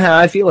I don't know how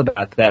I feel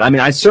about that. I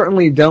mean, I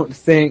certainly don't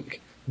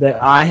think that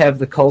I have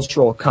the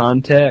cultural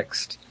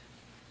context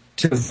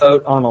to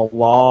vote on a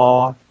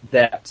law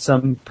that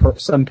some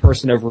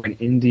person over in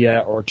India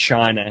or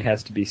China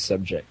has to be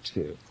subject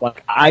to.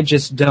 I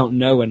just don't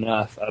know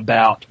enough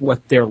about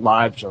what their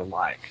lives are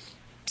like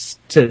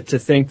to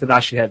think that I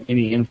should have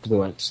any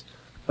influence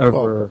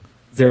over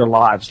their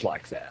lives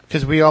like that.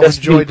 Because we all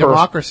enjoy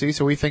democracy,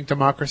 so we think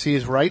democracy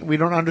is right, and we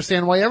don't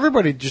understand why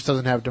everybody just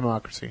doesn't have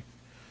democracy.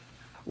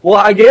 Well,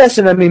 I guess,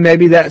 and I mean,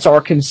 maybe that's our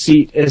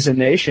conceit as a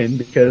nation,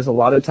 because a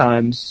lot of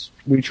times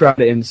we try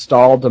to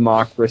install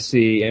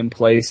democracy in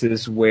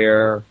places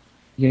where,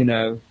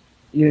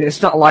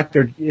 it's not like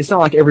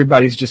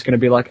everybody's just going to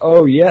be like,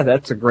 oh yeah,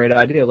 that's a great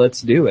idea,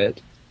 let's do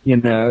it.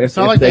 It's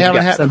not like they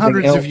haven't had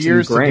hundreds of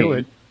years to do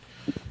it.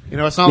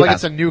 It's not like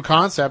it's a new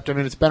concept. I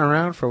mean, it's been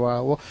around for a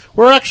while. Well,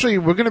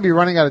 we're going to be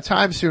running out of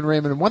time soon,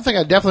 Raymond. And one thing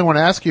I definitely want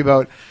to ask you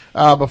about,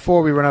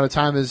 before we run out of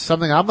time is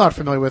something I'm not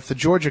familiar with, the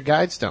Georgia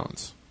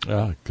Guidestones.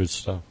 Ah, good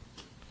stuff.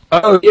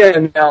 Oh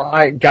yeah, now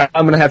I'm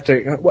going to have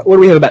to. What do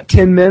we have? About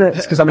 10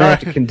 minutes, because I'm going to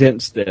have to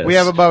condense this. We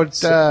have about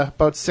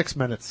 6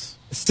 minutes.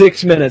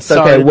 6 minutes.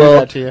 Sorry, okay.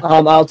 Well, to you.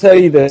 I'll tell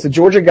you this: the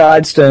Georgia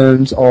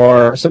Guidestones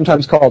are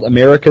sometimes called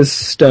America's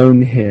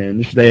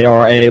Stonehenge. They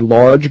are a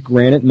large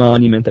granite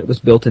monument that was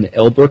built in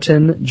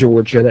Elberton,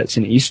 Georgia. That's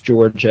in East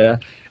Georgia,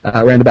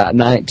 around about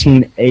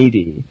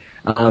 1980.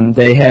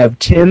 They have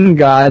 10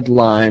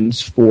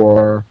 guidelines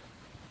for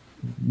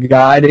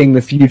guiding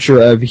the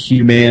future of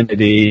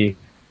humanity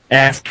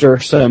after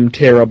some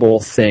terrible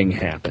thing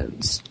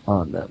happens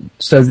on them.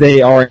 So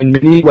they are in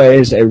many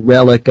ways a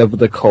relic of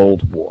the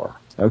Cold War.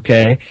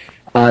 Okay?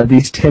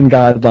 These 10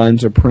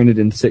 guidelines are printed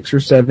in 6 or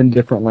 7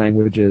 different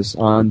languages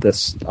on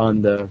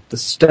the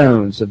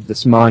stones of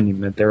this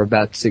monument. They're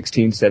about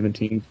 16,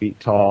 17 feet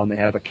tall, and they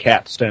have a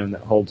capstone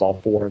that holds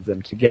all 4 of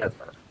them together.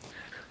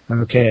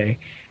 Okay?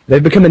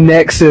 They've become a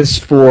nexus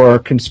for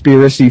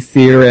conspiracy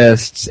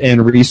theorists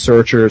and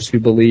researchers who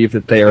believe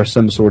that they are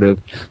some sort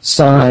of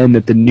sign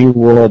that the New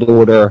World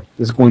Order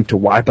is going to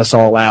wipe us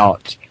all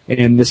out,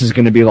 and this is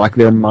going to be like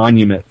their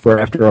monument for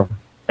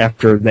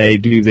after they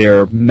do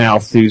their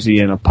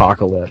Malthusian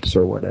apocalypse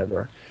or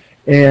whatever.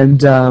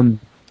 And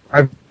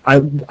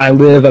I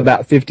live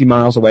about 50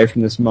 miles away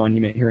from this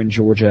monument here in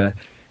Georgia,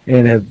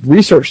 and have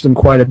researched them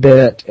quite a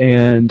bit,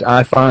 and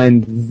I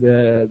find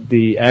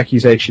the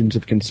accusations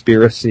of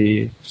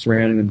conspiracy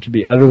surrounding them to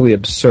be utterly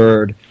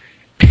absurd.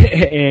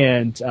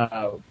 And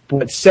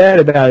what's sad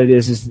about it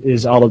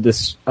is all of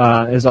this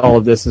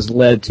has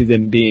led to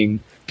them being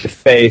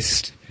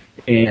defaced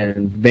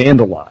and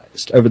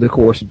vandalized over the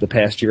course of the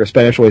past year,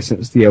 especially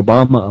since the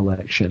Obama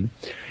election.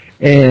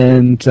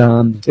 And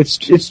it's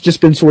just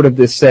been sort of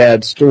this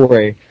sad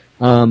story.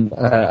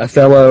 A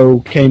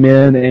fellow came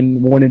in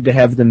and wanted to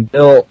have them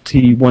built.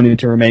 He wanted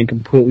to remain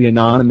completely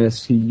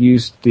anonymous. He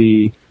used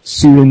the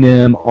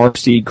pseudonym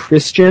R.C.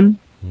 Christian,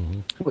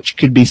 which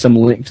could be some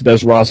link to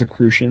those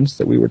Rosicrucians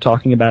that we were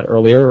talking about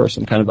earlier, or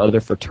some kind of other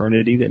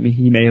fraternity that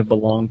he may have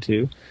belonged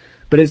to.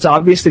 But it's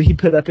obvious that he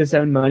put up his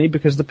own money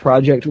because the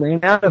project ran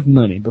out of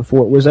money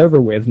before it was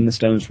over with, and the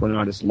stones were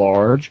not as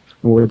large,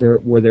 or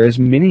were there as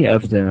many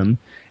of them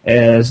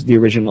as the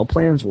original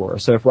plans were.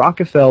 So if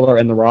Rockefeller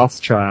and the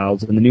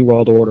Rothschilds and the New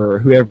World Order, or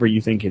whoever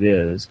you think it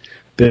is,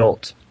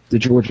 built the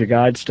Georgia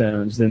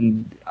Guidestones,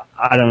 then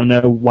I don't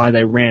know why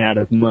they ran out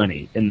of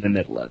money in the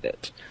middle of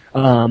it.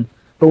 But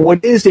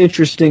what is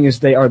interesting is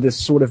they are this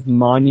sort of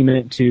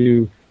monument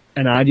to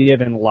an idea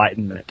of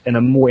enlightenment and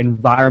a more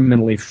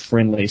environmentally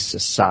friendly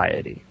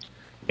society.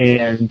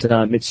 And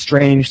it's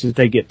strange that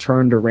they get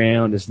turned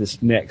around as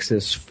this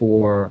nexus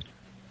for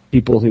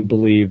people who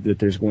believe that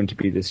there's going to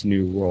be this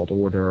new world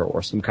order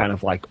or some kind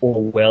of like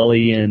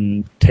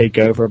Orwellian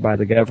takeover by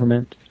the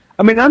government.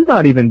 I mean, I'm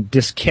not even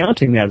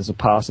discounting that as a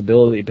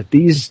possibility, but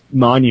these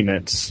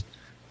monuments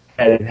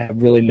have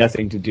really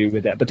nothing to do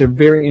with that. But they're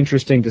very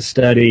interesting to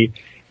study,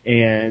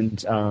 and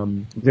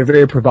they're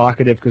very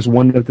provocative because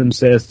one of them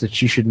says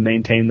that you should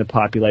maintain the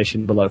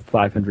population below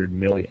 500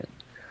 million.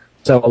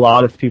 So a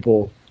lot of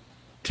people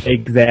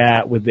take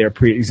that with their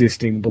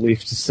pre-existing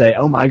beliefs to say,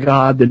 oh my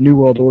God, the New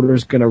World Order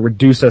is going to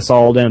reduce us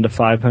all down to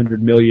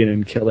 500 million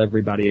and kill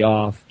everybody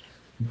off.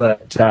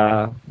 But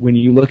when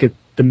you look at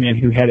the man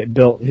who had it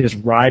built, his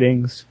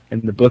writings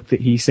and the book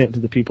that he sent to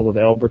the people of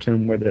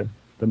Elberton, where the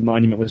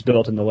monument was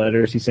built, and the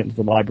letters he sent to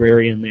the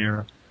librarian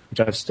there, which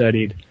I've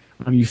studied,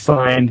 you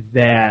find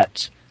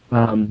that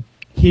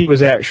he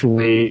was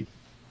actually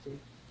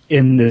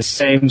in the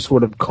same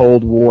sort of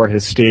Cold War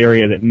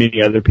hysteria that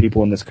many other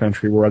people in this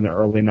country were in the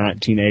early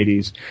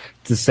 1980s.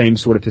 It's the same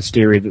sort of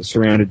hysteria that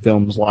surrounded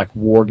films like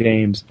War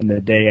Games, and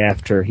the day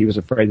after, he was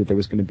afraid that there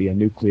was going to be a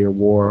nuclear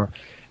war,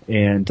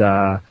 and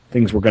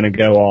things were going to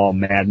go all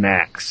Mad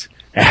Max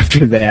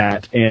after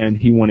that, and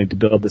he wanted to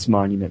build this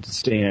monument to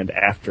stand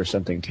after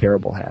something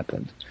terrible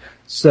happened.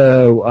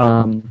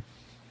 So,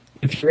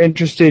 if you're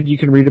interested, you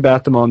can read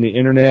about them on the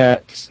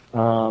internet,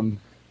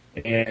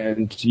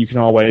 and you can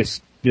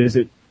always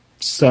visit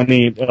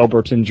sunny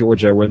Elberton,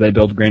 Georgia, where they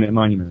build granite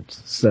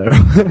monuments. So,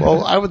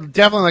 well, I would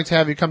definitely like to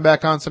have you come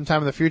back on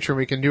sometime in the future, and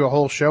we can do a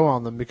whole show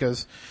on them,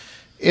 because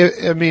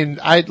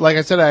like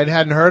I said, I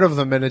hadn't heard of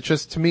them, and it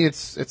just, to me,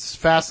 it's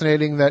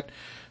fascinating that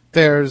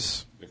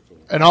there's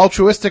an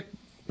altruistic,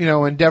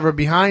 endeavor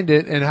behind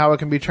it, and how it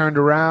can be turned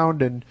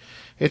around, and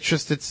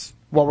it's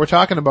what we're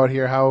talking about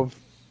here, how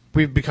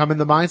we've become in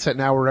the mindset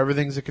now where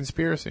everything's a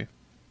conspiracy.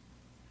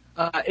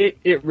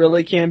 It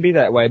really can be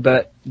that way,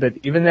 but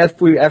even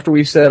after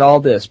we've said all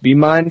this, be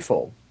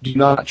mindful. Do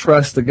not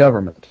trust the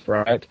government,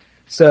 right?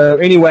 So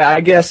anyway, I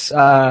guess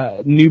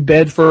New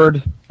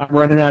Bedford, I'm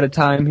running out of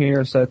time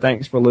here, so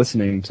thanks for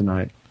listening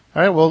tonight.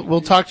 All right,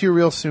 we'll talk to you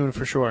real soon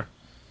for sure.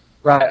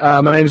 Right,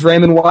 my name is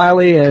Raymond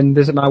Wiley, and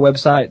visit my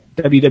website,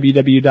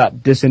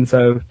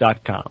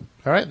 www.disinfo.com.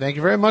 All right, thank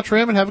you very much,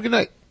 Raymond. Have a good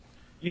night.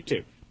 You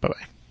too.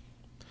 Bye-bye.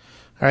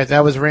 All right,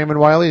 that was Raymond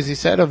Wiley, as he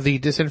said, of the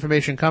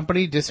Disinformation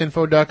Company.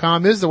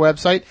 Disinfo.com is the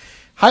website.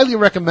 Highly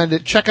recommend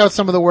it. Check out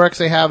some of the works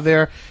they have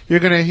there.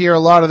 You're going to hear a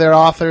lot of their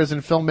authors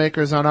and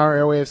filmmakers on our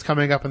airwaves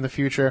coming up in the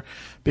future,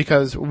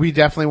 because we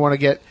definitely want to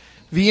get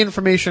the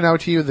information out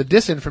to you, the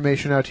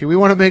disinformation out to you. We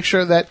want to make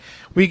sure that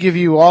we give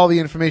you all the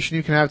information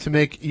you can have to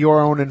make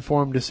your own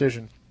informed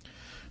decision.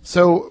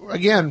 So,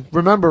 again,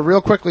 remember,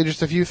 real quickly,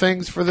 just a few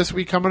things for this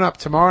week coming up.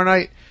 Tomorrow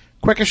night,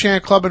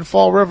 Quequechan Club in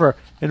Fall River,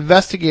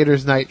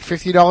 Investigators Night,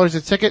 $50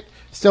 a ticket,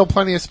 still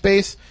plenty of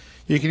space.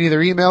 You can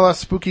either email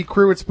us,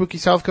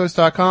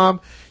 spookycrew@spookysouthcoast.com,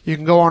 you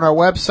can go on our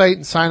website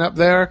and sign up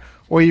there,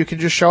 or you can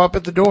just show up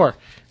at the door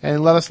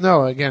and let us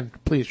know. Again,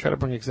 please try to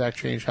bring exact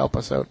change, help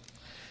us out.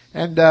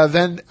 And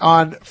then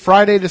on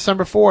Friday,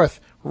 December 4th,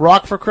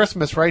 Rock for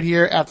Christmas right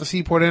here at the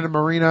Seaport Inn and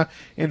Marina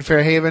in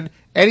Fairhaven.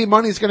 Eddie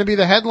Money's going to be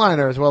the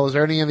headliner, as well as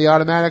Ernie and the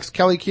Automatics,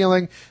 Kelly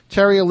Keeling,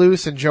 Terry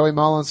Alous, and Joey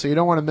Mullins, so you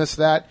don't want to miss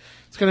that.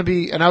 It's going to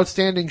be an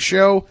outstanding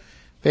show.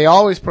 They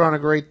always put on a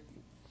great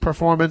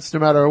performance no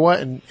matter what,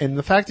 and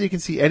the fact that you can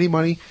see Eddie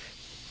Money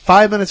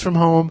 5 minutes from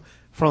home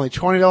for only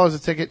 $20 a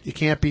ticket, you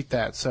can't beat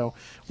that. So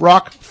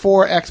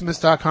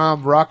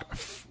rock4xmas.com,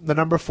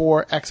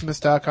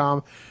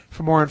 rock4xmas.com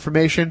for more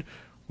information.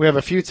 We have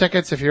a few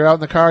tickets. If you're out in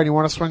the car and you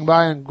want to swing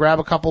by and grab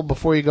a couple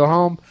before you go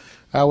home,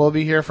 we'll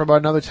be here for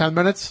about another 10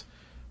 minutes.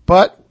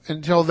 But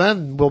until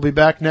then, we'll be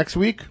back next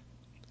week,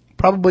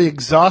 probably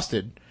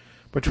exhausted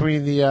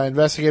between the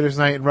Investigators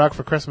Night and Rock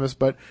for Christmas,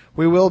 but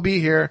we will be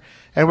here,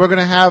 and we're going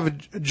to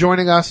have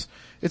joining us,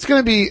 it's going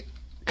to be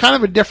kind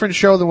of a different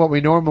show than what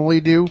we normally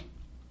do.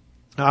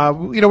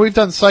 We've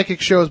done psychic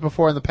shows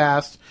before in the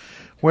past,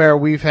 where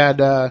we've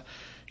had,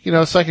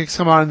 psychics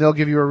come on and they'll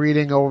give you a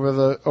reading over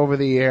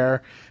the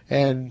air,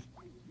 and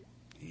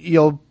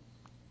you'll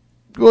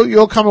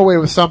come away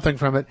with something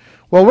from it.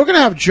 Well, we're going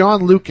to have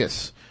John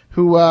Lucas,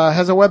 who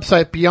has a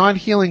website,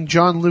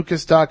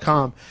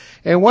 beyondhealingjohnlucas.com.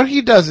 And what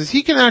he does is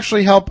he can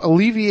actually help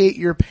alleviate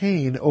your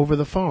pain over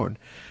the phone.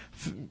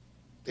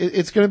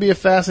 It's going to be a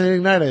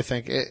fascinating night, I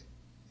think.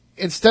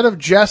 Instead of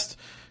just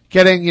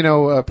getting,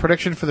 a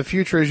prediction for the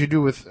future as you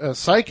do with a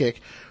psychic,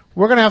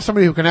 we're going to have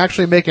somebody who can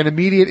actually make an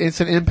immediate,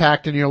 instant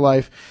impact in your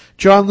life.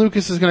 John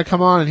Lucas is going to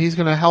come on, and he's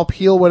going to help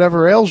heal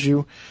whatever ails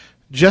you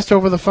just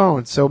over the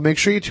phone. So make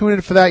sure you tune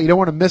in for that. You don't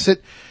want to miss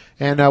it.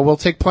 And we'll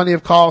take plenty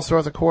of calls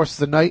throughout the course of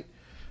the night.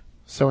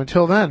 So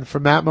until then, for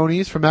Matt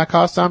Moniz, for Matt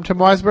Costa, I'm Tim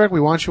Weisberg. We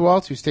want you all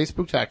to stay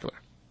spooktacular.